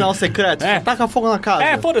um sinal secreto? Taca fogo na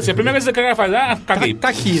casa. Foda-se. A primeira coisa que você faz, caguei. Tá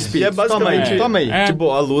aqui, espírito. E é basicamente... Toma aí.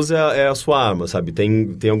 Tipo, a luz é a sua arma, sabe?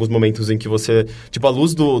 Tem alguns momentos em que você... Tipo, a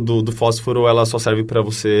luz do fósforo, ela só serve pra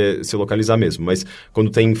você se localizar mesmo. Mas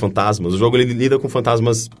quando tem fantasmas, o jogo ele lida com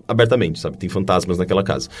fantasmas abertamente, sabe? Tem fantasmas naquela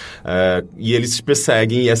casa. E eles te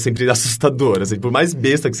perseguem e é sempre assustador. Assim, por mais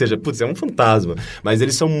besta que seja, putz, é um fantasma. Mas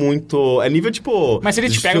eles são muito... É nível, tipo... Mas se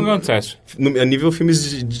eles te pegam, o que acontece? É nível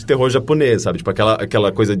filmes de terror japonês, sabe? Tipo,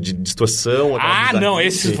 aquela coisa de distorção. Não,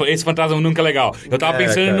 esse fantasma nunca é legal. Eu tava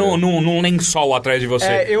pensando num lençol atrás de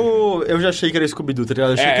você. Eu já achei que era Scooby-Doo, tá ligado?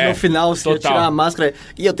 Eu achei que no final você ia tirar a máscara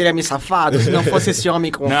e eu teria me safado se não fosse esse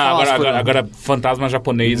homem com fósforo. Agora fantasma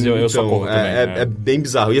japonês eu só corro também. É bem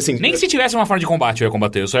bizarro. E assim... Nem se tivesse uma forma de combate eu ia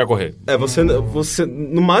combater, eu só ia correr. Você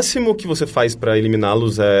no máximo que você faz pra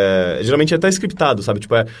eliminá-los geralmente tá scriptado, sabe?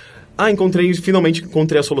 Tipo, finalmente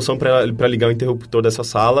encontrei a solução pra ligar o interruptor dessa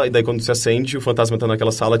sala, e daí quando você acende, o fantasma tá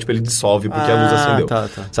naquela sala, tipo, ele dissolve porque a luz acendeu. Tá.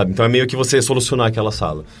 Sabe? Então é meio que você solucionar aquela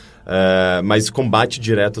sala. Mas combate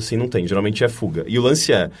direto, assim, não tem. Geralmente é fuga. E o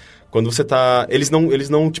lance quando você tá... Eles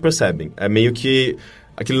não te percebem. É meio que...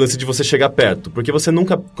 Aquele lance de você chegar perto, porque você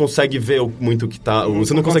nunca consegue ver muito o que tá...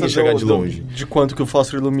 Você não consegue enxergar de longe. De quanto que o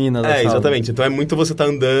fósforo ilumina. Exatamente. Então é muito você tá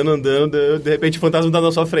andando, de repente o fantasma tá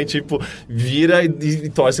na sua frente, tipo, vira e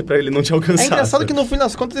torce pra ele não te alcançar. É engraçado que no fim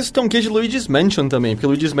das contas isso tem um quê de Luigi's Mansion também, porque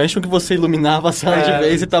Luigi's Mansion que você iluminava a sala de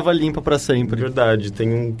vez e tava limpa pra sempre. Verdade,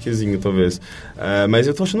 tem um quezinho talvez. Mas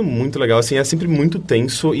eu tô achando muito legal, assim, é sempre muito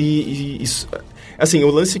tenso e assim,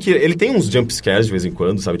 o lance é que ele tem uns jump scares de vez em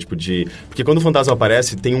quando, sabe? Tipo porque quando o fantasma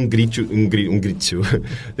aparece, tem um grito...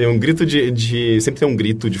 tem um grito sempre tem um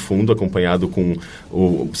grito de fundo acompanhado com,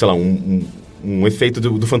 sei lá, um efeito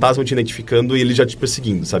do fantasma te identificando e ele já te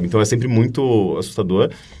perseguindo, sabe? Então é sempre muito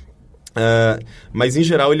assustador. Mas, em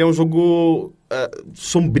geral, ele é um jogo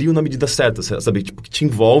sombrio na medida certa, sabe? Tipo, que te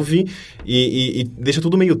envolve e deixa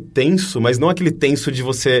tudo meio tenso, mas não aquele tenso de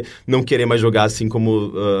você não querer mais jogar assim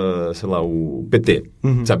como, sei lá, o PT,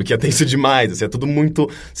 sabe? Que é tenso demais, assim, é tudo muito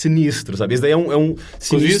sinistro, sabe? Isso daí é um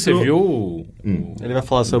sinistro... Você viu Ele vai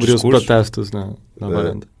falar sobre os protestos na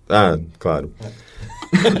varanda. Claro.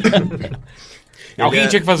 Alguém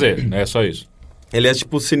tinha que fazer, é só isso. Ele é,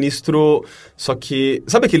 tipo, sinistro, só que...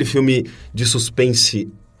 Sabe aquele filme de suspense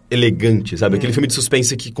elegante, sabe? Aquele filme de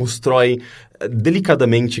suspense que constrói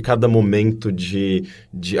delicadamente cada momento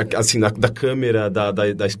assim, da câmera,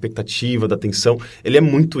 da expectativa, da tensão. Ele é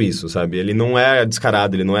muito isso, sabe? Ele não é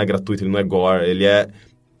descarado, ele não é gratuito, ele não é gore, ele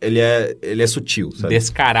é sutil, sabe?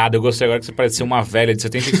 Descarado. Eu gostei agora que você parecia uma velha de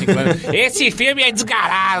 75 anos. Esse filme é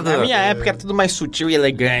descarado! Na minha época era tudo mais sutil e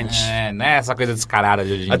elegante. Não é essa coisa descarada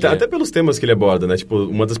de hoje em dia. Até pelos temas que ele aborda, né? Tipo,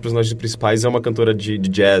 uma das personagens principais é uma cantora de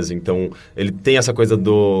jazz, então ele tem essa coisa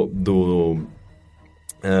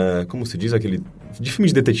como se diz? Aquele... De filme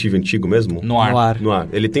de detetive antigo mesmo? Noir.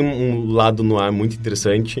 Ele tem um lado noir muito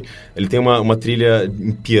interessante. Ele tem uma trilha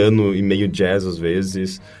em piano e meio jazz, às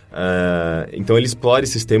vezes. Então ele explora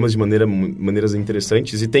esses temas de maneiras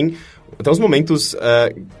interessantes. E tem até uns momentos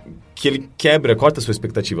que ele corta a sua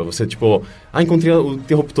expectativa. Você, tipo, encontrei o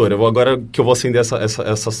interruptor. Agora que eu vou acender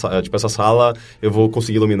essa sala, eu vou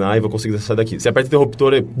conseguir iluminar e vou conseguir sair daqui. Você aperta o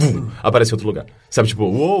interruptor e aparece em outro lugar. Sabe, tipo,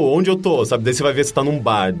 onde eu tô? Sabe, daí você vai ver se tá num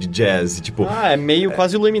bar de jazz, tipo... é meio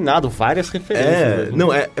quase iluminado, várias referências.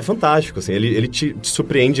 Não, é fantástico, assim. Ele te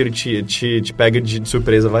surpreende, ele te pega de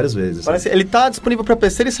surpresa várias vezes. Parece, ele tá disponível pra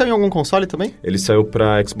PC, ele saiu em algum console também? Ele saiu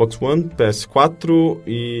pra Xbox One, PS4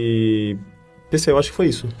 e... PC, eu acho que foi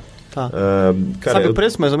isso. Tá. Sabe o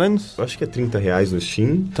preço, mais ou menos? Eu acho que é R$30 no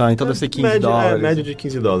Steam. Tá, então deve ser $15. Média de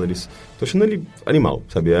 $15. Tô achando ele animal,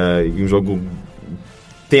 sabe? E um jogo...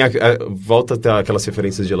 volta a ter aquelas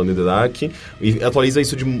referências de Alone in the Dark e atualiza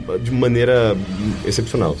isso de maneira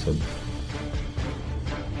excepcional, sabe?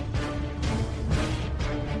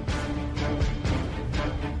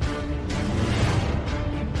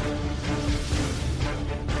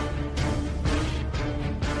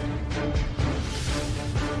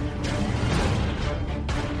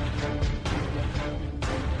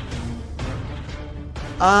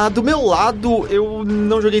 Do meu lado, eu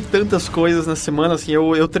não joguei tantas coisas na semana, assim,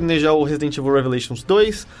 eu terminei já o Resident Evil Revelations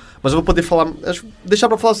 2, mas eu vou poder falar, deixar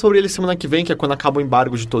pra falar sobre ele semana que vem, que é quando acaba o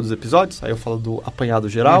embargo de todos os episódios, aí eu falo do apanhado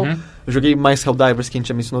geral. Eu joguei mais Helldivers, que a gente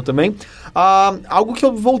já mencionou também. Algo que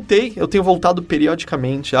eu tenho voltado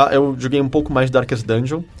periodicamente, eu joguei um pouco mais Darkest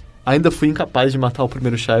Dungeon. Ainda fui incapaz de matar o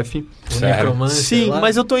primeiro chefe. Sim,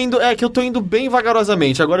 mas eu tô indo bem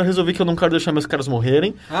vagarosamente. Agora eu resolvi que eu não quero deixar meus caras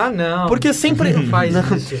morrerem. Não. Porque sempre... Não faz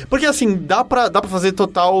isso. Porque assim, dá pra fazer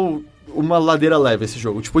total uma ladeira leve esse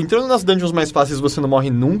jogo. Tipo, entrando nas dungeons mais fáceis você não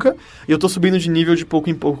morre nunca. E eu tô subindo de nível de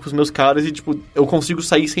pouco em pouco com os meus caras e, tipo, eu consigo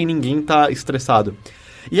sair sem ninguém tá estressado.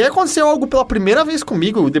 E aí aconteceu algo pela primeira vez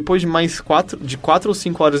comigo, depois de mais 4 ou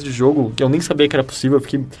 5 horas de jogo, que eu nem sabia que era possível,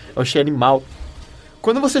 eu achei animal.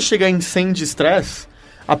 Quando você chega em 100 de estresse,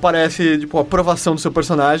 aparece, tipo, a aprovação do seu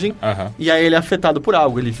personagem, e aí ele é afetado por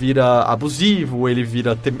algo. Ele vira abusivo, ele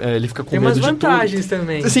fica com medo de tudo. Tem umas vantagens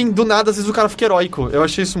também. Assim, do nada, às vezes o cara fica heróico. Eu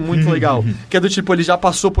achei isso muito legal. Que é do tipo, ele já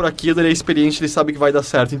passou por aquilo, ele é experiente, ele sabe que vai dar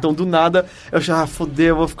certo. Então, do nada, eu achei, fodeu,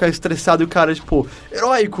 eu vou ficar estressado. E o cara, tipo,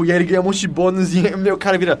 heróico. E aí ele ganha um monte de bônus e meu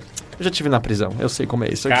cara vira... Eu já estive na prisão, eu sei como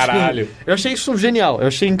é isso. Caralho. Eu achei isso genial, eu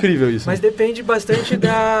achei incrível isso. Mas depende bastante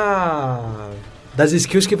das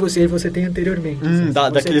skills que você tem anteriormente.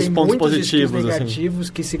 Daqueles pontos positivos. Skills negativos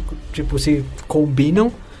que se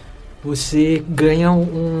combinam, você ganha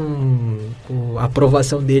a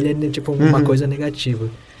aprovação dele é tipo uma coisa negativa.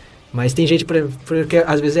 Mas tem gente, porque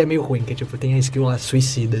às vezes é meio ruim, que tipo, tem a skill lá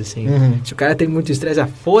suicida, assim. Se o cara tem muito estresse,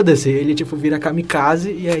 foda-se, ele tipo vira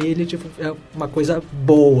kamikaze e aí ele tipo é uma coisa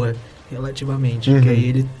boa, relativamente. Que aí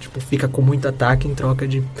ele tipo fica com muito ataque em troca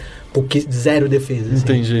de zero defesa. Assim.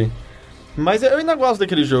 Entendi. Mas eu ainda gosto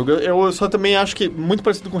daquele jogo. Eu só também acho que, muito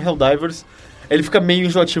parecido com Helldivers, ele fica meio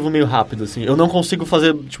enjoativo, meio rápido, assim. Eu não consigo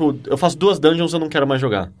fazer, tipo... Eu faço 2 dungeons e eu não quero mais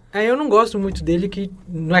jogar. Eu não gosto muito dele, que...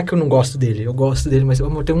 Não é que eu não gosto dele, eu gosto dele, mas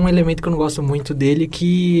tem um elemento que eu não gosto muito dele,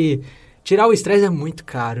 que... Tirar o estresse é muito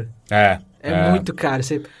caro. É muito caro.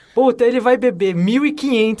 Puta, ele vai beber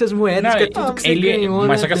 1.500 moedas, que é tudo que você ganhou,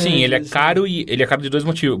 mas só que assim, ele é caro e ele é caro de 2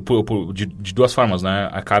 motivos, de 2 formas,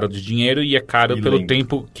 né? É caro de dinheiro e é caro pelo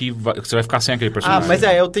tempo que você vai ficar sem aquele personagem. Mas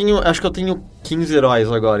acho que eu tenho 15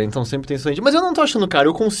 heróis agora, então sempre tem isso. Mas eu não tô achando caro,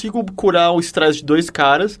 eu consigo curar o estresse de 2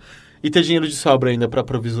 caras e ter dinheiro de sobra ainda pra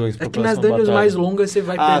provisões. É que nas dungeons mais longas você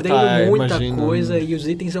vai perdendo muita coisa e os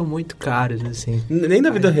itens são muito caros, assim. Nem na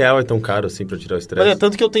vida real é tão caro assim pra tirar o estresse.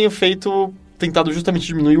 Tanto que eu tenho tentado justamente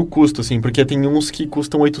diminuir o custo, assim, porque tem uns que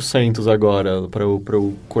custam 800 agora pra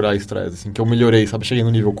eu curar estresse, assim, que eu melhorei, sabe? Cheguei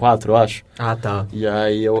no nível 4, eu acho. Tá. E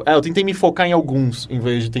aí eu tentei me focar em alguns, em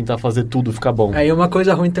vez de tentar fazer tudo ficar bom. Aí uma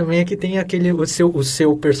coisa ruim também é que tem o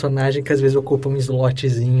seu personagem que às vezes ocupa um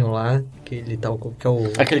slotzinho lá, que ele tá, que é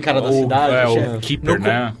o... Aquele cara da cidade. O Keeper,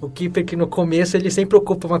 né? O Keeper que no começo ele sempre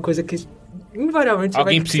ocupa uma coisa que... Invariavelmente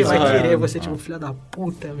você vai querer, você tipo, filha da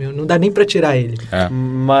puta, meu, não dá nem pra tirar ele.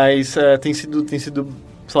 Mas tem sido,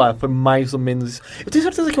 sei lá, foi mais ou menos isso. Eu tenho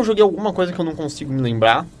certeza que eu joguei alguma coisa que eu não consigo me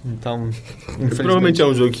lembrar, então, provavelmente é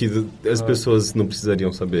um jogo que as pessoas não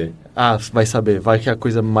precisariam saber. Vai saber, vai que é a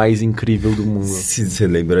coisa mais incrível do mundo. Se você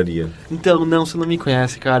lembraria. Então, não, você não me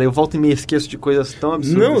conhece, cara, eu volto e me esqueço de coisas tão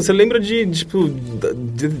absurdas. Não, você lembra de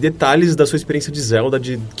detalhes da sua experiência de Zelda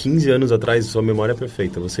de 15 anos atrás, sua memória é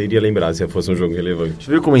perfeita, você iria lembrar se fosse um jogo relevante.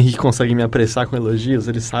 Você viu como o Henrique consegue me apressar com elogios?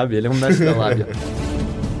 Ele sabe, ele é um mestre da lábia.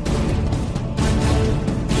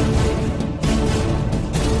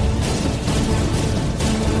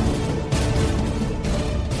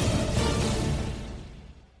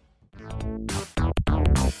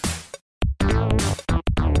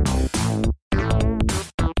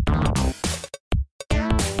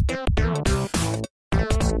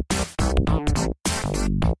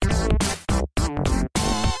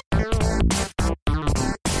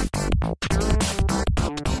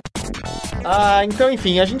 Então,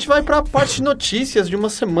 enfim, a gente vai pra parte de notícias de uma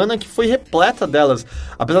semana que foi repleta delas.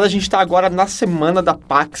 Apesar da gente estar agora na semana da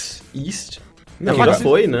PAX East. Não, já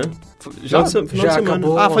foi, né? Já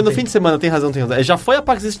acabou. Foi no fim de semana, tem razão. Já foi a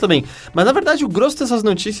PAX East também. Mas, na verdade, o grosso dessas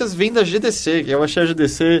notícias vem da GDC, que eu achei a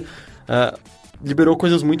GDC liberou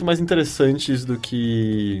coisas muito mais interessantes do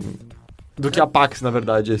que a PAX, na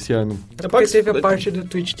verdade, esse ano. É porque teve a parte do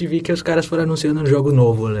Twitch TV que os caras foram anunciando um jogo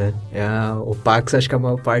novo, né? O PAX, acho que a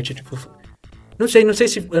maior parte, tipo... Não sei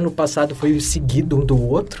se ano passado foi seguido um do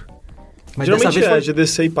outro. Mas geralmente dessa vez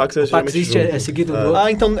GDC e PAX é geralmente é seguido do outro.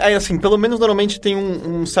 Então, assim, pelo menos normalmente tem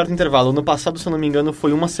um certo intervalo. No passado, se eu não me engano,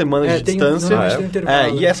 foi uma semana de distância. Tem um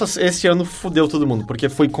intervalo. E esse ano fudeu todo mundo, porque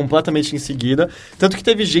foi completamente em seguida. Tanto que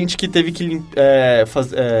teve gente que teve que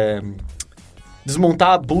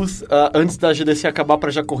desmontar a booth antes da GDC acabar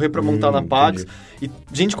pra já correr pra montar na PAX. E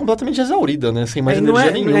gente completamente exaurida, né? Sem mais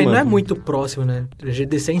energia nenhuma. Não é muito próximo, né? A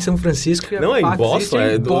GDC é em São Francisco e a Não, é em PAX Boston,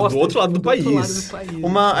 é do outro lado do país.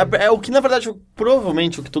 O que, na verdade,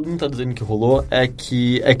 provavelmente, o que todo mundo tá dizendo que rolou é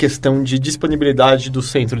que é questão de disponibilidade do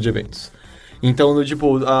centro de eventos. Então,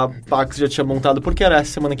 a PAX já tinha montado porque era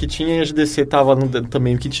essa semana que tinha e a GDC tava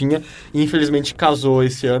também o que tinha. E, infelizmente, casou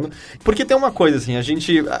esse ano. Porque tem uma coisa, assim,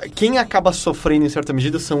 quem acaba sofrendo em certa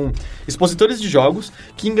medida são expositores de jogos,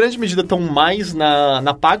 que em grande medida estão mais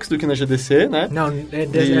na PAX do que na GDC, né? Não,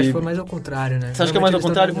 acho que foi mais ao contrário, né? Você acha que é mais ao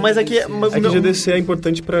contrário? Mas é que... É que a GDC é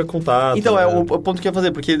importante pra contato. Então, o ponto que eu ia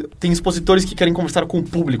fazer, porque tem expositores que querem conversar com o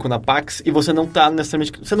público na PAX e você não tá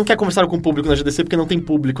necessariamente... Você não quer conversar com o público na GDC porque não tem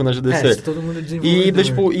público na GDC. Todo mundo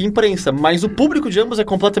e imprensa, mas o público de ambos é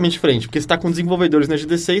completamente diferente, porque você tá com desenvolvedores na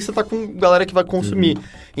GDC e você tá com galera que vai consumir.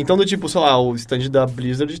 Então, sei lá, o stand da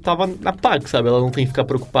Blizzard tava na PAX, sabe? Ela não tem que ficar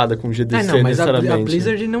preocupada com GDC mas necessariamente. A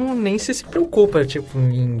Blizzard nem se preocupa,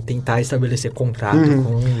 em tentar estabelecer contrato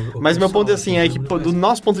com o Mas meu ponto é pessoal, assim, do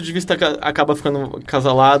nosso ponto de vista, acaba ficando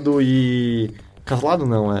casalado e... Casalado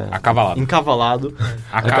não, é... Acavalado. Encavalado.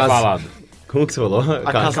 Acavalado. Como que você falou?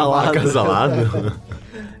 Acasalado. Acasalado.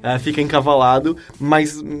 Fica encavalado,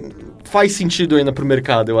 mas faz sentido ainda pro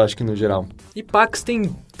mercado, eu acho que no geral. E PAX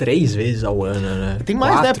tem 3 vezes ao ano, né? Tem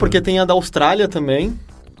mais, 4. né? Porque tem a da Austrália também.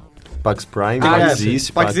 PAX Prime, PAX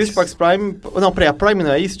East. PAX East, PAX Prime... Não, peraí, a Prime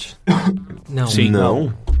não é East? Não. Sim.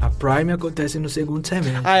 Não. A Prime acontece no segundo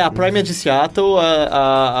semestre. A Prime é de Seattle,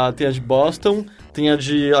 tem a de Boston, tem a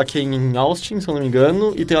de aqui em Austin, se eu não me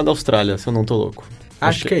engano, e tem a da Austrália, se eu não tô louco.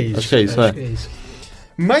 Acho que é isso. Acho que é isso.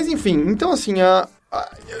 Mas enfim, então assim,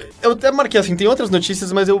 eu até marquei assim, tem outras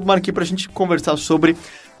notícias, mas eu marquei pra gente conversar sobre,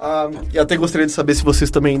 e até gostaria de saber se vocês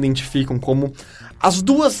também identificam como as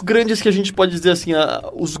duas grandes que a gente pode dizer assim,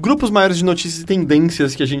 os grupos maiores de notícias e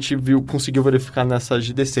tendências que a gente conseguiu verificar nessa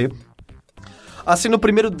GDC. Assim, no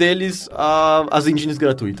primeiro deles, as engines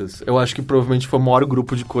gratuitas. Eu acho que provavelmente foi o maior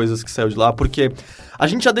grupo de coisas que saiu de lá, porque a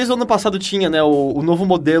gente já desde o ano passado tinha, né, o novo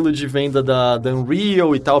modelo de venda da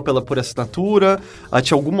Unreal e tal, por assinatura.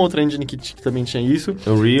 Tinha alguma outra engine que também tinha isso.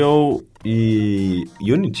 Unreal e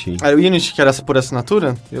Unity? O Unity, que era por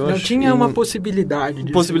assinatura? Não tinha uma possibilidade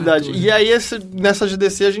de assinatura. E aí, nessa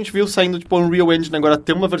GDC, a gente viu saindo, o Unreal Engine agora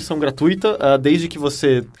tem uma versão gratuita, desde que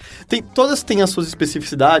você... Todas têm as suas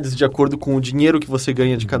especificidades, de acordo com o dinheiro que você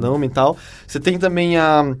ganha de cada uma e tal. Você tem também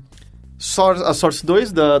a Source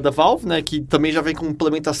 2 da Valve, né, que também já vem com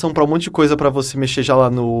implementação para um monte de coisa para você mexer já lá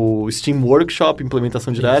no Steam Workshop,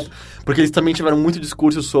 implementação direta, porque eles também tiveram muito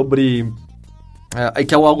discurso sobre...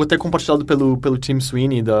 que é algo até compartilhado pelo Tim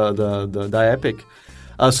Sweeney da Epic,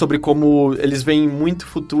 sobre como eles veem muito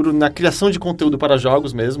futuro na criação de conteúdo para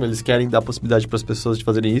jogos mesmo, eles querem dar possibilidade para as pessoas de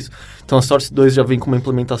fazerem isso. Então a Source 2 já vem com uma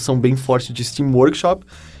implementação bem forte de Steam Workshop.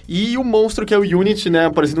 E o monstro que é o Unity, né,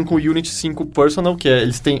 parecido com o Unity 5 Personal, que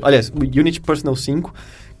eles têm... Aliás, o Unity Personal 5,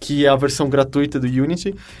 que é a versão gratuita do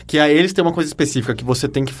Unity, que eles têm uma coisa específica, que você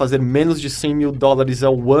tem que fazer menos de $100 mil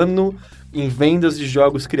ao ano em vendas de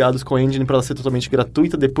jogos criados com a engine para ela ser totalmente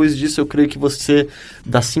gratuita. Depois disso, eu creio que você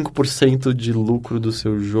dá 5% de lucro do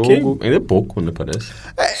seu jogo. Que ainda é pouco, né, parece?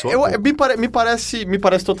 Me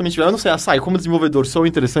parece totalmente... Eu não sei, Assai, como desenvolvedor, sou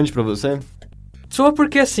interessante para você? Só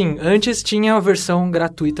porque, assim, antes tinha a versão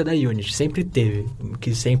gratuita da Unity, sempre teve,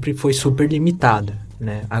 que sempre foi super limitada,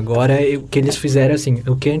 né? Agora, o que eles fizeram, assim,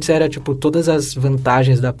 o que antes era, todas as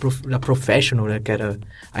vantagens da Professional, né, que era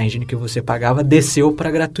a engine que você pagava, desceu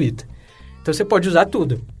para gratuita. Então, você pode usar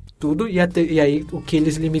tudo, e aí o que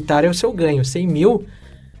eles limitaram é o seu ganho. 100 mil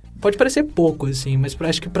pode parecer pouco, assim, mas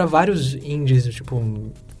acho que para vários indies,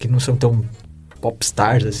 que não são tão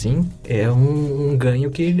popstars, assim, é um ganho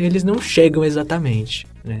que eles não chegam exatamente,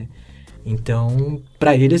 né? Então,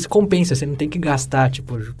 pra eles compensa, você não tem que gastar,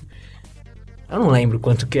 eu não lembro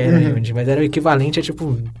quanto que era, mas era o equivalente a,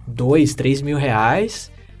 2, 3 mil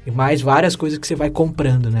reais, e mais várias coisas que você vai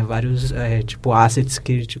comprando, né? Vários, assets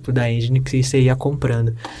que, da engine que você ia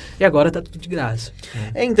comprando. E agora tá tudo de graça.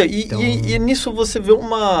 Né? E nisso você vê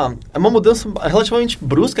uma mudança relativamente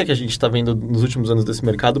brusca que a gente tá vendo nos últimos anos desse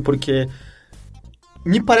mercado, porque...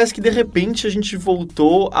 Me parece que, de repente, a gente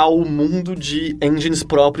voltou ao mundo de engines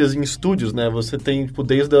próprias em estúdios, né? Você tem,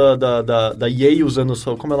 desde da EA usando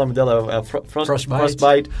só... Como é o nome dela?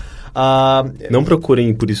 Frostbite. Não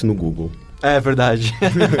procurem por isso no Google. É verdade.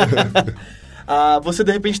 Você,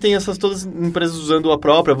 de repente, tem todas as empresas usando a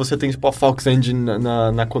própria. Você tem, a Fox Engine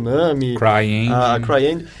na Konami.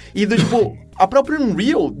 CryEngine. E, a própria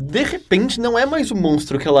Unreal, de repente, não é mais o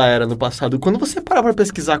monstro que ela era no passado. Quando você parar pra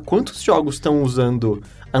pesquisar quantos jogos estão usando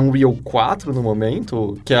a Unreal 4 no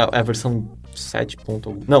momento, que é a versão 7 ponto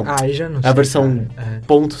algum. Não. Aí já não sei. É a versão cara.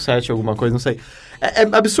 ponto .7 alguma coisa, não sei. É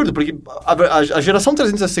absurdo, porque a geração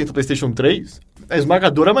 360 PlayStation 3, a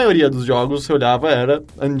esmagadora maioria dos jogos, você olhava, era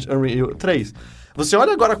Unreal 3. Você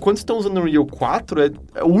olha agora quantos estão usando Unreal 4,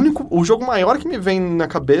 o jogo maior que me vem na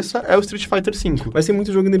cabeça é o Street Fighter V. Mas tem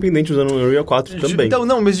muito jogo independente usando o Unreal 4 também. Então,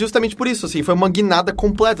 não, mas justamente por isso, assim, foi uma guinada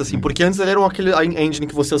completa, assim, porque antes era aquele engine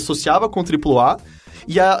que você associava com o AAA,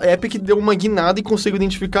 e a Epic deu uma guinada e conseguiu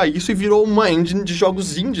identificar isso e virou uma engine de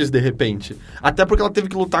jogos indies, de repente. Até porque ela teve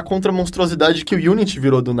que lutar contra a monstruosidade que o Unity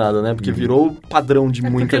virou do nada, né? Porque virou padrão de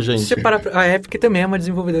muita gente. Você a Epic também é uma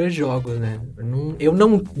desenvolvedora de jogos, né? Eu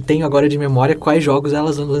não tenho agora de memória quais jogos ela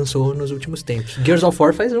lançou nos últimos tempos. Gears of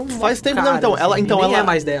War faz tempo, cara, não, então, ela é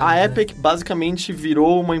mais dela. A né? Epic basicamente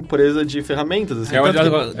virou uma empresa de ferramentas, assim.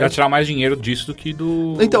 Ela tirar mais dinheiro disso do que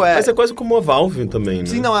do... Então, Mas é quase como a Valve também, né?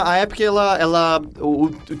 Sim, não, a Epic, o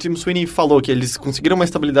Tim Sweeney falou que eles conseguiram uma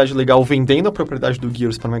estabilidade legal vendendo a propriedade do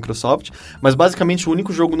Gears para a Microsoft, mas basicamente o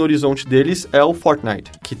único jogo no horizonte deles é o Fortnite,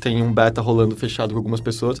 que tem um beta rolando fechado com algumas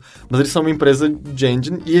pessoas, mas eles são uma empresa de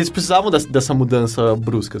engine e eles precisavam dessa mudança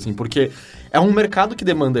brusca, assim, porque é um mercado que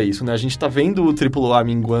demanda isso, né? A gente tá vendo o AAA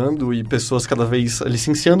minguando e pessoas cada vez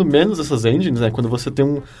licenciando menos essas engines, né? Quando você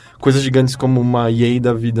tem coisas gigantes como uma EA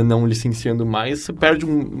da vida não licenciando mais, você perde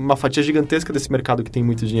uma fatia gigantesca desse mercado que tem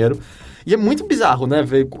muito dinheiro. E é muito bizarro, né?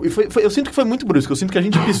 Eu sinto que foi muito brusco. Eu sinto que a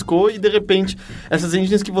gente piscou e, de repente, essas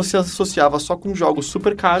engines que você associava só com jogos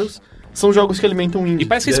super caros são jogos que alimentam indie. E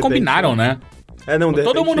parece que eles combinaram, né? Não, de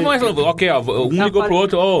Todo repente... mundo mais... Ok, ó, um ligou pro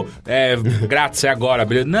outro, grátis, é agora,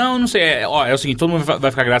 beleza? Não sei, é o seguinte, todo mundo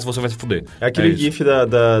vai ficar grátis, você vai se fuder. É aquele gif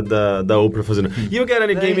da Oprah fazendo You get a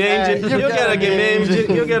game engine, you get a game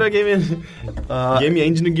engine, you get a game engine. Game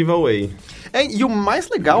engine giveaway. E o mais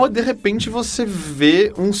legal é, de repente, você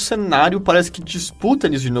ver um cenário, parece que disputa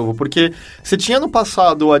nisso de novo. Porque você tinha no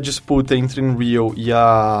passado a disputa entre Unreal e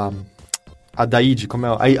a da id, como é?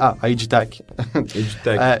 A id Tech.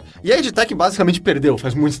 E a id Tech basicamente perdeu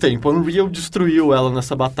faz muito tempo. A Unreal destruiu ela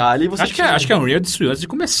nessa batalha e você acho que a Unreal destruiu antes de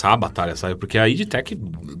começar a batalha, sabe? Porque a id Tech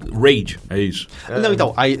Rage, é isso. Não,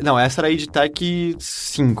 então, essa era a id Tech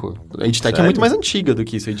 5. A id Tech é muito mais antiga do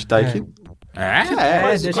que isso. A id Tech...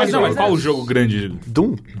 Mas qual o jogo grande?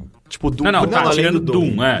 Doom. Tipo, Doom. Não, tirando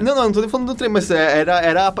Doom, Não tô nem falando do trem, mas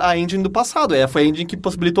era a engine do passado. Foi a engine que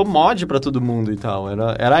possibilitou mod pra todo mundo e tal.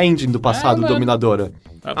 Era a engine do passado dominadora.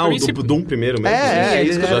 O Doom primeiro mesmo.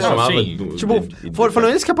 Isso que eu já chamava. Tipo, foram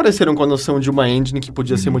eles que apareceram com a noção de uma engine que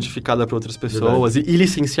podia ser modificada pra outras pessoas e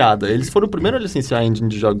licenciada. Eles foram o primeiro a licenciar a engine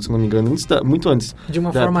de jogos, se não me engano, muito antes. De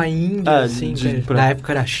uma forma indie, assim, na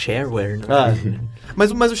época era shareware, né?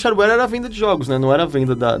 Mas o shareware era a venda de jogos, né? Não era a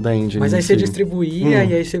venda da engine. Mas aí você distribuía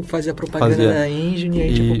e aí você fazia propaganda da engine e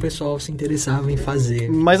aí tipo, o pessoal se interessava em fazer.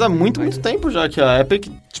 Mas há muito tempo já que a Epic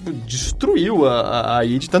tipo, destruiu a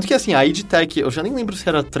id. Tanto que assim, a id Tech, eu já nem lembro se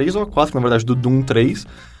era 3 ou 4, na verdade, do Doom 3.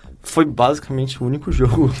 Foi basicamente o único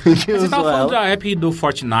jogo que usou ela. Você tava falando da Epic do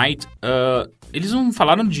Fortnite. Eles não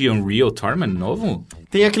falaram de Unreal Tournament novo?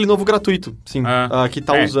 Tem aquele novo gratuito, sim. Que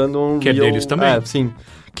tá usando Unreal. Que é deles também. Sim.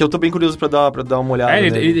 Que eu tô bem curioso pra dar uma olhada.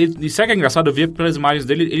 E sabe que é engraçado? Eu vi pelas imagens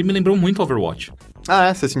dele, ele me lembrou muito Overwatch.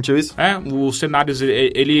 Você sentiu isso? Os cenários,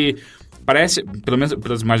 ele parece, pelo menos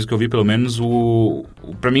pelas imagens que eu vi, pelo menos,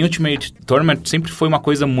 pra mim Ultimate Tournament sempre foi uma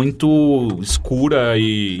coisa muito escura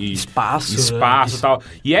e espaço e tal.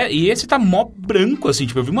 E esse tá mó branco, assim,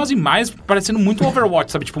 tipo, eu vi umas imagens parecendo muito Overwatch,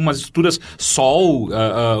 sabe? Tipo, umas estruturas sol,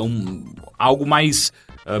 algo mais...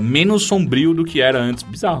 menos sombrio do que era antes.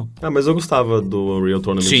 Bizarro. Mas eu gostava do Unreal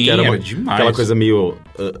Tournament. Sim, que era demais. Aquela coisa meio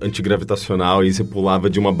antigravitacional e você pulava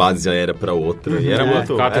de uma base aérea pra outra. E era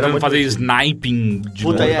muito... Ficava tentando fazer sniping de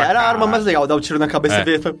Puta, era a arma mais legal. Dar o tiro na cabeça e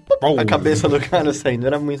ver a cabeça do cara saindo.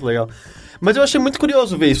 Era muito legal. Mas eu achei muito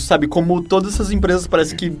curioso ver isso, sabe? Como todas essas empresas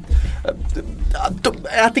parece que...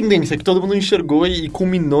 É a tendência, que todo mundo enxergou e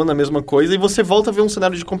culminou na mesma coisa. E você volta a ver um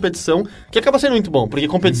cenário de competição que acaba sendo muito bom. Porque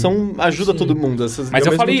competição ajuda todo mundo. Mas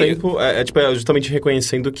ao mesmo tempo, é justamente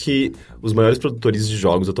reconhecendo que os maiores produtores de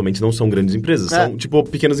jogos atualmente não são grandes empresas. São, tipo,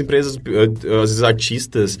 pequenas empresas, às vezes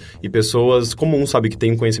artistas e pessoas comuns, sabe? Que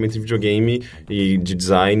têm conhecimento de videogame e de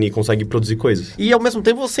design e conseguem produzir coisas. E, ao mesmo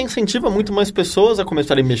tempo, você incentiva muito mais pessoas a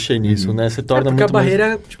começarem a mexer nisso, né? Você torna porque muito a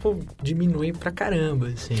barreira, tipo, diminui pra caramba,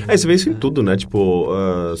 assim. Você vê isso em tudo, né? Tipo,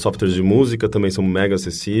 softwares de música também são mega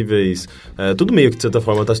acessíveis. Tudo meio que, de certa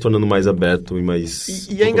forma, tá se tornando mais aberto e mais...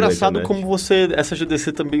 E é engraçado como essa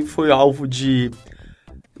GDC também foi alvo de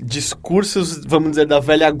discursos, vamos dizer, da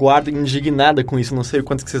velha guarda indignada com isso. Não sei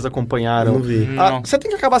quantos que vocês acompanharam. Não vi. Você tem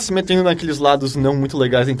que acabar se metendo naqueles lados não muito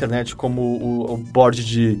legais da internet, como o board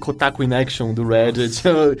de Kotaku in Action do Reddit.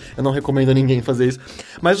 Eu não recomendo a ninguém fazer isso.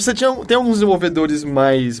 Mas você tem alguns desenvolvedores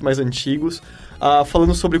mais antigos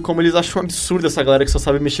falando sobre como eles acham absurdo essa galera que só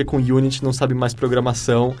sabe mexer com Unity, não sabe mais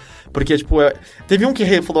programação. Porque, tipo, teve um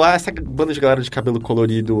que falou, essa banda de galera de cabelo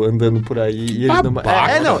colorido andando por aí. E eles não...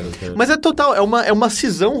 não. Mas é total, é uma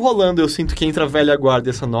cisão rolando, eu sinto que entre a velha guarda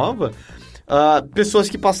e essa nova. Pessoas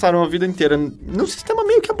que passaram a vida inteira num sistema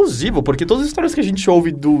meio que abusivo, porque todas as histórias que a gente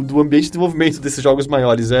ouve do ambiente de desenvolvimento desses jogos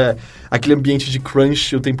maiores é aquele ambiente de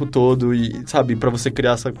crunch o tempo todo e, sabe, pra você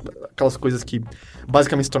criar aquelas coisas que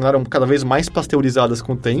basicamente se tornaram cada vez mais pasteurizadas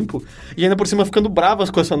com o tempo e ainda por cima ficando bravas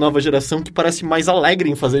com essa nova geração que parece mais alegre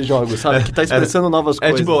em fazer jogos, sabe? Que tá expressando novas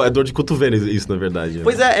coisas. Tipo, é dor de cotovelo isso, na verdade.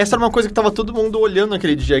 Pois essa era uma coisa que tava todo mundo olhando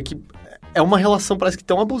naquele dia, que é uma relação, parece que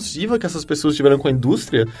tão abusiva que essas pessoas tiveram com a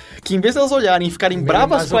indústria, que em vez de elas olharem e ficarem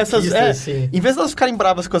bravas com essas... em vez de elas ficarem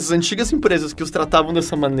bravas com essas antigas empresas que os tratavam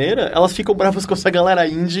dessa maneira, elas ficam bravas com essa galera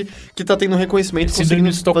indie que tá tendo um reconhecimento. Síndrome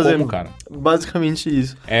de Estocolmo, cara. Basicamente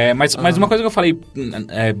isso. Mas uma coisa que eu falei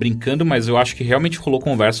brincando, mas eu acho que realmente rolou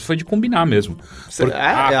conversa foi de combinar mesmo.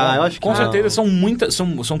 Eu acho que com certeza são muitas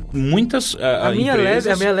a minha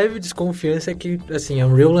leve desconfiança é que, assim, a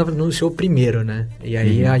Unreal anunciou primeiro, né? E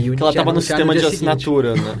aí a Unity ela tava no sistema de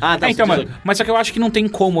assinatura, né? Então, mas só que eu acho que não tem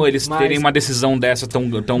como eles terem uma decisão dessa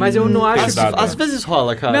tão mas eu não acho pesada. Às vezes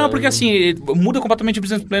rola, cara. Não, porque assim, muda completamente o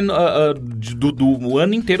business plan do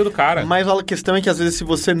ano inteiro do cara. Mas a questão é que às vezes se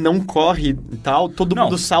você não corre e tal, todo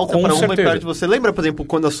mundo salta pra uma e perde você. Lembra, por exemplo,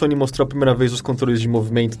 quando a Sony mostrou a primeira vez os controles de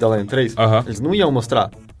movimento da Lion 3? Eles não iam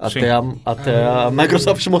mostrar. Até a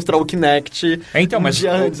Microsoft mostrar o Kinect. Mas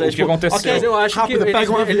dia antes, o que aconteceu? Mas eu acho que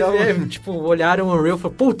pega um avião. Olharam o Unreal e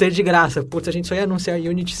falaram, puta, é de graça. Putz, a gente só ia anunciar a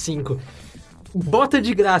Unity 5. Bota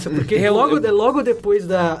de graça, porque logo depois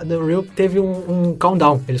da Unreal teve um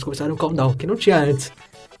countdown. Eles começaram um countdown, que não tinha antes.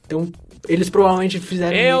 Então, eles provavelmente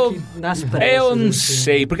fizeram nas pressas. Eu não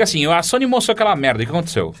sei, porque assim, a Sony mostrou aquela merda. E o que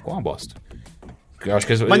aconteceu? Ficou uma bosta. Eu acho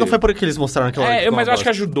que mas não foi por que eles mostraram aquela... mas eu acho que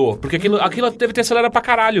ajudou. Porque aquilo deve ter acelerado pra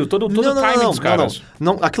caralho. Todo o timing dos caras.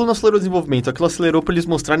 Não, aquilo não acelerou o desenvolvimento. Aquilo acelerou pra eles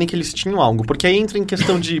mostrarem que eles tinham algo. Porque aí entra em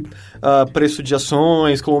questão de preço de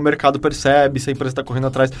ações, como o mercado percebe, se a empresa tá correndo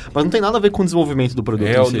atrás. Mas não tem nada a ver com o desenvolvimento do produto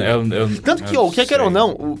em si. Tanto que, o que quer ou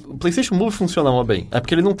não, o PlayStation Move funcionava bem. É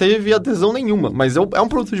porque ele não teve adesão nenhuma. Mas é um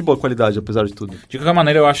produto de boa qualidade, apesar de tudo. De qualquer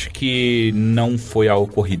maneira, eu acho que não foi ao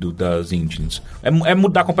ocorrido das engines. É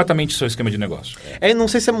mudar completamente o seu esquema de negócio. Não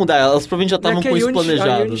sei se é mudar, elas provavelmente já estavam com isso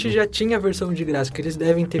planejado. A Unity já tinha a versão de graça, que eles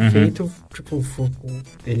devem ter feito, tipo,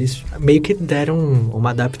 eles meio que deram uma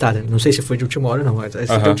adaptada. Não sei se foi de última hora, não. Se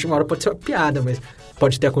foi de última hora pode ser uma piada, mas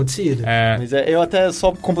pode ter acontecido. Mas eu até,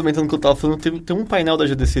 só complementando o que eu tava falando, tem um painel da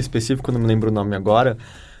GDC específico, não me lembro o nome agora,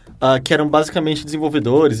 que eram basicamente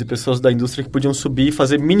desenvolvedores e pessoas da indústria que podiam subir e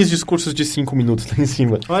fazer mini discursos de 5 minutos lá em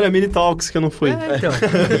cima. Olha, mini talks que eu não fui. Então.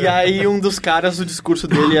 E aí um dos caras, o discurso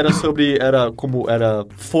dele era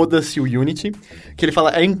foda-se o Unity, que ele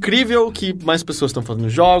fala, é incrível que mais pessoas estão fazendo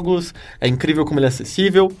jogos, é incrível como ele é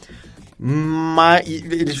acessível, mas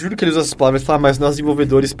ele juro que ele usa essas palavras, fala, mas nós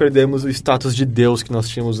desenvolvedores perdemos o status de Deus que nós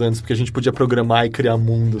tínhamos antes, porque a gente podia programar e criar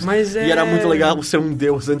mundos. E era muito legal ser um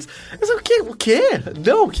Deus antes. Mas o quê?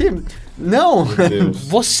 Não, o quê? Não!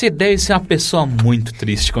 Você deve ser uma pessoa muito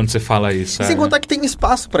triste quando você fala isso. E sem contar que tem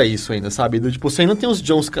espaço pra isso ainda, sabe? Você ainda tem os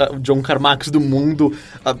John Carmacks do mundo,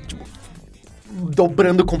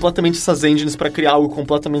 dobrando completamente essas engines pra criar algo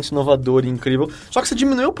completamente inovador e incrível. Só que você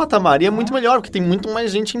diminuiu o patamar e é muito melhor, porque tem muito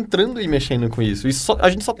mais gente entrando e mexendo com isso. A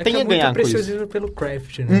gente só tem a ganhar com isso. É muito preciosismo pelo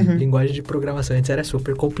craft, né? Linguagem de programação antes era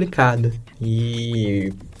super complicada.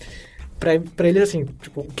 E pra eles, assim,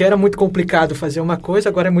 tipo, que era muito complicado fazer uma coisa,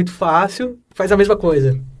 agora é muito fácil, faz a mesma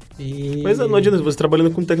coisa. Mas não adianta, você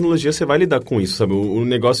trabalhando com tecnologia, você vai lidar com isso, sabe? O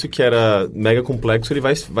negócio que era mega complexo, ele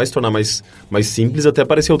vai se tornar mais simples, até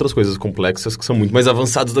aparecer outras coisas complexas que são muito mais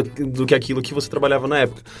avançadas do que aquilo que você trabalhava na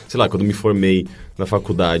época. Sei lá, quando eu me formei na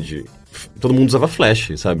faculdade, todo mundo usava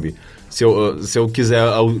Flash, sabe? Se eu quiser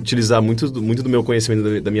utilizar muito do meu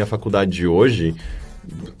conhecimento da minha faculdade de hoje,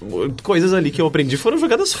 coisas ali que eu aprendi foram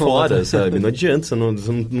jogadas fora, sabe? Não adianta,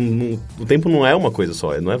 o tempo não é uma coisa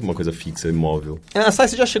só, não é uma coisa fixa, imóvel.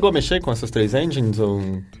 Você já chegou a mexer com essas 3 engines? Ou...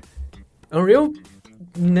 Unreal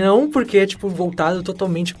Não, porque é, tipo, voltado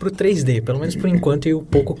totalmente pro 3D. Pelo menos por enquanto e o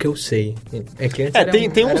pouco que eu sei. É que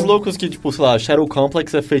antes tem uns loucos que, tipo, sei lá, Shadow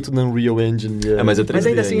Complex é feito no Unreal Engine. Mas é 3D. Mas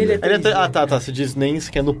ainda assim ele é 3D. Tá. Você diz nem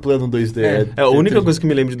sequer no plano 2D. A única coisa que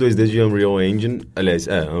me lembro de 2D de Unreal Engine... Aliás,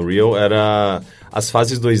 Unreal era as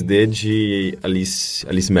fases 2D de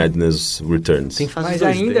Alice Madness Returns. Tem fase Mas 2D,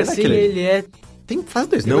 ainda assim ele é... Tem fase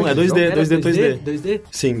 2D. Não, é 2D, Era 2D.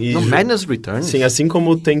 Sim, e No Madness Returns? Sim, assim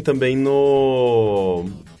como tem também no...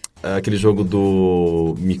 aquele jogo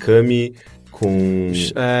do Mikami com...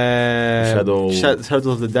 Shadows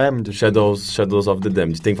of the Damned. Shadows of the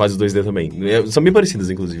Damned. Tem fases 2D também. São bem parecidas,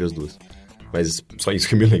 inclusive, as duas. Mas só isso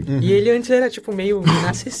que eu me lembro. E ele antes era, tipo, meio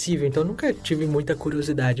inacessível, então eu nunca tive muita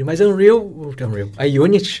curiosidade. Mas a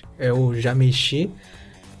Unity, eu já mexi.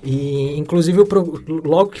 E, inclusive,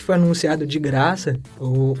 logo que foi anunciado de graça,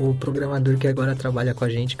 o programador que agora trabalha com a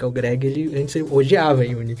gente, que é o Greg, ele antes odiava a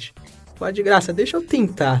Unity. Pô, de graça, deixa eu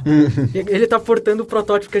tentar. Ele tá portando o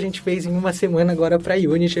protótipo que a gente fez em uma semana agora pra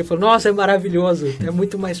Unity. Ele falou, nossa, é maravilhoso, é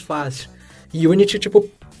muito mais fácil. E Unity, tipo,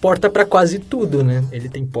 porta pra quase tudo, né? Ele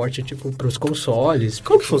tem porte, tipo, pros consoles.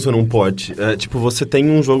 Como que funciona um port? Tipo, você tem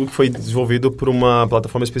um jogo que foi desenvolvido por uma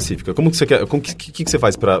plataforma específica. Como que você quer... O que você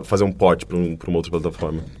faz pra fazer um port pra uma outra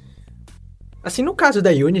plataforma? Assim, no caso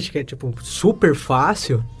da Unity, que é, tipo, super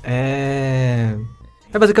fácil, é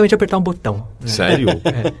basicamente apertar um botão. Né? Sério?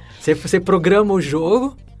 Você programa o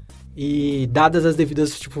jogo e, dadas as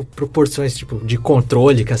devidas, tipo, proporções, tipo, de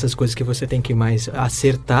controle, que essas coisas que você tem que mais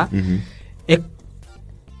acertar,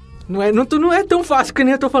 não é tão fácil que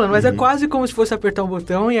nem eu tô falando, mas é quase como se fosse apertar um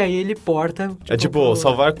botão e aí ele porta... Tipo, é tipo,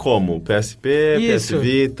 salvar como? PSP, Isso. PS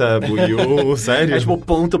Vita, Wii U, sério? É tipo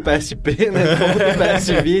ponto PSP, né? Ponto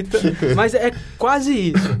PS Vita. Mas é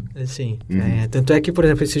quase isso, assim. Tanto é que, por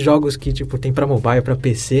exemplo, esses jogos que, tipo, tem pra mobile, pra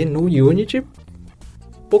PC, no Unity,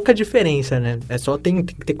 pouca diferença, né? É só tem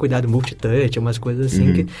que ter cuidado multitouch, umas coisas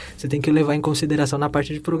assim que você tem que levar em consideração na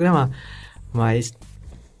parte de programar. Mas...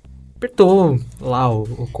 apertou lá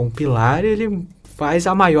o compilar, ele faz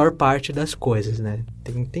a maior parte das coisas, né?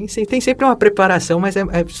 Tem sempre uma preparação, mas é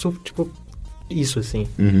tipo isso, assim.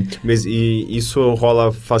 Mas e isso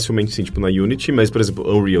rola facilmente, assim, tipo, na Unity, mas, por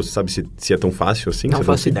exemplo, Unreal, você sabe se é tão fácil assim? Não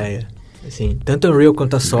faço ideia. Assim, tanto Unreal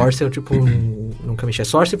quanto a Source, eu, tipo, nunca mexi. A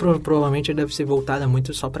Source provavelmente deve ser voltada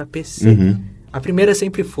muito só pra PC. A primeira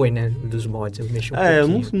sempre foi, né, dos mods, eu mexi um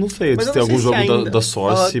pouquinho. Eu não sei Mas se tem algum jogo ainda... da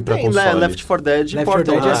Source pra tem, console. Left 4 Dead Left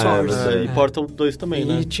Portal 4 Dead é Source. E Portal 2 também,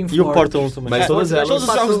 né? Team E o Fortress. Portal 1 também. Mas todas elas... Todos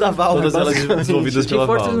os jogos da Valve. Todas elas desenvolvidas Team pela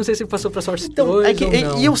Fortress Valve. não sei se passou pra Source Então, 2 ou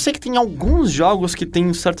não. E eu sei que tem alguns jogos que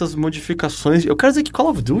tem certas modificações. Eu quero dizer que Call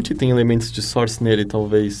of Duty tem elementos de Source nele,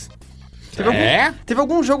 talvez. Teve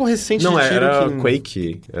algum jogo recente Não, de tiro era que...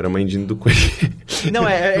 Quake. Era uma engine do Quake. Não,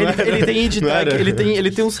 ele tem EdTech,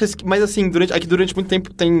 ele tem uns... Mas assim, durante muito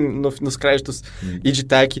tempo tem nos créditos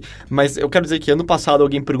EdTech, mas eu quero dizer que ano passado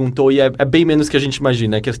alguém perguntou, e é bem menos que a gente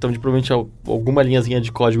imagina, é questão de provavelmente alguma linhazinha de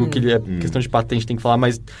código que é questão de patente, tem que falar,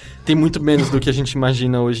 mas tem muito menos do que a gente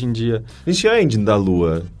imagina hoje em dia. A gente é a engine da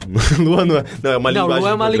Lua. Lua não é... Não, é uma linguagem Lua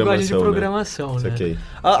é uma linguagem de programação, programação, né?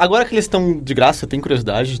 Agora que eles estão de graça, tem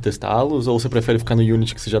curiosidade de testá-los? Ou você prefere ficar no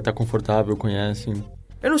Unity que você já tá confortável, conhece?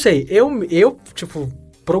 Eu não sei, eu tipo,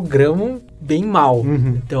 programo bem mal.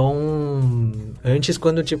 Então, antes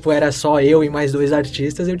quando, tipo, era só eu e mais 2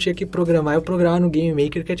 artistas, eu tinha que programar, eu programava no Game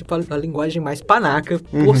Maker, que é, tipo, a linguagem mais panaca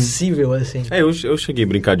possível, assim. Eu cheguei a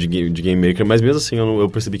brincar de Game Maker, mas mesmo assim eu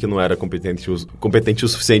percebi que eu não era competente o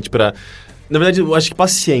suficiente pra... Na verdade, eu acho que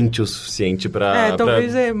paciente o suficiente pra...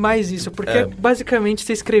 talvez é mais isso, porque basicamente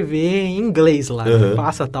você escrever em inglês lá, né?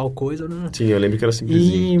 Faça tal coisa. Não... Sim, eu lembro que era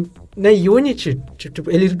simplesinho. E na Unity,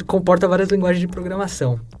 tipo, ele comporta várias linguagens de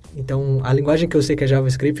programação. Então, a linguagem que eu sei que é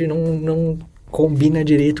JavaScript não combina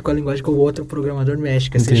direito com a linguagem que o outro programador mexe,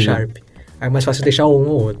 que é C#. Aí é mais fácil deixar um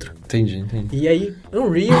ou outro. Entendi. E aí,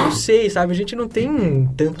 Unreal, eu não sei, sabe? A gente não tem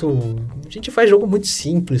tanto... A gente faz jogo muito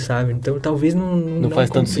simples, sabe? Então, talvez não faz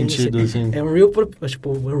tanto compense. sentido, assim.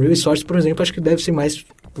 Unreal e Source, por exemplo, acho que deve ser mais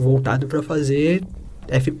voltado pra fazer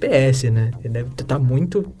FPS, né? Ele deve estar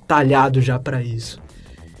muito talhado já pra isso.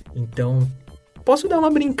 Então, posso dar uma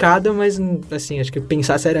brincada, mas, assim, acho que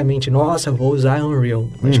pensar seriamente, nossa, vou usar Unreal.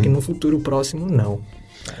 Acho que no futuro próximo, não.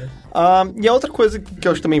 E a outra coisa que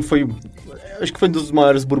eu acho que também foi... Acho que foi um dos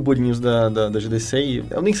maiores burburinhos da GDC, e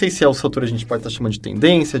eu nem sei se a essa altura a gente pode estar chamando de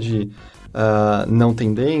tendência, de não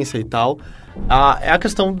tendência e tal, é a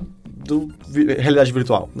questão realidade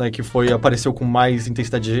virtual, né? Que apareceu com mais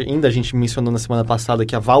intensidade ainda. A gente mencionou na semana passada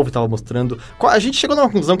que a Valve estava mostrando. A gente chegou numa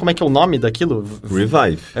conclusão, como é que é o nome daquilo?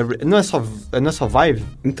 Revive. Não é só Vive?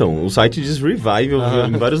 Então, o site diz Revive, eu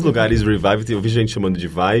vi em vários lugares Revive, eu vi gente chamando de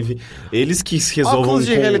Vive. Eles que se resolvam óculos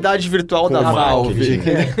de realidade virtual da Valve.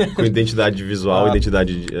 Com identidade visual,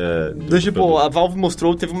 identidade... tipo, a Valve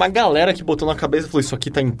mostrou, teve uma galera que botou na cabeça e falou, isso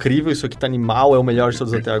aqui tá incrível, isso aqui tá animal, é o melhor de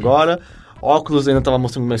todos até agora. Óculos ainda tava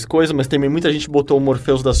mostrando mais coisa, mas também muita gente botou o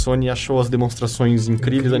Morpheus da Sony e achou as demonstrações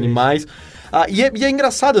incríveis, animais. E é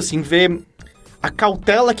engraçado, assim, ver a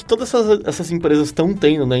cautela que todas essas empresas estão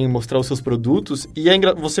tendo, né, em mostrar os seus produtos. E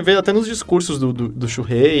você vê até nos discursos do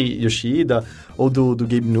Shuhei Yoshida ou do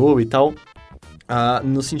Gabe Newell e tal,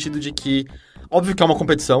 no sentido de que, óbvio que é uma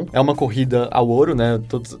competição, é uma corrida ao ouro, né?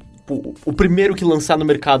 O primeiro que lançar no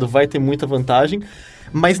mercado vai ter muita vantagem,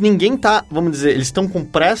 mas ninguém tá, vamos dizer, eles estão com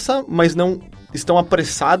pressa, mas não estão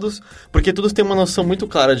apressados, porque todos têm uma noção muito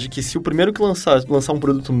clara de que se o primeiro que lançar um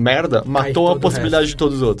produto merda, matou a possibilidade de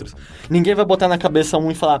todos os outros. Ninguém vai botar na cabeça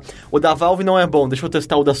um e falar, o da Valve não é bom, deixa eu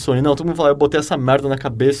testar o da Sony. Não, todo mundo vai falar, eu botei essa merda na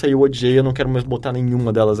cabeça e eu odiei, eu não quero mais botar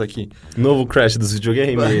nenhuma delas aqui. Novo Crash dos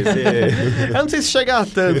videogames. Eu não sei se chega a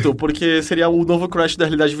tanto, porque seria o novo Crash da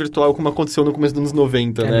realidade virtual, como aconteceu no começo dos anos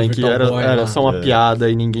 90, né? Em que era só uma piada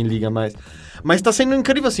e ninguém liga mais. Mas tá sendo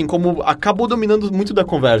incrível, assim, como acabou dominando muito da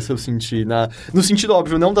conversa, eu senti. No sentido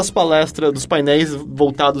óbvio, não das palestras, dos painéis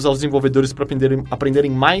voltados aos desenvolvedores para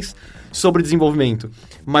aprenderem mais sobre desenvolvimento,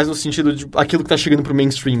 mas no sentido de aquilo que tá chegando pro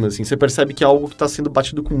mainstream, assim. Você percebe que é algo que tá sendo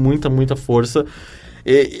batido com muita, muita força.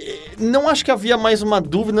 Não acho que havia mais uma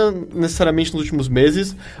dúvida necessariamente nos últimos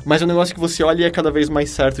meses, mas é um negócio que você olha e é cada vez mais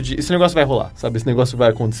certo de... Esse negócio vai rolar, sabe? Esse negócio vai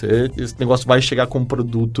acontecer, esse negócio vai chegar como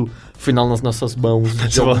produto final nas nossas mãos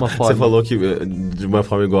de alguma forma. Você falou que de uma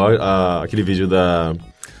forma igual aquele vídeo da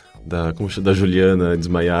Juliana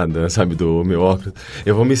desmaiada, sabe? Do meu óculos.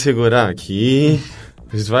 Eu vou me segurar aqui,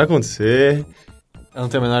 isso vai acontecer... Eu não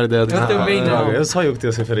tenho a menor ideia do que eu também não. Só eu que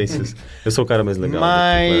tenho as referências. Eu sou o cara mais legal.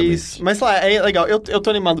 Mas sei lá, é legal. Eu tô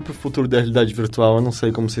animado pro futuro da realidade virtual. Eu não sei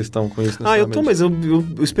como vocês estão com isso. Eu tô, mas eu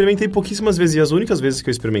experimentei pouquíssimas vezes. E as únicas vezes que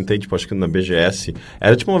eu experimentei, tipo, acho que na BGS,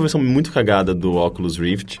 era tipo uma versão muito cagada do Oculus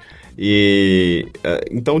Rift.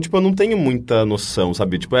 Então, tipo, eu não tenho muita noção,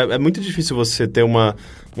 sabe? Tipo, é muito difícil você ter uma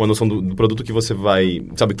noção do produto que você vai...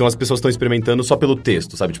 Sabe? Então, as pessoas estão experimentando só pelo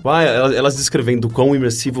texto, sabe? Tipo, elas descrevendo quão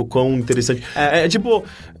imersivo, quão interessante... É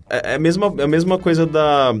a mesma coisa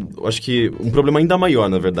eu acho que um problema ainda maior,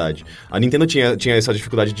 na verdade. A Nintendo tinha essa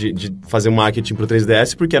dificuldade de fazer um marketing pro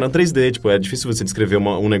 3DS, porque era 3D, tipo, é difícil você descrever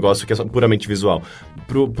um negócio que é puramente visual.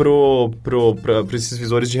 Pra esses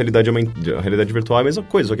visores de realidade virtual é a mesma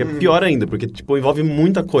coisa, só que é pior ainda, porque, tipo, envolve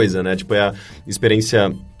muita coisa, né? Tipo, é a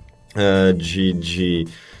experiência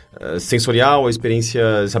sensorial, a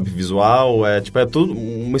experiência, sabe, visual, é tudo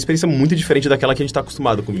uma experiência muito diferente daquela que a gente tá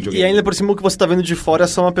acostumado com o videogame. E ainda por cima o que você tá vendo de fora é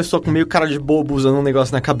só uma pessoa com meio cara de bobo usando um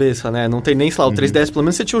negócio na cabeça, né? Não tem nem, sei lá, o 3DS, pelo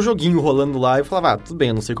menos você tinha o joguinho rolando lá e falava, tudo bem,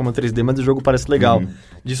 eu não sei como é 3D, mas o jogo parece legal.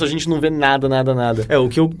 Disso a gente não vê nada.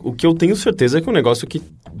 O que eu tenho certeza é que é um negócio que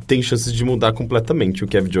tem chances de mudar completamente o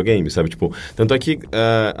que é videogame, sabe? Tipo, tanto é que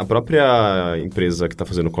a própria empresa que tá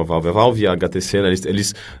fazendo com a Valve e a HTC, né,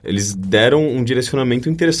 eles deram um direcionamento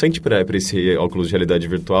interessante para esse óculos de realidade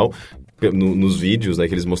virtual nos vídeos, né,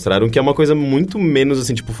 que eles mostraram, que é uma coisa muito menos,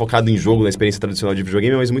 assim, tipo, focada em jogo, na experiência tradicional de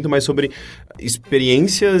videogame, mas muito mais sobre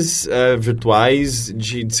experiências virtuais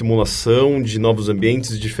de simulação, de novos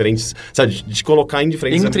ambientes diferentes, sabe, de colocar em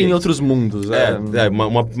diferentes ambientes. Em outros mundos.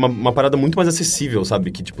 Uma parada muito mais acessível,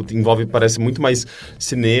 sabe, que, tipo, parece muito mais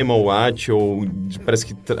cinema ou arte, ou parece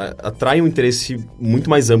que atrai um interesse muito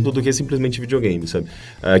mais amplo do que simplesmente videogame, sabe?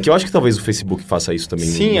 Que eu acho que talvez o Facebook faça isso também.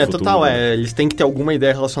 Sim, no futuro, total, né? Eles têm que ter alguma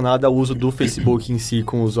ideia relacionada ao uso do Facebook em si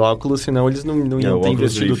com os óculos, senão eles não iam ter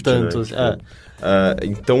investido Rift, tanto. Né?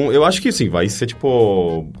 Então, eu acho que sim, vai ser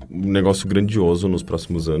tipo um negócio grandioso nos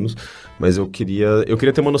próximos anos, mas eu queria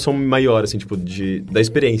ter uma noção maior, assim, tipo, da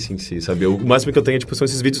experiência em si, sabe? O máximo que eu tenho são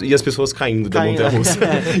esses vídeos e as pessoas caindo da montanha-russa,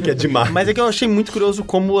 que é demais. Mas é que eu achei muito curioso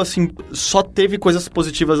como, assim, só teve coisas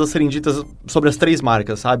positivas a serem ditas sobre as três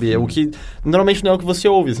marcas, sabe? O que normalmente não é o que você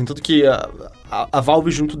ouve, assim, tanto que a Valve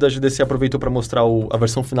junto da GDC aproveitou para mostrar a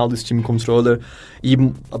versão final do Steam Controller e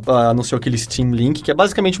anunciou aquele Steam Link, que é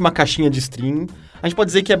basicamente uma caixinha de stream. A gente pode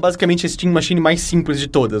dizer que é basicamente a Steam Machine mais simples de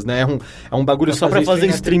todas, né? É um bagulho só para fazer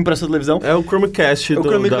stream para sua televisão. É o Chromecast,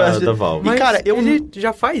 da Valve. Mas, cara, ele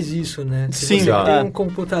já faz isso, né? Sim, Se você tem um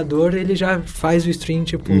computador, ele já faz o stream,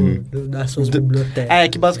 tipo, das suas bibliotecas.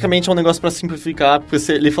 Que basicamente é um negócio para simplificar, porque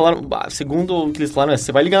eles falaram, segundo o que eles falaram,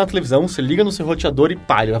 você vai ligar na televisão, você liga no seu roteador e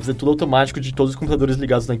pá, ele vai fazer tudo automático de todos os computadores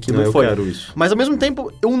ligados naquilo. Eu foi. quero isso. Mas ao mesmo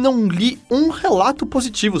tempo, eu não li um relato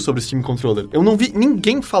positivo sobre o Steam Controller. Eu não vi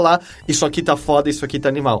ninguém falar, isso aqui tá foda, isso aqui tá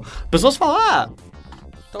animal. Pessoas falam,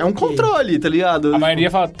 é um controle, tá ligado? A maioria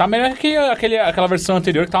fala, tá melhor que aquela versão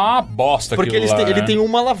anterior que tá uma bosta. Porque ele tem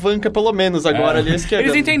uma alavanca, pelo menos, agora ali à esquerda.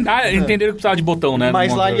 Eles entenderam que precisava de botão, né?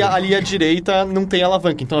 Mas lá ali à direita não tem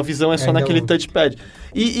alavanca, então a visão é só naquele touchpad.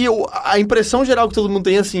 E a impressão geral que todo mundo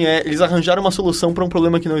tem, assim, eles arranjaram uma solução pra um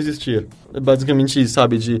problema que não existia. É basicamente isso,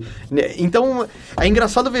 sabe? Então, é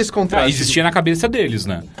engraçado ver esse contraste. Existia na cabeça deles,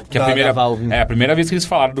 né? Que a primeira vez que eles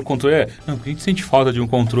falaram do controle não, porque a gente sente falta de um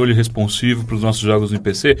controle responsivo pros nossos jogos no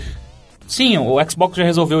PC. Sim, o Xbox já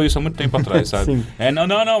resolveu isso há muito tempo atrás, sabe? Sim.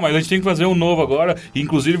 Não, mas a gente tem que fazer um novo agora, e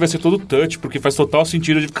inclusive vai ser todo touch, porque faz total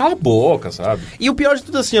sentido de... Cala a boca, sabe? E o pior de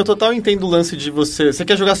tudo, assim, eu total entendo o lance de você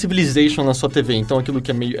quer jogar Civilization na sua TV, então aquilo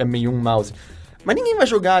que é meio um mouse. Mas ninguém vai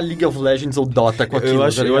jogar League of Legends ou Dota com aquilo,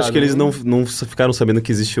 eu acho que eles não ficaram sabendo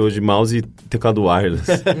que existe hoje mouse e teclado wireless.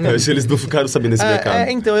 Eu acho que eles não ficaram sabendo desse mercado.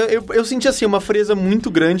 Então, eu senti, assim, uma frieza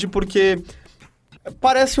muito grande, porque...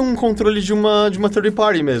 Parece um controle de uma third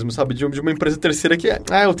party mesmo, sabe? De uma empresa terceira que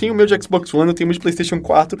eu tenho o meu de Xbox One, eu tenho o meu de PlayStation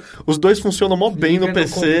 4, os dois funcionam mó bem no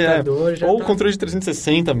PC. Ou o controle de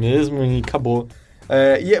 360 mesmo, e acabou.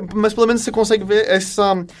 Mas pelo menos você consegue ver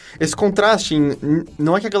esse contraste.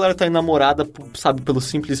 Não é que a galera tá enamorada, sabe, pelo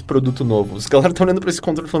simples produto novo. A galera tá olhando pra esse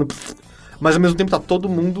controle e falando... Mas ao mesmo tempo tá todo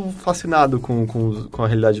mundo fascinado com a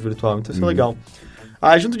realidade virtual, então isso é legal.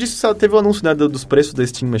 Junto disso, teve o anúncio, né, dos preços da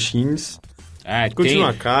Steam Machines.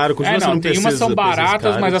 Continua caro, continua sendo tem umas são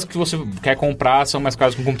baratas, mas as que você quer comprar são mais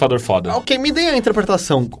caras com um computador foda. Ok, me dê a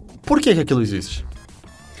interpretação. Por que aquilo existe?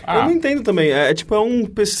 Eu não entendo também. É um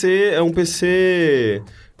PC...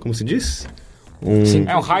 Como se diz?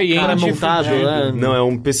 É um high-end montado, né? Não, é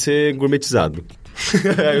um PC gourmetizado.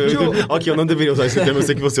 Ok, eu não deveria usar esse termo, eu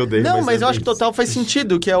sei que você odeia. Não, mas eu acho que total faz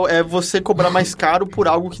sentido, que é você cobrar mais caro por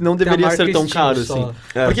algo que não deveria ser tão caro, assim.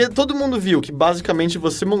 Porque todo mundo viu que, basicamente,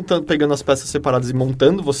 você pegando as peças separadas e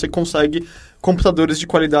montando, você consegue computadores de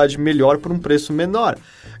qualidade melhor por um preço menor.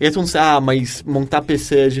 E aí todo mundo diz, mas montar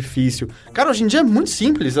PC é difícil. Cara, hoje em dia é muito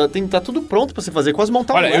simples, tá tudo pronto pra você fazer, quase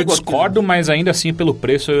montar um Lego. Eu discordo, mas ainda assim, pelo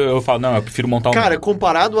preço, eu falo, eu prefiro montar um... Cara,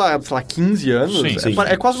 comparado a, sei lá, 15 anos,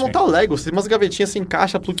 é quase montar o Lego. Você tem umas gavetinhas, você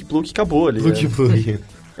encaixa, plug, acabou ali. Plug.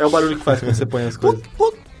 É o barulho que faz quando você põe as coisas.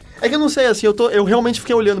 É que eu não sei, assim, eu realmente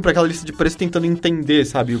fiquei olhando pra aquela lista de preços tentando entender,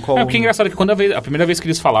 sabe, qual... porque é engraçado que quando a primeira vez que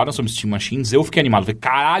eles falaram sobre Steam Machines, eu fiquei animado. Falei,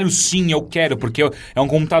 caralho, sim, eu quero, porque é um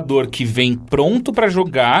computador que vem pronto pra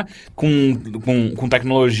jogar, com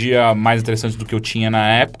tecnologia mais interessante do que eu tinha na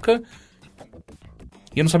época,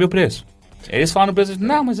 e eu não sabia o preço. Aí eles falaram no preço,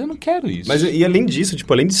 não, mas eu não quero isso. Mas e além disso,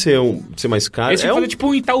 tipo, além de ser mais caro... Esse fazer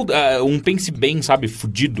tipo um Pense Bem, sabe,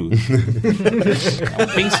 fudido. Um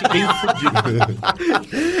Pense Bem fudido.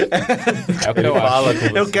 É o que eu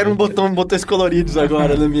acho. Eu quero botões coloridos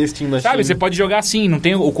agora na minha Steam Machine. Sabe, você pode jogar assim, não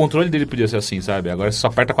tem... O controle dele podia ser assim, sabe? Agora você só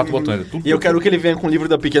aperta 4 botões. E eu quero que ele venha com o livro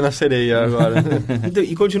da Pequena Sereia agora. Então,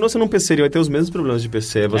 e continua sendo um PC, ele vai ter os mesmos problemas de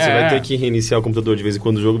PC. Você vai ter que reiniciar o computador de vez em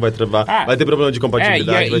quando, o jogo vai travar, vai ter problema de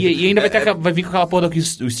compatibilidade. E ainda vai vir com aquela porra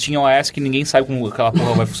do Steam OS que ninguém sabe como aquela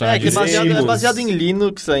porra vai funcionar. Que é baseado em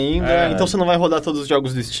Linux ainda, então você não vai rodar todos os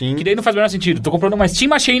jogos do Steam. Que daí não faz o menor sentido. Tô comprando uma Steam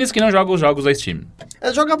Machines que não joga os jogos da Steam.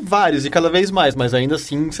 Joga vários e cada vez mais, mas ainda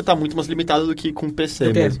assim você tá muito mais limitado do que com o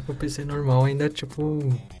PC mesmo. O PC normal ainda, tipo...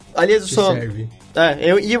 Aliás, serve.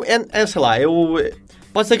 Sei lá,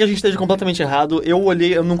 pode ser que a gente esteja completamente errado. Eu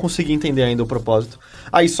olhei, eu não consegui entender ainda o propósito.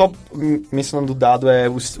 Aí, só mencionando o dado,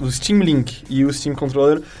 o Steam Link e o Steam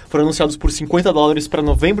Controller foram anunciados por $50 para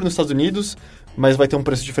novembro nos Estados Unidos, mas vai ter um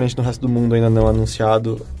preço diferente no resto do mundo, ainda não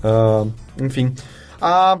anunciado. Enfim.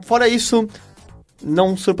 Fora isso,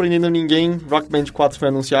 não surpreendendo ninguém, Rock Band 4 foi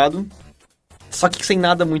anunciado. Só que sem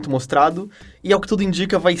nada muito mostrado. E ao que tudo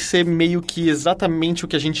indica, vai ser meio que exatamente o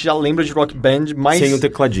que a gente já lembra de Rock Band, mas... Sem o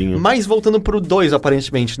tecladinho. Mas voltando pro 2,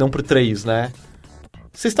 aparentemente, não pro 3, né?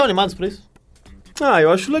 Vocês estão animados por isso?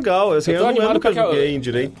 Eu acho legal. Assim, eu nunca joguei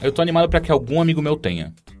direito. Eu tô animado pra que algum amigo meu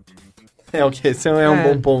tenha. Esse é um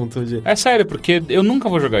bom ponto. É sério, porque eu nunca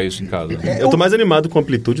vou jogar isso em casa. Eu tô mais animado com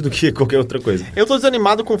amplitude do que qualquer outra coisa. Eu tô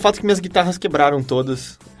desanimado com o fato que minhas guitarras quebraram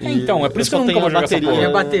todas. Então, é por isso que eu nunca vou jogar essa porra.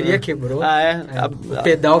 Minha bateria quebrou. O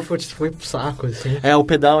pedal foi pro saco, assim. O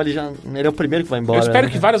pedal, ele é o primeiro que vai embora. Eu espero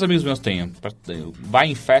que vários amigos meus tenham. Vai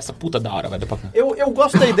em festa, puta da hora, vai dar pra cá. Eu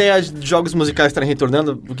gosto da ideia de jogos musicais estarem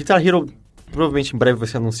retornando. O Guitar Hero... Provavelmente em breve vai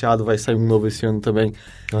ser anunciado, vai sair um novo esse ano também.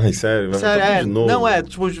 Sério? Vai ser tudo de novo? Não,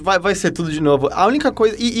 vai ser tudo de novo. A única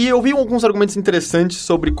coisa... E eu vi alguns argumentos interessantes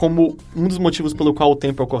sobre como um dos motivos pelo qual o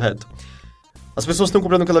tempo é o correto. As pessoas estão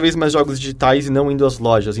comprando cada vez mais jogos digitais e não indo às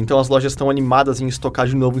lojas. Então as lojas estão animadas em estocar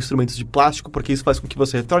de novo instrumentos de plástico, porque isso faz com que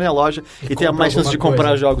você retorne à loja e tenha mais chance de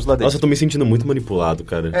comprar jogos lá dentro. Nossa, eu tô me sentindo muito manipulado,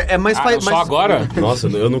 cara. É mais... Só agora? Nossa,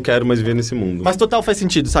 eu não quero mais viver nesse mundo. Mas total faz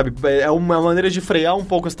sentido, sabe? É uma maneira de frear um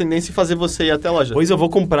pouco as tendências e fazer você ir até a loja. Pois eu vou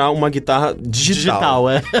comprar uma guitarra digital.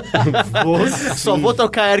 Só vou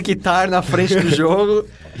tocar air guitar na frente do jogo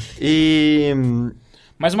e...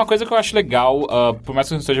 Mas uma coisa que eu acho legal, por mais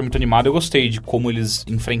que eu não esteja muito animado, eu gostei de como eles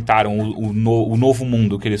enfrentaram o novo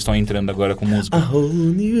mundo que eles estão entrando agora com música. A whole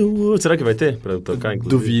new world. Será que vai ter pra tocar,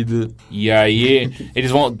 inclusive? Duvido. E aí,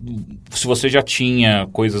 eles vão... Se você já tinha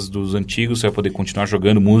coisas dos antigos, você vai poder continuar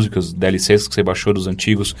jogando músicas, DLCs que você baixou dos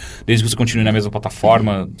antigos, desde que você continue na mesma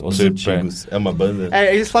plataforma. Ou seja, antigos. É uma banda?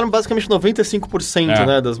 Eles falaram basicamente 95%,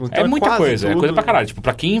 né, das músicas. É muita coisa, tudo. é coisa pra caralho. Tipo,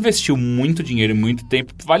 pra quem investiu muito dinheiro e muito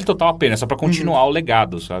tempo, vale total a pena, só pra continuar o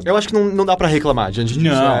legado, sabe? Eu acho que não dá pra reclamar diante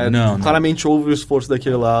disso. Não. Claramente houve o esforço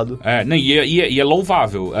daquele lado. E é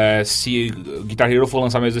louvável. Se Guitar Hero for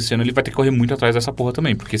lançar mesmo esse ano, ele vai ter que correr muito atrás dessa porra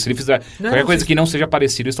também. Porque se ele fizer qualquer coisa que não seja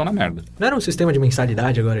parecido, eles estão na merda. Não era um sistema de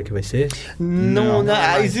mensalidade agora que vai ser? Não.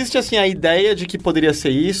 Existe, assim, a ideia de que poderia ser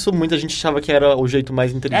isso. Muita gente achava que era o jeito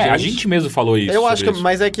mais inteligente. A gente mesmo falou isso. Eu acho que...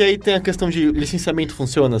 Mas é que aí tem a questão de licenciamento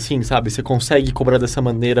funciona assim, sabe? Você consegue cobrar dessa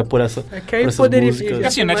maneira por essa que aí poderia... músicas.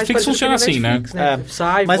 Assim, a Netflix funciona assim, Netflix, né?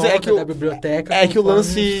 Sai, mas volta da biblioteca. É que o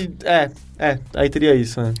lance... aí teria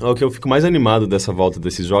isso, né? O que eu fico mais animado dessa volta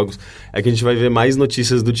desses jogos é que a gente vai ver mais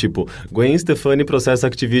notícias do tipo Gwen Stefani processa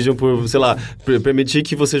Activision por, sei lá, permitir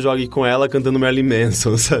que você jogue com ela cantando Marilyn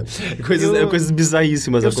Manson, sabe? Coisas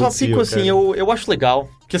bizarríssimas aconteciam. Eu só fico assim, eu acho legal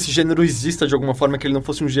que esse gênero exista de alguma forma, que ele não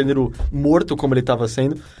fosse um gênero morto como ele estava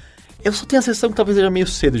sendo. Eu só tenho a sensação que talvez seja meio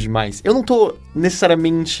cedo demais. Eu não tô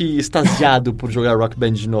necessariamente extasiado por jogar Rock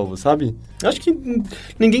Band de novo, sabe? Acho que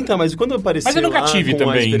ninguém tá, mas quando apareceu. Mas eu nunca tive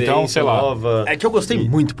também, então, sei lá. Nova... É que eu gostei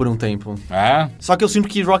muito por um tempo. É? Só que eu sinto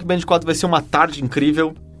que Rock Band 4 vai ser uma tarde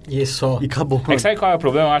incrível. E só. E acabou. É que sabe qual é o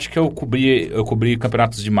problema? Eu acho que eu cobri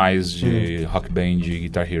campeonatos demais de Rock Band e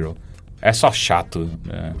Guitar Hero. É só chato.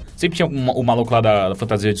 Sempre tinha o maluco lá da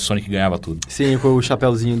fantasia de Sonic que ganhava tudo. Sim, com o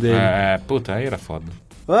chapéuzinho dele. Puta, aí era foda.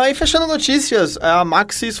 E fechando notícias, a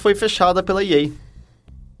Maxis foi fechada pela EA.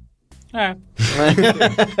 Ela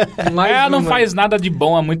não faz nada de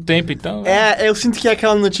bom há muito tempo, então... Eu sinto que é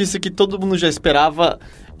aquela notícia que todo mundo já esperava.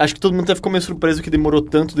 Acho que todo mundo até ficou meio surpreso que demorou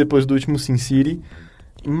tanto depois do último Sin City.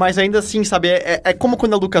 Mas ainda assim, sabe, é como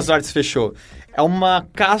quando a LucasArts fechou. É uma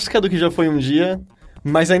casca do que já foi um dia...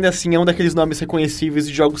 Mas ainda assim é um daqueles nomes reconhecíveis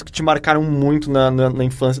de jogos que te marcaram muito na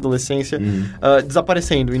infância e adolescência,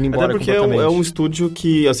 desaparecendo, indo embora. Até porque completamente. é um estúdio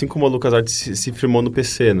que, assim como a LucasArts, se firmou no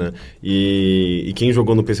PC, né? E quem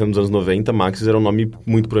jogou no PC nos anos 90, Maxis era um nome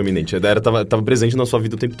muito proeminente. Tava presente na sua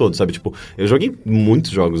vida o tempo todo, sabe? Tipo, eu joguei muitos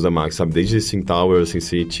jogos da Maxis, sabe? Desde Sin Tower, Sin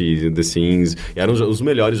City, The Sims. Eram os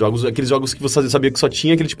melhores jogos, aqueles jogos que você sabia que só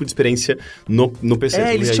tinha aquele tipo de experiência no PC.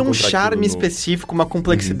 Eles tinham um charme específico, uma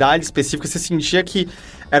complexidade específica. Você sentia que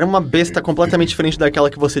era uma besta completamente diferente daquela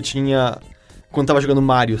que você tinha quando tava jogando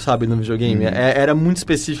Mario, sabe, no videogame. Era muito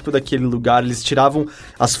específico daquele lugar. Eles tiravam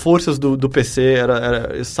as forças do PC,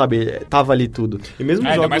 sabe, tava ali tudo. E mesmo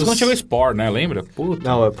jogos... Mas quando chegou o Spore, né, lembra? Puta.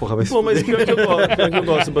 Não, porra, mas... Pô, mas pior que eu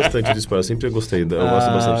gosto bastante de Spore. Eu sempre gostei eu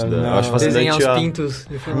gosto bastante da... Eu acho fascinante desenhar os pintos.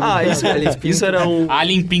 Isso era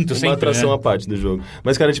Alien Pinto, sempre, uma atração à parte do jogo.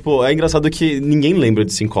 Mas, cara, tipo, é engraçado que ninguém lembra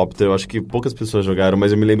de Syncopter. Eu acho que poucas pessoas jogaram,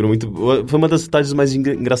 mas eu me lembro muito... Foi uma das tardes mais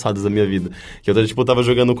engraçadas da minha vida. Que eu, tipo, tava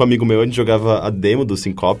jogando com um amigo meu, a gente jogava a demo do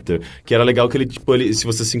Syncopter, que era legal que ele, tipo, se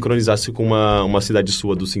você sincronizasse com uma cidade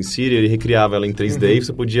sua do Sin City, ele recriava ela em 3D e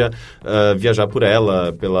você podia viajar por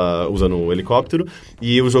ela usando o helicóptero,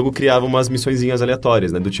 e o jogo criava umas missõezinhas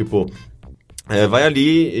aleatórias, né, do tipo... vai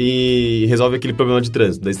ali e resolve aquele problema de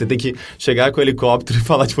trânsito. Daí você tem que chegar com o helicóptero e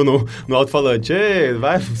falar, tipo, no alto-falante. Ei,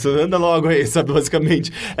 vai, anda logo aí, sabe?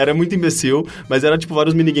 Basicamente. Era muito imbecil, mas era, tipo,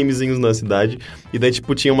 vários minigamezinhos na cidade. E daí,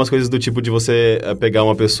 tipo, tinha umas coisas do tipo de você pegar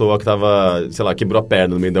uma pessoa que tava, sei lá, quebrou a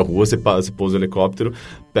perna no meio da rua, você pousa o helicóptero,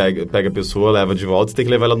 pega a pessoa, leva de volta e tem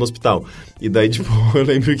que levar ela no hospital. E daí, tipo, eu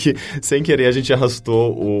lembro que, sem querer, a gente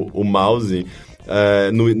arrastou o mouse...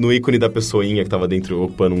 no ícone da pessoinha que tava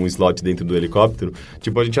ocupando um slot dentro do helicóptero,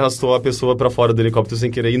 tipo, a gente arrastou a pessoa pra fora do helicóptero sem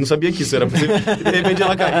querer e não sabia que isso era possível. E de repente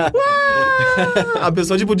ela cai. A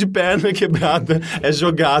pessoa, tipo, de perna quebrada é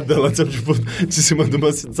jogada lá, tipo, de cima de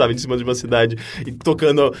uma cidade e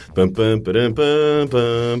tocando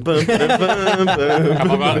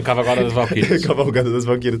Cavalgada das Valquírias. Cavalgada das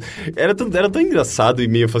Valquírias. Era tão engraçado e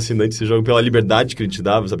meio fascinante esse jogo pela liberdade que ele te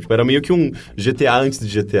dava, sabe? Tipo, era meio que um GTA antes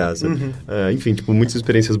de GTA, sabe? Enfim, enfim, tipo, muitas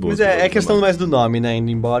experiências boas. Mas é questão mais do nome, né? Indo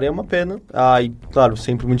embora é uma pena. E claro,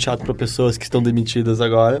 sempre muito chato pra pessoas que estão demitidas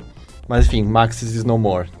agora. Mas enfim, Maxis is no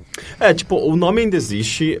more. Tipo, o nome ainda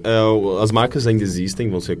existe, as marcas ainda existem,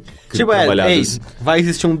 vão ser trabalhadas. Vai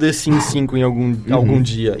existir um The Sims 5 em algum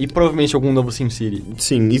dia. E provavelmente algum novo SimCity.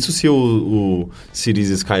 Sim, isso se o Cities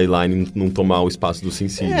Skyline não tomar o espaço do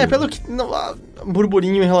SimCity. Pelo que...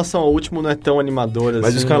 burburinho em relação ao último não é tão animador assim.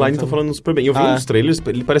 Mas o Skyline tá falando super bem. Eu vi um dos trailers,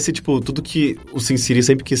 ele parece, tipo, tudo que o SimCity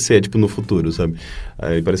sempre quis ser, tipo, no futuro, sabe?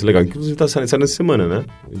 Ele parece legal. Inclusive tá saindo essa semana, né?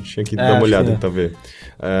 A gente tinha que dar uma olhada, tentar ver.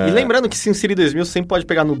 E lembrando que SimCity 2000 sempre pode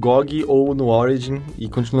pegar no GOG ou no Origin e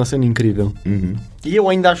continua sendo incrível. E eu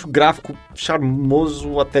ainda acho o gráfico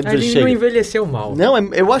charmoso até dizer Ele não envelheceu mal. Não,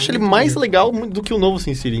 eu acho ele mais legal do que o novo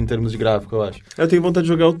SimCity em termos de gráfico, eu acho. Eu tenho vontade de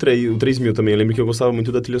jogar o 3000 também. Eu lembro que eu gostava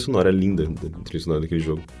muito da trilha sonora, é linda a trilha sonora daquele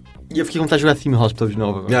jogo. E eu fiquei com vontade de jogar Theme Hospital de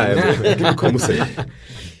novo agora. Como sempre.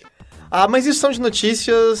 Mas isso são de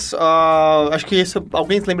notícias. Acho que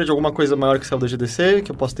alguém lembra de alguma coisa maior que saiu da GDC,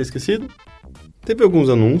 que eu posso ter esquecido? Teve alguns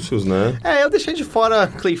anúncios, né? Eu deixei de fora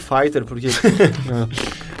Clay Fighter, porque...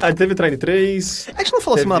 Teve Trine 3... A gente não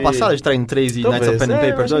falou semana passada de Trine 3 e Knights of Pen and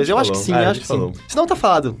Paper 2? Eu acho que sim, acho que sim. Se não tá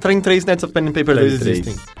falado, Trine 3 e Knights of Pen and Paper 2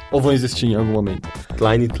 existem. Ou vão existir em algum momento.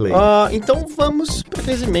 Klein Clay. Então vamos para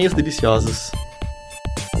aqueles e-mails deliciosos.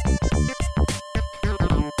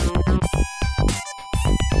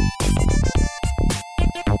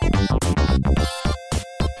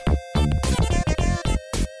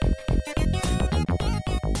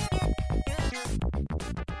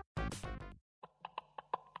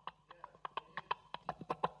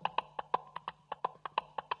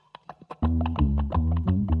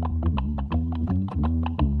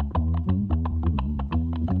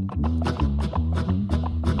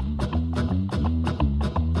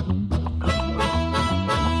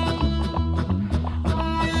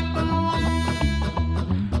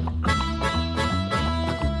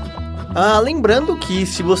 Lembrando que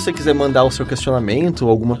se você quiser mandar o seu questionamento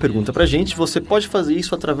ou alguma pergunta pra gente, você pode fazer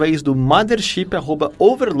isso através do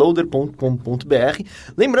mothership@overloader.com.br.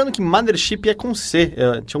 Lembrando que Mothership é com C.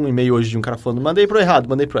 Tinha um e-mail hoje de um cara falando, mandei pro errado,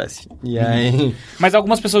 mandei pro S. E aí... Mas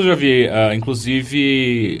algumas pessoas eu já vi,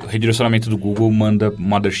 inclusive o redirecionamento do Google manda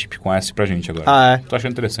Mothership com S pra gente agora. Tô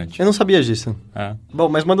achando interessante. Eu não sabia disso. Bom,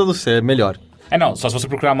 mas manda no C, é melhor. Não, só se você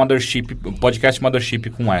procurar Mothership, podcast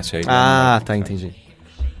Mothership com S aí. Tá, entendi.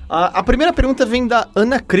 A primeira pergunta vem da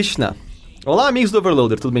Ana Krishna. Olá, amigos do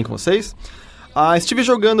Overloader, tudo bem com vocês? Estive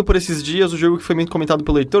jogando por esses dias o jogo que foi muito comentado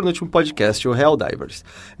pelo Heitor no último podcast, o Helldivers.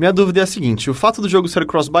 Minha dúvida é a seguinte, o fato do jogo ser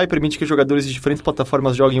cross-buy permite que jogadores de diferentes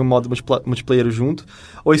plataformas joguem um modo multiplayer junto,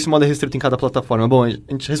 ou esse modo é restrito em cada plataforma? Bom, a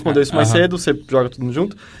gente respondeu isso mais cedo, você joga tudo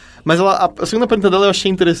junto, mas a segunda pergunta dela eu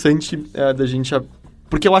achei interessante da gente...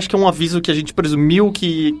 Porque eu acho que é um aviso que a gente presumiu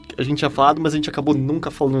que a gente tinha falado, mas a gente acabou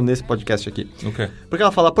nunca falando nesse podcast aqui. Okay. Porque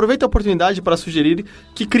ela fala, aproveita a oportunidade para sugerir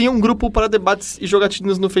que crie um grupo para debates e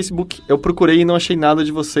jogatinas no Facebook. Eu procurei e não achei nada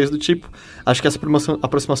de vocês do tipo. Acho que essa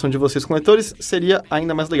aproximação de vocês com leitores seria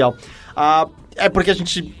ainda mais legal. Porque a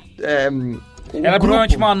gente... Ela é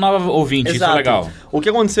provavelmente uma nova ouvinte, Exato. Isso é legal. O que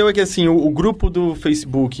aconteceu é que, assim, o grupo do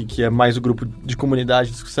Facebook, que é mais o grupo de comunidade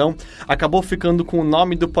e discussão, acabou ficando com o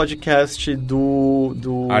nome do podcast do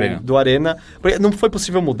Arena. Porque não foi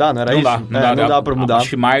possível mudar, não era isso? Não dá pra mudar.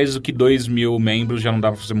 Acho que mais do que 2.000 membros já não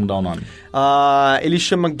dá pra você mudar o nome. Ele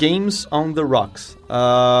chama Games on the Rocks.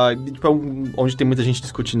 Onde tem muita gente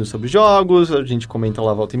discutindo sobre jogos, a gente comenta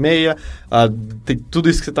lá volta e meia. Tem tudo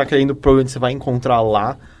isso que você tá querendo, provavelmente você vai encontrar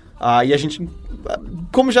lá. E a gente,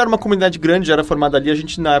 como já era uma comunidade grande, já era formada ali, a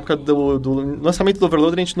gente, na época do lançamento do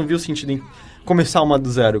Overloader, a gente não viu sentido em começar uma do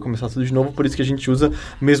zero, começar tudo de novo, por isso que a gente usa,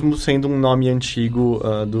 mesmo sendo um nome antigo,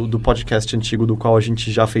 do podcast antigo do qual a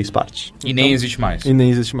gente já fez parte. E nem existe mais. E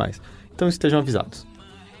nem existe mais. Então estejam avisados.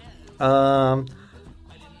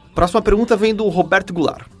 Próxima pergunta vem do Roberto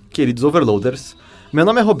Goulart. Queridos Overloaders, meu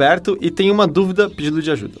nome é Roberto e tenho uma dúvida, pedido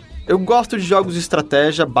de ajuda. Eu gosto de jogos de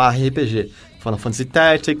estratégia /RPG, Final Fantasy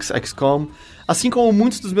Tactics, XCOM, assim como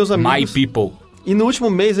muitos dos meus amigos... My People. E no último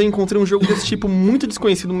mês eu encontrei um jogo desse tipo muito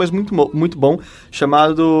desconhecido, mas muito bom,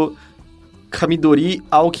 chamado Kamidori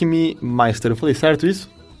Alchemy Meister. Eu falei certo isso?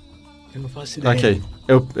 Eu não faço ideia. Ok.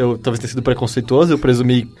 Eu talvez tenha sido preconceituoso, eu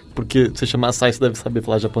presumi porque você chama Sai, você deve saber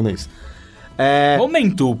falar japonês.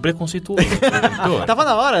 Momento preconceituoso. Tava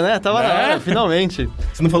na hora, né? Tava na Né? hora, finalmente.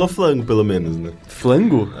 Você não falou flango, pelo menos, né?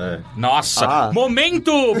 Flango? Nossa,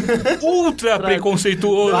 momento ultra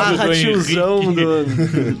preconceituoso Barra do tiozão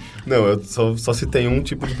Henrique. Não, eu só citei um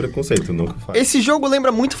tipo de preconceito, nunca faço. Esse jogo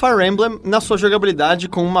lembra muito Fire Emblem na sua jogabilidade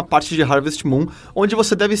com uma parte de Harvest Moon, onde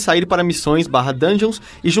você deve sair para missões /dungeons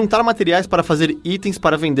e juntar materiais para fazer itens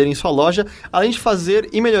para vender em sua loja, além de fazer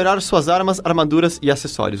e melhorar suas armas, armaduras e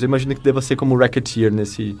acessórios. Eu imagino que deva ser como Racketeer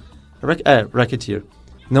nesse... Racketeer.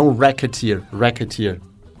 Não Racketeer, Racketeer.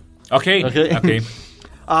 Ok.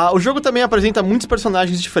 O jogo também apresenta muitos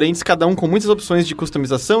personagens diferentes, cada um com muitas opções de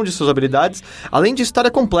customização de suas habilidades, além de história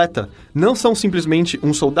completa. Não são simplesmente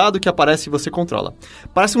um soldado que aparece e você controla.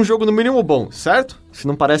 Parece um jogo no mínimo bom, certo? Se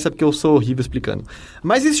não parece é porque eu sou horrível explicando.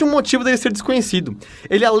 Mas existe um motivo dele ser desconhecido.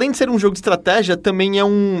 Ele, além de ser um jogo de estratégia, também é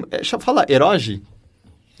um... Fala, eroge?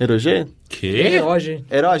 Eroge? Que?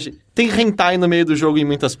 Eroge. Tem hentai no meio do jogo em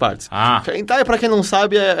muitas partes. Hentai, pra quem não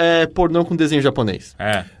sabe, é pornô com desenho japonês.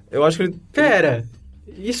 Eu acho que ele... Pera...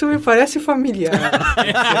 Isso me parece familiar.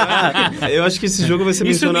 Eu acho que esse jogo vai ser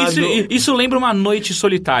mencionado... Isso lembra uma noite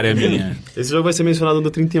solitária minha. Esse jogo vai ser mencionado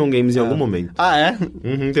no 31 Games em algum momento. É?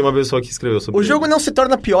 Tem uma pessoa que escreveu sobre O jogo não se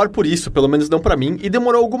torna pior por isso, pelo menos não pra mim, e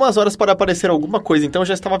demorou algumas horas para aparecer alguma coisa, então eu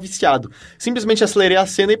já estava viciado. Simplesmente acelerei a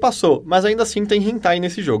cena e passou, mas ainda assim tem hentai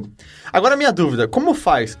nesse jogo. Agora minha dúvida, como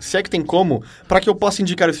faz, se é que tem como, pra que eu possa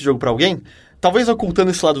indicar esse jogo pra alguém? Talvez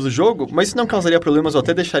ocultando esse lado do jogo, mas isso não causaria problemas ou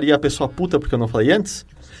até deixaria a pessoa puta porque eu não falei antes?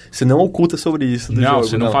 Você não oculta sobre isso do jogo. Não,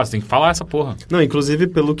 você não faz, tem que falar essa porra. Não, inclusive,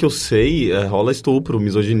 pelo que eu sei, rola estupro,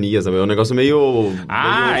 misoginia, sabe? É um negócio meio...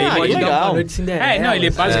 ele pode legal. dar uma noite de Cinderela. Ele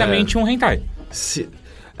é basicamente um hentai.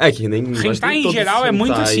 Que nem... Hentai em geral é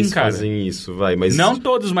muito assim, cara. Fazem isso, mas... Não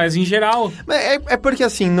todos, mas em geral. É porque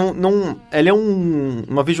assim, não ele é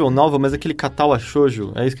uma visual novel, mas aquele Katawa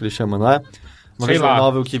Shoujo, é isso que ele chama, não é? Uma Sei visual lá.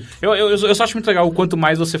 novel que... Eu só acho muito legal, quanto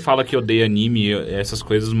mais você fala que odeia anime, essas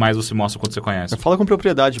coisas, mais você mostra quanto você conhece. Fala com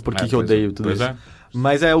propriedade por que eu odeio tudo isso.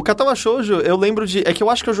 Mas o Katawa Shoujo, eu lembro de... É que eu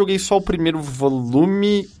acho que eu joguei só o primeiro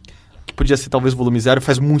volume... Que podia ser talvez volume 0,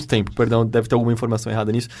 faz muito tempo, perdão, deve ter alguma informação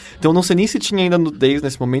errada nisso. Então eu não sei nem se tinha ainda nudez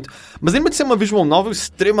nesse momento. Mas lembra de ser uma visual novel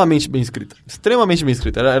extremamente bem escrita. Extremamente bem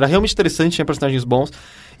escrita. Era realmente interessante, tinha personagens bons.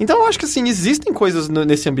 Então eu acho que assim, existem coisas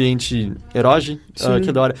nesse ambiente eroge, que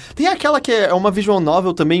é da hora. Tem aquela que é uma visual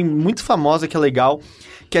novel também muito famosa, que é legal,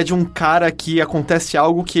 que é de um cara que acontece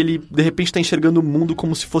algo que ele, de repente, tá enxergando o mundo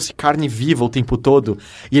como se fosse carne viva o tempo todo.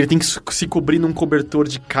 E ele tem que se cobrir num cobertor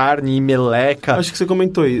de carne e meleca. Acho que você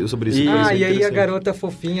comentou sobre isso. E aí a garota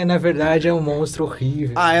fofinha, na verdade, é um monstro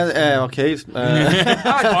horrível. Ok. Spoiler.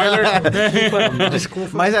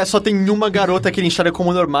 Desculpa. Mas só tem uma garota que ele enxerga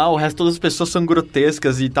como normal, o resto todas as pessoas são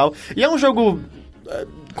grotescas e tal. E é um jogo...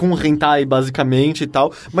 com hentai, basicamente, e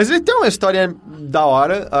tal. Mas ele tem uma história da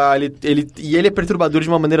hora, ele é perturbador de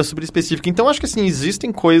uma maneira super específica. Então, acho que, assim,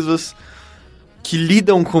 existem coisas que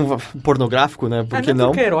lidam com pornográfico, né? Porque não?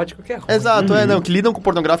 Porque é erótico que é ruim. Exato, que lidam com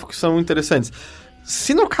pornográfico que são interessantes.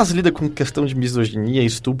 Se no caso lida com questão de misoginia e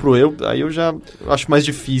estupro, aí eu já acho mais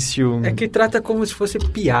difícil. É que trata como se fosse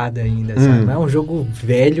piada ainda, sabe? É um jogo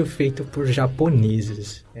velho feito por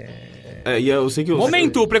japoneses. E eu sei que...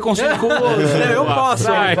 Momento preconceituoso. Eu posso.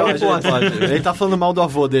 Ele tá falando mal do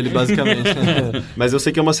avô dele, basicamente. Mas eu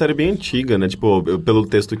sei que é uma série bem antiga, né? Tipo, pelo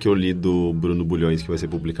texto que eu li do Bruno Bulhões, que vai ser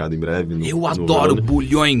publicado em breve. Eu adoro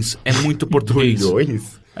Bulhões. É muito português.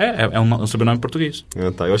 Bulhões? É um sobrenome português.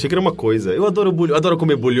 Tá. Eu achei que era uma coisa. Eu adoro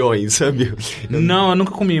comer bulhões, sabe? Não, eu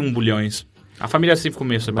nunca comi um Bulhões. A família sempre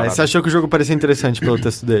comia separado. Mas você achou que o jogo parecia interessante pelo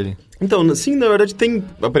texto dele? Então, sim, na verdade tem,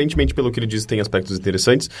 aparentemente pelo que ele diz, tem aspectos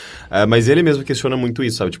interessantes, mas ele mesmo questiona muito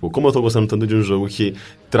isso, sabe? Tipo, como eu tô gostando tanto de um jogo que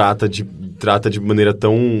trata de maneira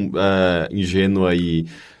tão ingênua e,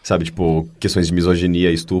 sabe, tipo, questões de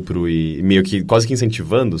misoginia, estupro e meio que quase que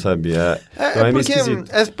incentivando, sabe? Então é meio esquisito.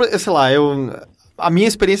 Sei lá, a minha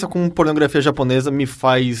experiência com pornografia japonesa me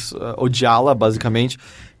faz odiá-la, basicamente,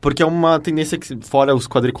 porque é uma tendência que, fora os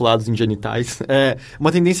quadriculados em genitais,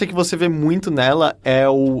 uma tendência que você vê muito nela é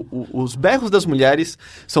os berros das mulheres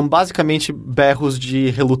são basicamente berros de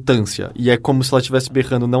relutância. E é como se ela estivesse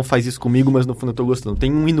berrando, não faz isso comigo, mas no fundo eu tô gostando.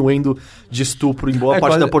 Tem um inuendo de estupro em boa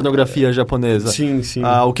parte da pornografia japonesa. Sim, sim.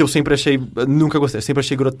 O que eu sempre achei, nunca gostei, sempre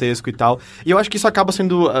achei grotesco e tal. E eu acho que isso acaba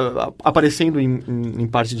sendo, aparecendo em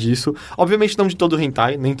parte disso. Obviamente não de todo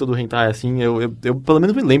hentai, nem todo hentai é assim. Eu pelo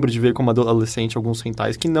menos me lembro de ver como adolescente alguns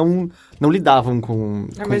hentais que não lidavam com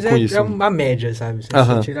isso. É uma média, sabe?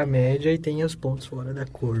 Você tira a média e tem os pontos fora da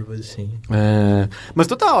curva, assim. Mas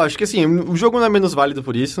total, acho que assim, o jogo não é menos válido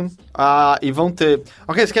por isso. E vão ter...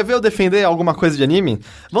 Ok, você quer ver eu defender alguma coisa de anime?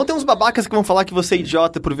 Vão ter uns babacas que vão falar que você é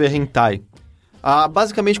idiota por ver hentai.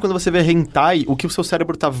 Basicamente, quando você vê hentai, o que o seu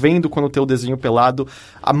cérebro tá vendo quando tem o desenho pelado,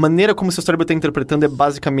 a maneira como o seu cérebro tá interpretando é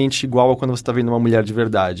basicamente igual a quando você tá vendo uma mulher de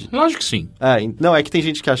verdade. Lógico que sim. Não, é que tem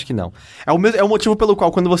gente que acha que não. É o motivo pelo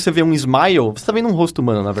qual quando você vê um smile, você tá vendo um rosto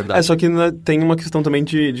humano, na verdade. Só que tem uma questão também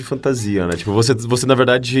de fantasia, né? Tipo, você na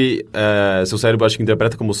verdade, seu cérebro acho que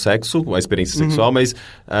interpreta como sexo, a experiência sexual, mas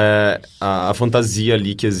a fantasia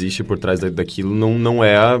ali que existe por trás daquilo não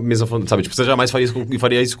é a mesma fantasia, sabe? Tipo, você jamais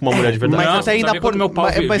faria isso com uma mulher de verdade. Mas até aí na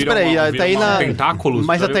Mas peraí, até aí na... tentáculos,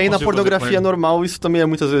 mas até aí na pornografia normal isso também é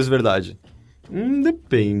muitas vezes verdade.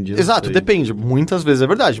 Depende. Exato, depende. Muitas vezes é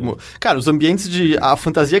verdade. Cara, os ambientes a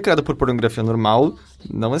fantasia criada por pornografia normal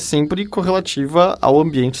não é sempre correlativa ao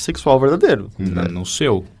ambiente sexual verdadeiro. No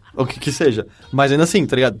seu. O que seja. Mas ainda assim,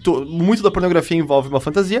 tá ligado? Muito da pornografia envolve uma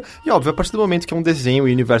fantasia e, óbvio, a partir do momento que é um desenho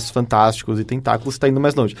e universos fantásticos e tentáculos, tá indo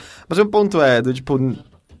mais longe. Mas o meu ponto é,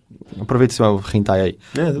 aproveita esse hentai aí.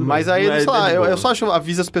 Mas aí, sei lá, eu só acho,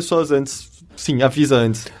 avisa as pessoas antes. Sim, avisa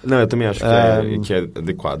antes. Não, eu também acho que é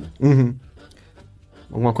adequado.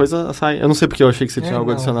 Alguma coisa sai? Eu não sei porque eu achei que você tinha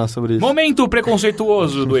algo a adicionar sobre isso. Momento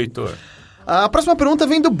preconceituoso do Heitor. A próxima pergunta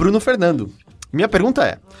vem do Bruno Fernando. Minha pergunta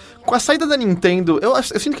é, com a saída da Nintendo... Eu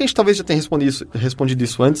sinto que a gente talvez já tenha respondido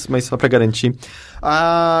isso antes, mas só pra garantir.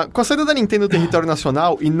 Com a saída da Nintendo no território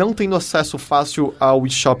nacional e não tendo acesso fácil ao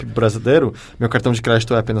eShop brasileiro, meu cartão de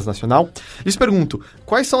crédito é apenas nacional, lhes pergunto,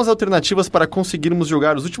 quais são as alternativas para conseguirmos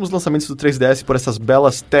jogar os últimos lançamentos do 3DS por essas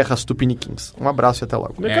belas terras tupiniquins? Um abraço e até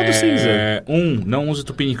logo. Mercado cinza. Não use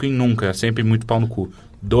tupiniquim nunca, é sempre muito pau no cu.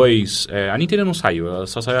 2, a Nintendo não saiu, ela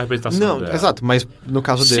só saiu a representação dela. Exato, mas no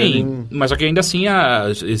caso dele... Sim, mas só que ainda assim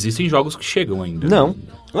existem jogos que chegam ainda. Não.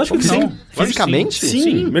 Acho que sim. Fisicamente?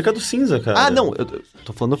 Sim. Mercado cinza, cara. Não, eu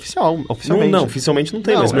tô falando oficialmente. Não, oficialmente não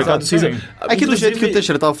tem, mas mercado cinza... É que do jeito que o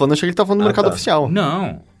Teixeira tava falando, eu achei que ele tava falando do mercado oficial.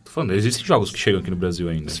 Não, tô falando, existem jogos que chegam aqui no Brasil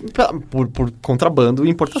ainda. Por contrabando e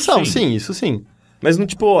importação, sim, isso sim. Mas não,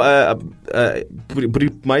 tipo, por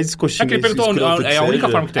mais coxinha... que ele perguntou, é a única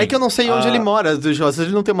forma que tem. É que eu não sei onde ele mora, às vezes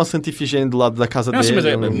ele não tem uma Santa Ifigênia do lado da casa dele. Sim,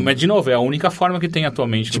 mas de novo, é a única forma que tem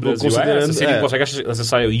atualmente no Brasil. Se ele consegue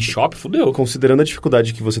acessar o eShop, fudeu. Considerando a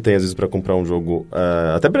dificuldade que você tem, às vezes, pra comprar um jogo,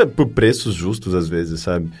 até por preços justos, às vezes,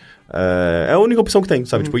 sabe? É a única opção que tem,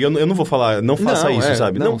 sabe? Tipo, eu não vou falar, não faça isso,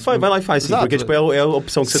 sabe? Vai lá e faz, sim. Porque, tipo, é a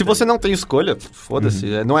opção que você tem. Se você não tem escolha, foda-se.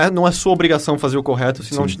 Não é sua obrigação fazer o correto,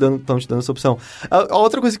 se não estão te dando essa opção. A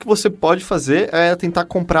outra coisa que você pode fazer é tentar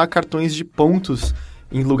comprar cartões de pontos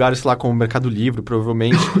em lugares, sei lá, como o Mercado Livre,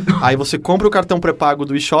 provavelmente. Aí você compra o cartão pré-pago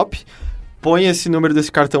do eShop, põe esse número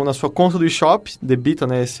desse cartão na sua conta do eShop, debita,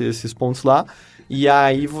 né, esses pontos lá, e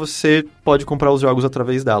aí você pode comprar os jogos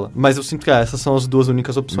através dela. Mas eu sinto que essas são as duas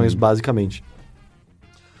únicas opções, basicamente.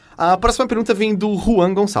 A próxima pergunta vem do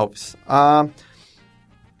Juan Gonçalves.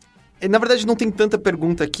 Na verdade, não tem tanta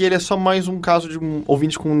pergunta aqui, ele é só mais um caso de um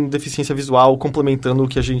ouvinte com deficiência visual, complementando o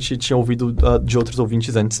que a gente tinha ouvido de outros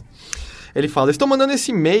ouvintes antes. Ele fala, estou mandando esse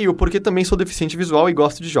e-mail porque também sou deficiente visual e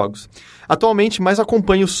gosto de jogos. Atualmente, mais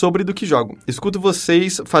acompanho sobre do que jogo. Escuto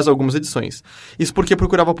vocês faz algumas edições. Isso porque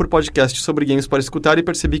procurava por podcast sobre games para escutar e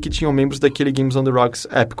percebi que tinham membros daquele Games on the Rocks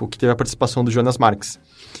épico, que teve a participação do Jonas Marques.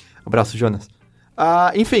 Abraço, Jonas.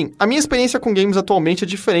 Enfim, a minha experiência com games atualmente é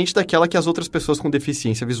diferente daquela que as outras pessoas com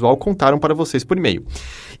deficiência visual contaram para vocês por e-mail.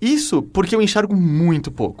 Isso porque eu enxergo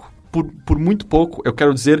muito pouco. Por muito pouco, eu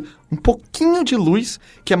quero dizer um pouquinho de luz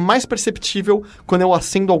que é mais perceptível quando eu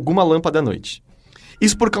acendo alguma lâmpada à noite.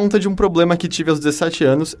 Isso por conta de um problema que tive aos 17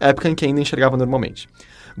 anos, época em que ainda enxergava normalmente.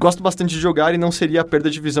 Gosto bastante de jogar e não seria a perda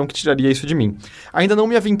de visão que tiraria isso de mim. Ainda não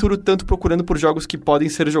me aventuro tanto procurando por jogos que podem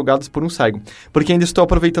ser jogados por um cego, porque ainda estou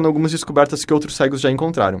aproveitando algumas descobertas que outros cegos já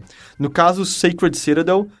encontraram. No caso, Sacred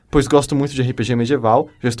Citadel, pois gosto muito de RPG medieval,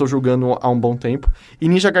 já estou jogando há um bom tempo, e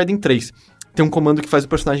Ninja Gaiden 3. Tem um comando que faz o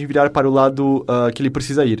personagem virar para o lado que ele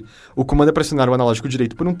precisa ir. O comando é pressionar o analógico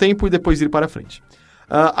direito por um tempo e depois ir para frente.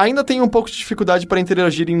 Ainda tenho um pouco de dificuldade para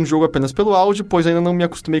interagir em um jogo apenas pelo áudio, pois ainda não me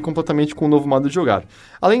acostumei completamente com o novo modo de jogar.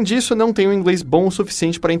 Além disso, não tenho inglês bom o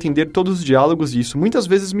suficiente para entender todos os diálogos e isso muitas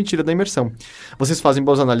vezes me tira da imersão. Vocês fazem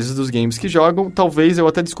boas análises dos games que jogam, talvez eu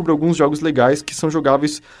até descubra alguns jogos legais que são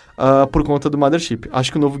jogáveis por conta do Mothership.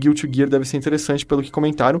 Acho que o novo Guilty Gear deve ser interessante pelo que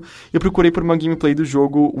comentaram e eu procurei por uma gameplay do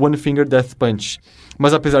jogo One Finger Death Punch.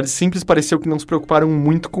 Mas apesar de simples, pareceu que não se preocuparam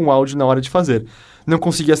muito com o áudio na hora de fazer. Não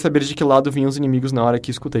conseguia saber de que lado vinham os inimigos na hora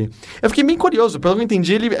que escutei. Eu fiquei bem curioso, pelo que eu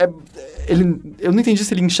entendi, eu não entendi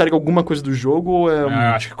se ele enxerga alguma coisa do jogo ou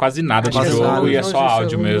acho que quase nada do jogo e é só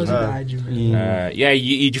áudio mesmo.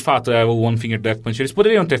 E de fato, o One Finger Death Punch, eles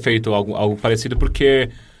poderiam ter feito algo parecido porque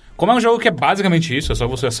Como é um jogo que é basicamente isso, é só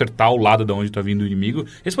você acertar o lado de onde tá vindo o inimigo,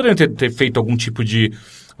 eles poderiam ter feito algum tipo de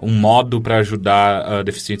um modo pra ajudar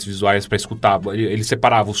deficientes visuais pra escutar. Ele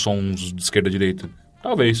separava os sons de esquerda e direita.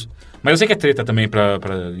 Talvez. Mas eu sei que é treta também pra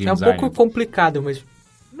game É um design. pouco complicado, mas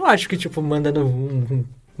não acho que, tipo, mandando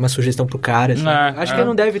uma sugestão pro cara. Assim. Acho que ele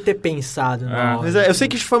não deve ter pensado. Mas eu sei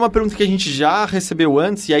que isso foi uma pergunta que a gente já recebeu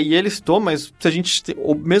antes, e aí ele citou, mas se a gente...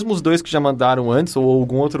 ou mesmo os dois que já mandaram antes, ou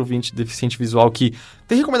algum outro ouvinte deficiente visual que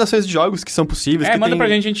tem recomendações de jogos que são possíveis, que manda tem pra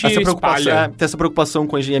gente essa preocupação, espalha. tem essa preocupação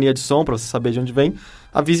com a engenharia de som, pra você saber de onde vem,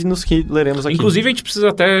 avise-nos que leremos aqui. Inclusive, a gente precisa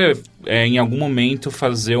até, em algum momento,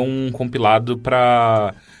 fazer um compilado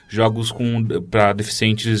pra jogos pra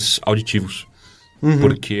deficientes auditivos.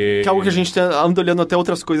 Porque... Que é algo que a gente anda olhando até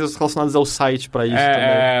outras coisas relacionadas ao site pra isso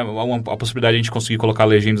também. A possibilidade de a gente conseguir colocar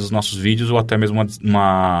legendas nos nossos vídeos ou até mesmo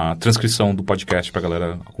uma transcrição do podcast pra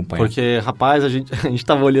galera acompanhar. Porque, rapaz, a gente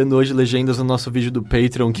tava olhando hoje legendas no nosso vídeo do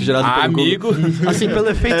Patreon, que gerado pelo amigo! Assim, pelo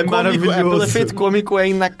efeito cômico, pelo efeito cômico é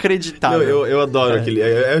inacreditável. Não, eu adoro aquele...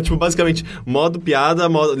 tipo, basicamente, modo piada,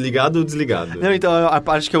 modo ligado ou desligado. Não, então, a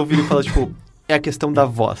parte que eu ouvi ele fala, tipo, é a questão da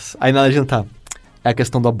voz. Aí na legenda tá... É a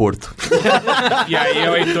questão do aborto. E aí é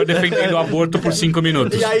o Heitor defendendo o aborto por 5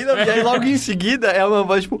 minutos. E aí logo em seguida é uma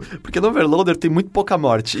voz, tipo... Porque no Overloader tem muito pouca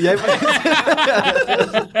morte. E aí vai...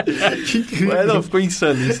 Que incrível. Não, ficou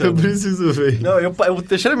insano. Eu preciso ver. Não,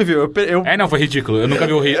 deixa ele me ver. Não, foi ridículo. Eu nunca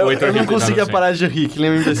vi o Heitor eu não conseguia parar de rir, que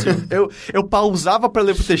nem um imbecil. Eu pausava pra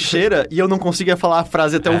ler pro Teixeira e eu não conseguia falar a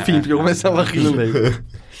frase até o fim, porque eu começava a rir no meio.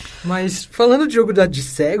 Mas falando de jogo de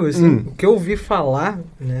cego, assim, o que eu ouvi falar,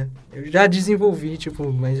 né? Eu já desenvolvi,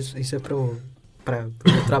 tipo, mas isso é pro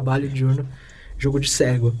meu trabalho diurno, jogo de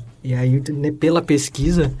cego. E aí, pela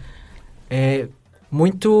pesquisa,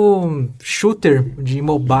 muito shooter de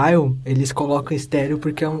mobile, eles colocam estéreo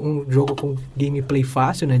porque é um jogo com gameplay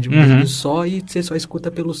fácil, né? De um só, e você só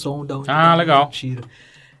escuta pelo som da onde legal. tira.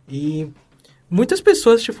 E muitas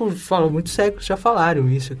pessoas, tipo, muitos cegos já falaram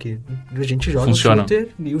isso aqui. A gente joga Funciona. um shooter,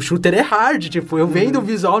 e o shooter é hard, tipo, eu vendo o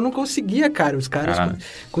visual não conseguia, cara. Os caras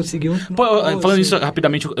conseguiam... Pô, falando isso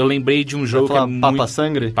rapidamente, eu lembrei de um jogo que é muito... Papa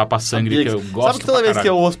Sangre? Papa Sangre, que eu gosto. Sabe que toda vez que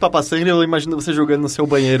eu ouço Papa Sangre, eu imagino você jogando no seu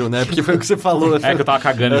banheiro, né? Porque foi o que você falou. É que eu tava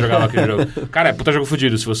cagando e jogava aquele jogo. Cara, é puta jogo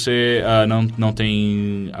fudido. Se você não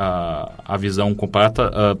tem a visão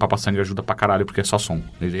completa, Papa Sangre ajuda pra caralho, porque é só som.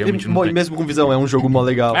 Ele realmente não tem. Mesmo com visão, é um jogo mó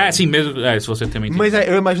legal. Sim, mesmo se você também tem. Mas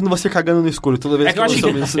eu imagino você cagando no escuro toda vez que eu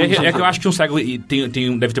acho que um cego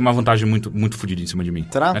deve ter uma vantagem muito, muito fodida em cima de mim.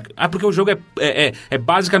 Será? Porque o jogo é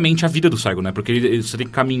basicamente a vida do cego, né? Porque você tem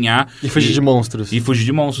que caminhar... E fugir de monstros. E fugir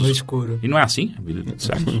de monstros. No escuro. E não é assim a vida do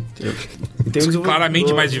cego. Tem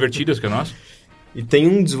Claramente mais divertidas que a nossa. E tem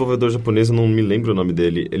um desenvolvedor japonês, eu não me lembro o nome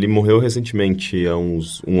dele. Ele morreu recentemente, há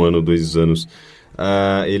uns 1 ano, 2 anos.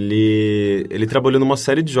 Ele trabalhou numa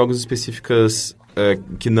série de jogos específicas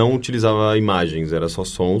que não utilizava imagens, era só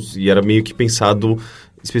sons, e era meio que pensado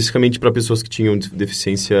especificamente para pessoas que tinham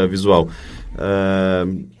deficiência visual.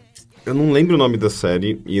 Eu não lembro o nome da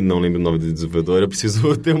série e não lembro o nome do desenvolvedor, eu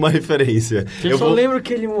preciso ter uma referência. Eu só lembro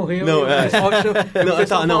que ele morreu.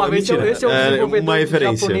 Mentira. Esse é o desenvolvedor uma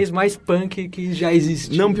referência. japonês mais punk que já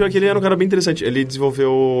existe. Não, pior que ele era um cara bem interessante. Ele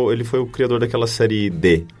foi o criador daquela série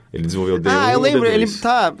D. Ele desenvolveu o D1 eu lembro, e o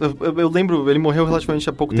D2. Eu lembro, ele morreu relativamente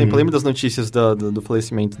há pouco tempo. Eu lembro das notícias do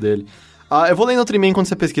falecimento dele. Eu vou ler no outro e-mail enquanto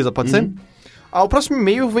você pesquisa, pode ser? O próximo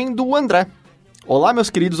e-mail vem do André. Olá, meus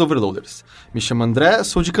queridos overloaders. Me chamo André,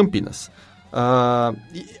 sou de Campinas.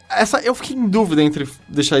 Eu fiquei em dúvida entre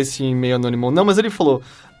deixar esse e-mail anônimo ou não, mas ele falou,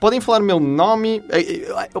 podem falar meu nome...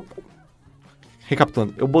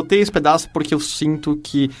 Recapitulando, eu botei esse pedaço porque eu sinto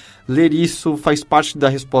que ler isso faz parte da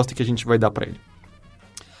resposta que a gente vai dar pra ele.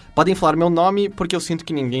 Podem falar meu nome porque eu sinto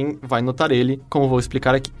que ninguém vai notar ele, como vou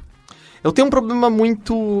explicar aqui. Eu tenho um problema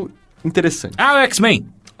muito interessante. O X-Men!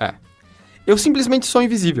 Eu simplesmente sou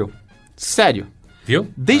invisível. Sério. Viu?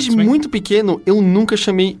 Desde muito pequeno, eu nunca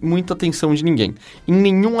chamei muita atenção de ninguém. Em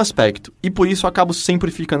nenhum aspecto. E por isso eu acabo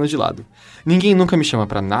sempre ficando de lado. Ninguém nunca me chama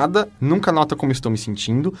pra nada, nunca nota como estou me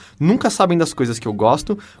sentindo, nunca sabem das coisas que eu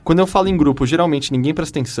gosto. Quando eu falo em grupo, geralmente ninguém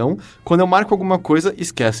presta atenção. Quando eu marco alguma coisa,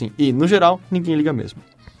 esquecem. E, no geral, ninguém liga mesmo.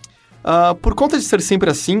 Por conta de ser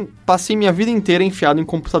sempre assim, passei minha vida inteira enfiado em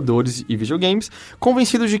computadores e videogames,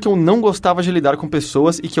 convencido de que eu não gostava de lidar com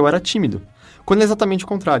pessoas e que eu era tímido. Quando é exatamente o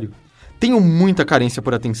contrário. Tenho muita carência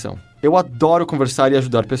por atenção. Eu adoro conversar e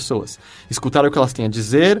ajudar pessoas. Escutar o que elas têm a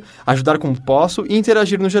dizer, ajudar como posso e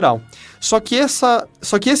interagir no geral. Só que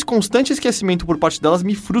esse constante esquecimento por parte delas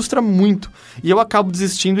me frustra muito. E eu acabo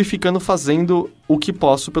desistindo e ficando fazendo o que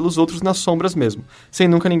posso pelos outros nas sombras mesmo, sem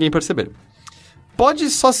nunca ninguém perceber. Pode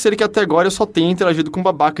só ser que até agora eu só tenha interagido com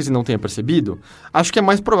babacas e não tenha percebido. Acho que é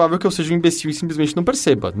mais provável que eu seja um imbecil e simplesmente não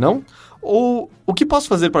perceba, não? Ou o que posso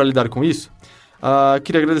fazer para lidar com isso?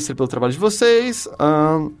 Queria agradecer pelo trabalho de vocês,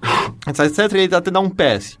 etc. E ele até dá um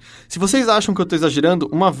PS. Se vocês acham que eu tô exagerando,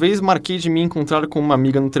 uma vez marquei de me encontrar com uma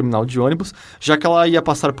amiga no terminal de ônibus, já que ela ia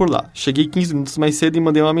passar por lá. Cheguei 15 minutos mais cedo e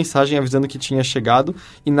mandei uma mensagem avisando que tinha chegado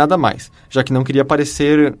e nada mais, já que não queria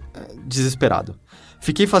parecer desesperado.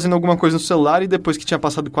 Fiquei fazendo alguma coisa no celular e depois que tinha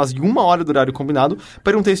passado quase 1 hora do horário combinado,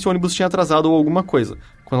 perguntei se o ônibus tinha atrasado ou alguma coisa,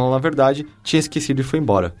 quando ela, na verdade, tinha esquecido e foi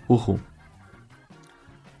embora. Uhul.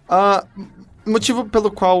 Motivo pelo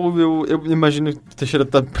qual eu imagino que o Teixeira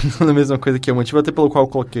tá pensando a mesma coisa que eu. Motivo até pelo qual eu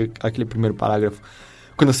coloquei aquele primeiro parágrafo.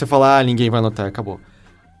 Quando você fala, ninguém vai notar, acabou.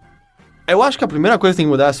 Eu acho que a primeira coisa que tem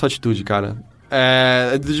que mudar é a sua atitude, cara.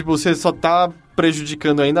 Tipo, você só tá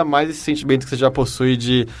prejudicando ainda mais esse sentimento que você já possui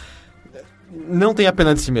de... Não tenha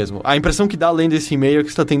pena de si mesmo. A impressão que dá além desse e-mail é que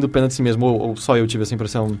você tá tendo pena de si mesmo. Ou só eu tive essa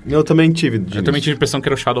impressão? Eu também tive. Eu também tive a impressão que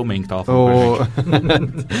era o Shadow Man que tava falando pra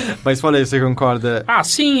gente. Mas falei, você concorda?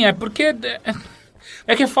 Sim, é porque...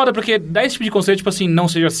 É que é foda, porque dá esse tipo de conceito, tipo assim, não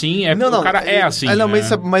seja assim, o cara é assim.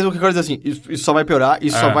 Mas o que eu quero dizer assim, isso só vai piorar,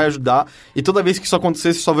 isso só vai ajudar, e toda vez que isso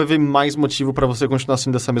acontecer, você só vai ver mais motivo pra você continuar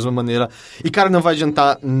sendo dessa mesma maneira. E, cara, não vai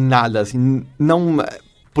adiantar nada, assim, não...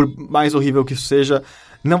 Por mais horrível que isso seja...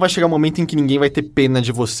 Não vai chegar um momento em que ninguém vai ter pena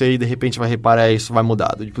de você e de repente vai reparar isso vai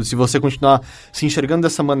mudar. Tipo, se você continuar se enxergando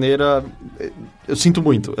dessa maneira, eu sinto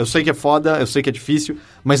muito. Eu sei que é foda, eu sei que é difícil,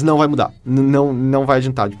 mas não vai mudar. Não vai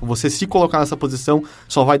adiantar. Tipo, você se colocar nessa posição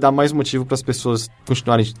só vai dar mais motivo para as pessoas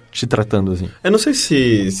continuarem te tratando assim. Eu não sei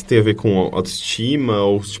se tem a ver com autoestima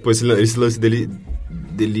ou tipo, esse lance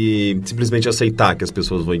dele simplesmente aceitar que as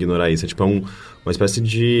pessoas vão ignorar isso. É tipo uma espécie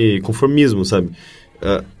de conformismo, sabe?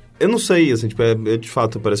 Eu não sei, assim, tipo, de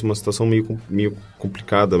fato, parece uma situação meio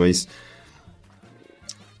complicada, mas...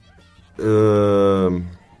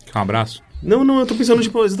 Quer um abraço? Não, eu tô pensando,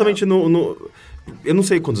 tipo, exatamente no... Eu não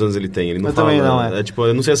sei quantos anos ele tem, ele não fala... também não, Tipo,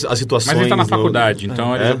 eu não sei as situações... Mas ele tá na faculdade,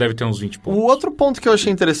 então ele já deve ter uns 20 pontos. O outro ponto que eu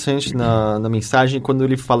achei interessante na mensagem, quando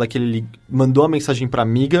ele fala que ele mandou a mensagem pra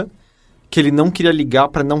amiga, que ele não queria ligar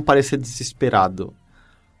pra não parecer desesperado.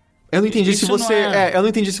 Eu não entendi se você... eu não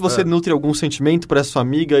entendi se você nutre algum sentimento pra sua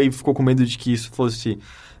amiga e ficou com medo de que isso fosse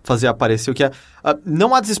fazer aparecer o que é...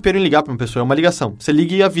 não há desespero em ligar pra uma pessoa, é uma ligação. Você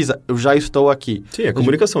liga e avisa, eu já estou aqui. Sim, é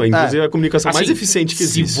comunicação. Inclusive, é a comunicação mais eficiente que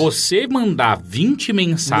existe. Se você mandar 20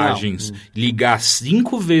 mensagens, ligar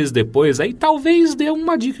 5 vezes depois, aí talvez dê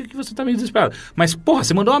uma dica que você tá meio desesperado. Mas, porra,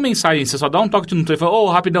 você mandou uma mensagem, você só dá um toque no telefone,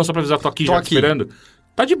 rapidão, só pra avisar, tô aqui já esperando.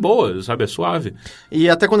 Tá de boa, sabe? É suave. E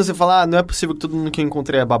até quando você fala, não é possível que todo mundo que eu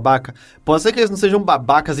encontrei é babaca, pode ser que eles não sejam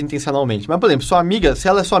babacas intencionalmente. Mas, por exemplo, sua amiga, se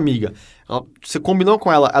ela é sua amiga, você combinou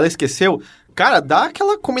com ela, ela esqueceu, cara, dá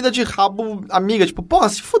aquela comida de rabo amiga, tipo, porra,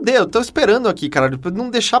 se fuder, eu tô esperando aqui, cara. Não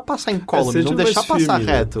deixar passar incólume, não deixar passar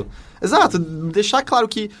reto. Exato, deixar claro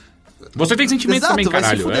que... Você tem sentimentos também, caralho.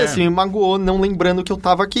 Vai se fuder, assim, me magoou não lembrando que eu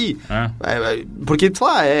tava aqui. Porque, sei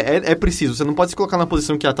lá, é preciso. Você não pode se colocar na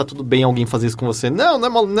posição que tá tudo bem alguém fazer isso com você. Não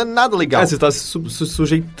é nada legal. Você tá se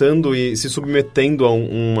sujeitando e se submetendo a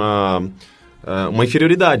uma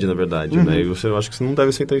inferioridade, na verdade, né? E eu acho que você não deve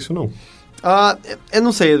aceitar isso, não. Eu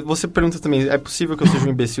não sei, você pergunta também, é possível que eu seja um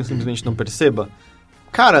imbecil e simplesmente não perceba?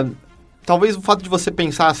 Cara... Talvez o fato de você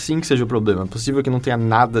pensar assim que seja o problema. É possível que não tenha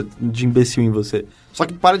nada de imbecil em você. Só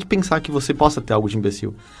que para de pensar que você possa ter algo de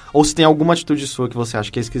imbecil. Ou se tem alguma atitude sua que você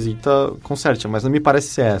acha que é esquisita, conserte. Mas não me parece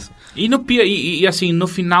ser essa. E assim, no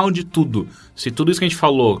final de tudo, se tudo isso que a gente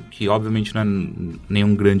falou, que obviamente não é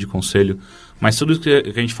nenhum grande conselho, mas tudo isso que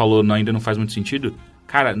a gente falou ainda não faz muito sentido,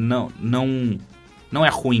 cara, não é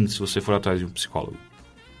ruim se você for atrás de um psicólogo.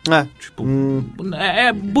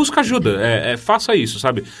 Busca ajuda, faça isso,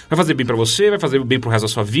 sabe? Vai fazer bem pra você, vai fazer bem pro resto da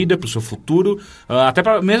sua vida, pro seu futuro, até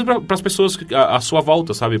mesmo pras pessoas à sua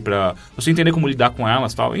volta, sabe? Pra você entender como lidar com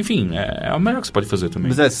elas e tal. Enfim, é o melhor que você pode fazer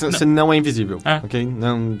também. Mas você não é invisível, ok?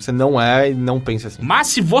 Você não é e não pense assim. Mas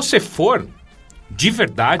se você for, de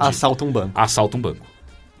verdade... Assalta um banco.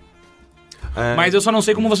 Mas eu só não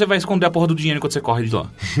sei como você vai esconder a porra do dinheiro enquanto você corre de lá.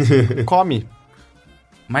 Come.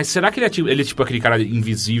 Mas será que ele é tipo aquele cara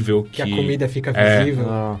invisível que... a comida fica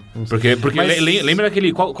visível? Porque lembra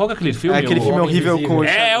daquele... Qual que é aquele filme? Aquele filme horrível com...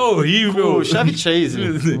 É horrível! Com o Chevy Chase.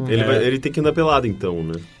 Ele tem que andar pelado, então,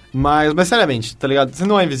 né? Mas seriamente, tá ligado? Você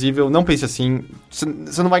não é invisível, não pense assim.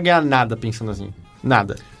 Você não vai ganhar nada pensando assim.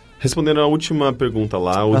 Nada. Respondendo a última pergunta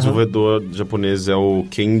lá, o desenvolvedor japonês é o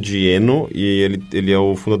Kenji Eno e ele é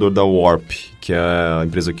o fundador da Warp, que é a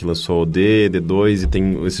empresa que lançou o D2 e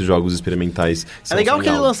tem esses jogos experimentais. É legal que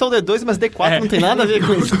ele lançou o D2, mas D4 não tem nada a ver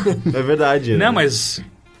com isso. É verdade. Não, mas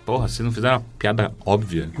Porra, vocês não fizeram uma piada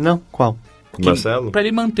óbvia? Não, qual? Marcelo? Pra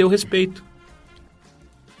ele manter o respeito.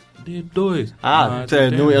 D2.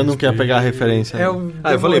 Eu não queria pegar a referência.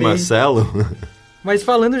 Eu falei Marcelo. Mas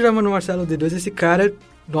falando já no Marcelo D2, esse cara...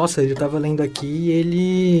 Nossa, eu tava lendo aqui e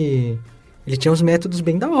ele tinha uns métodos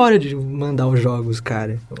bem da hora de mandar os jogos,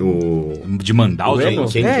 cara. De mandar os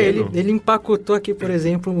jogos? Ele empacotou aqui, por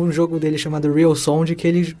exemplo, um jogo dele chamado Real Sound, que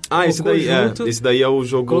ele esse daí é o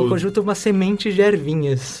jogo... Colocou junto uma semente de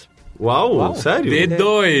ervinhas. Uau, sério?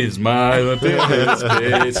 D2, mas não tem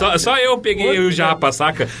respeito. Só eu peguei o Japa,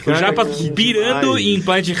 saca? O Japa pirando em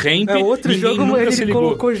Plant Ramp. Outro jogo ele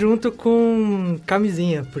colocou junto com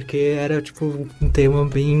camisinha, porque era, tipo, um tema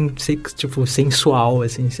bem, tipo, sensual,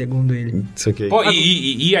 assim, segundo ele. Isso aqui. Pô,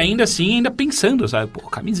 e ainda assim, ainda pensando, sabe? Pô,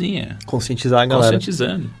 camisinha. Conscientizar a galera.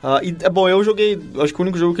 Conscientizando. Bom, eu joguei... Acho que o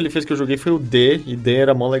único jogo que ele fez que eu joguei foi o D, e D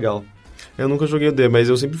era mó legal. Eu nunca joguei o D, mas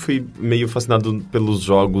eu sempre fui meio fascinado pelos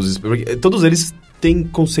jogos. Porque todos eles têm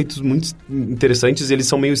conceitos muito interessantes e eles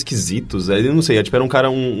são meio esquisitos. Eu não sei, era um cara,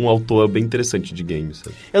 um autor bem interessante de games.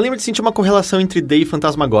 Sabe? Eu lembro de sentir uma correlação entre D e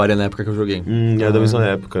Fantasmagoria na época que eu joguei. É da mesma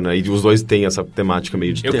época, né? E os dois têm essa temática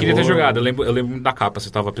meio de Eu terror. queria ter jogado, eu lembro da capa. Você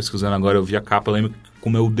estava pesquisando agora, eu vi a capa, eu lembro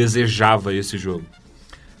como eu desejava esse jogo.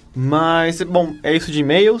 Mas, bom, é isso de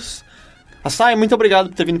e-mails. Assai, muito obrigado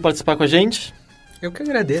por ter vindo participar com a gente. Eu que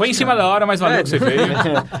agradeço. Foi em cima da hora, mas valeu que você veio.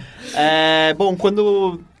 Bom,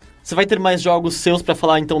 quando você vai ter mais jogos seus pra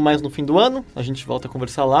falar, então, mais no fim do ano, a gente volta a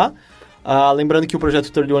conversar lá. Lembrando que o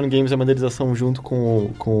projeto 31 Games é uma realização junto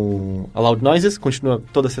com a Loud Noises, continua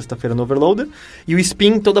toda sexta-feira no Overloader. E o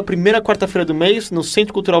Spin, toda primeira quarta-feira do mês, no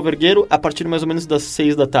Centro Cultural Vergueiro, a partir mais ou menos das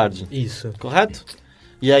 6 da tarde. Isso. Correto?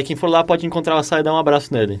 E aí, quem for lá pode encontrar o Assai e dar um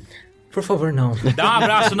abraço nele. Por favor, não. Dá um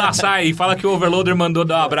abraço no Assai e fala que o Overloader mandou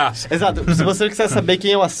dar um abraço. Exato. Se você quiser saber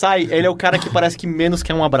quem é o Assai, ele é o cara que parece que menos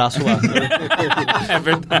quer um abraço lá. É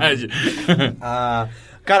verdade.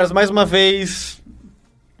 Caras, mais uma vez,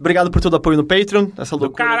 obrigado por todo o apoio no Patreon. Essa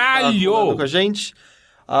loucura caralho! Com a gente.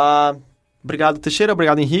 Obrigado, Teixeira.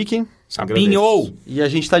 Obrigado, Henrique. Sabinho! E a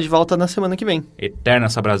gente tá de volta na semana que vem. Eterna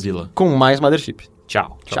essa Brasila. Com mais Mothership.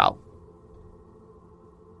 Tchau.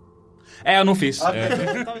 Eu não fiz.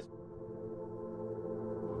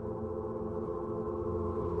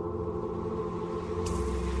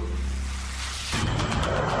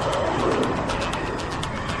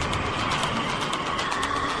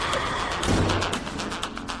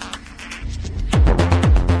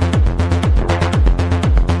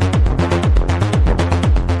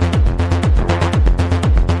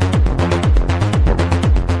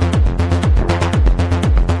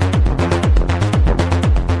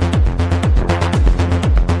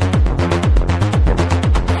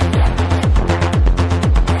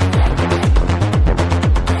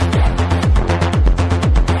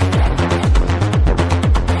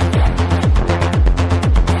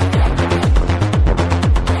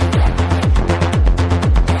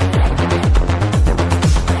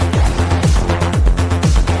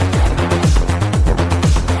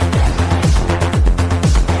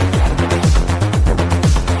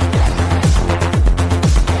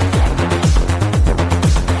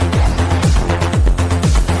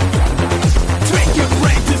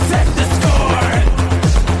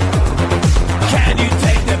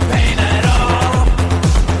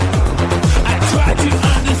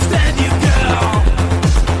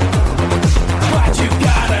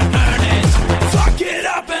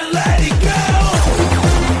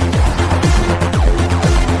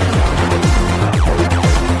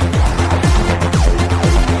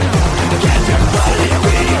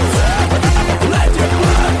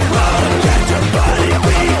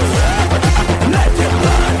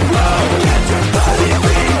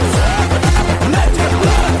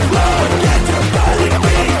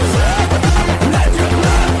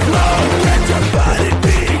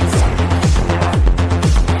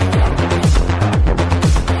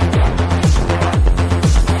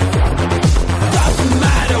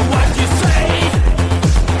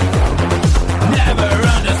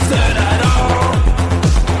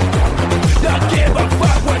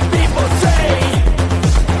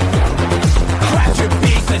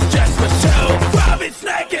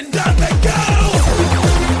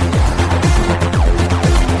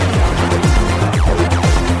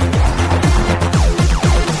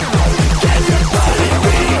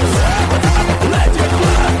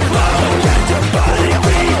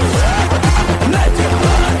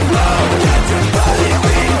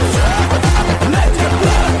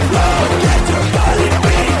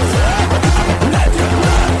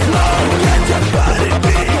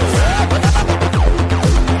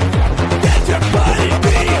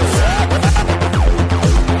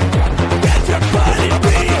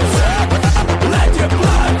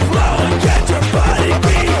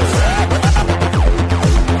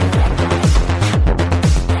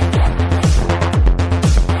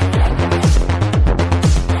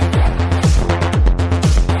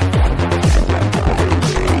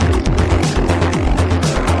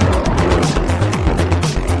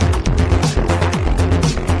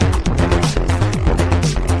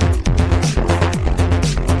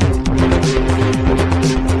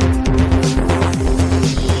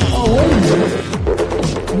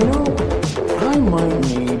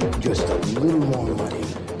 more money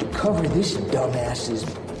to cover this dumbass's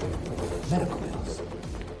medical bill.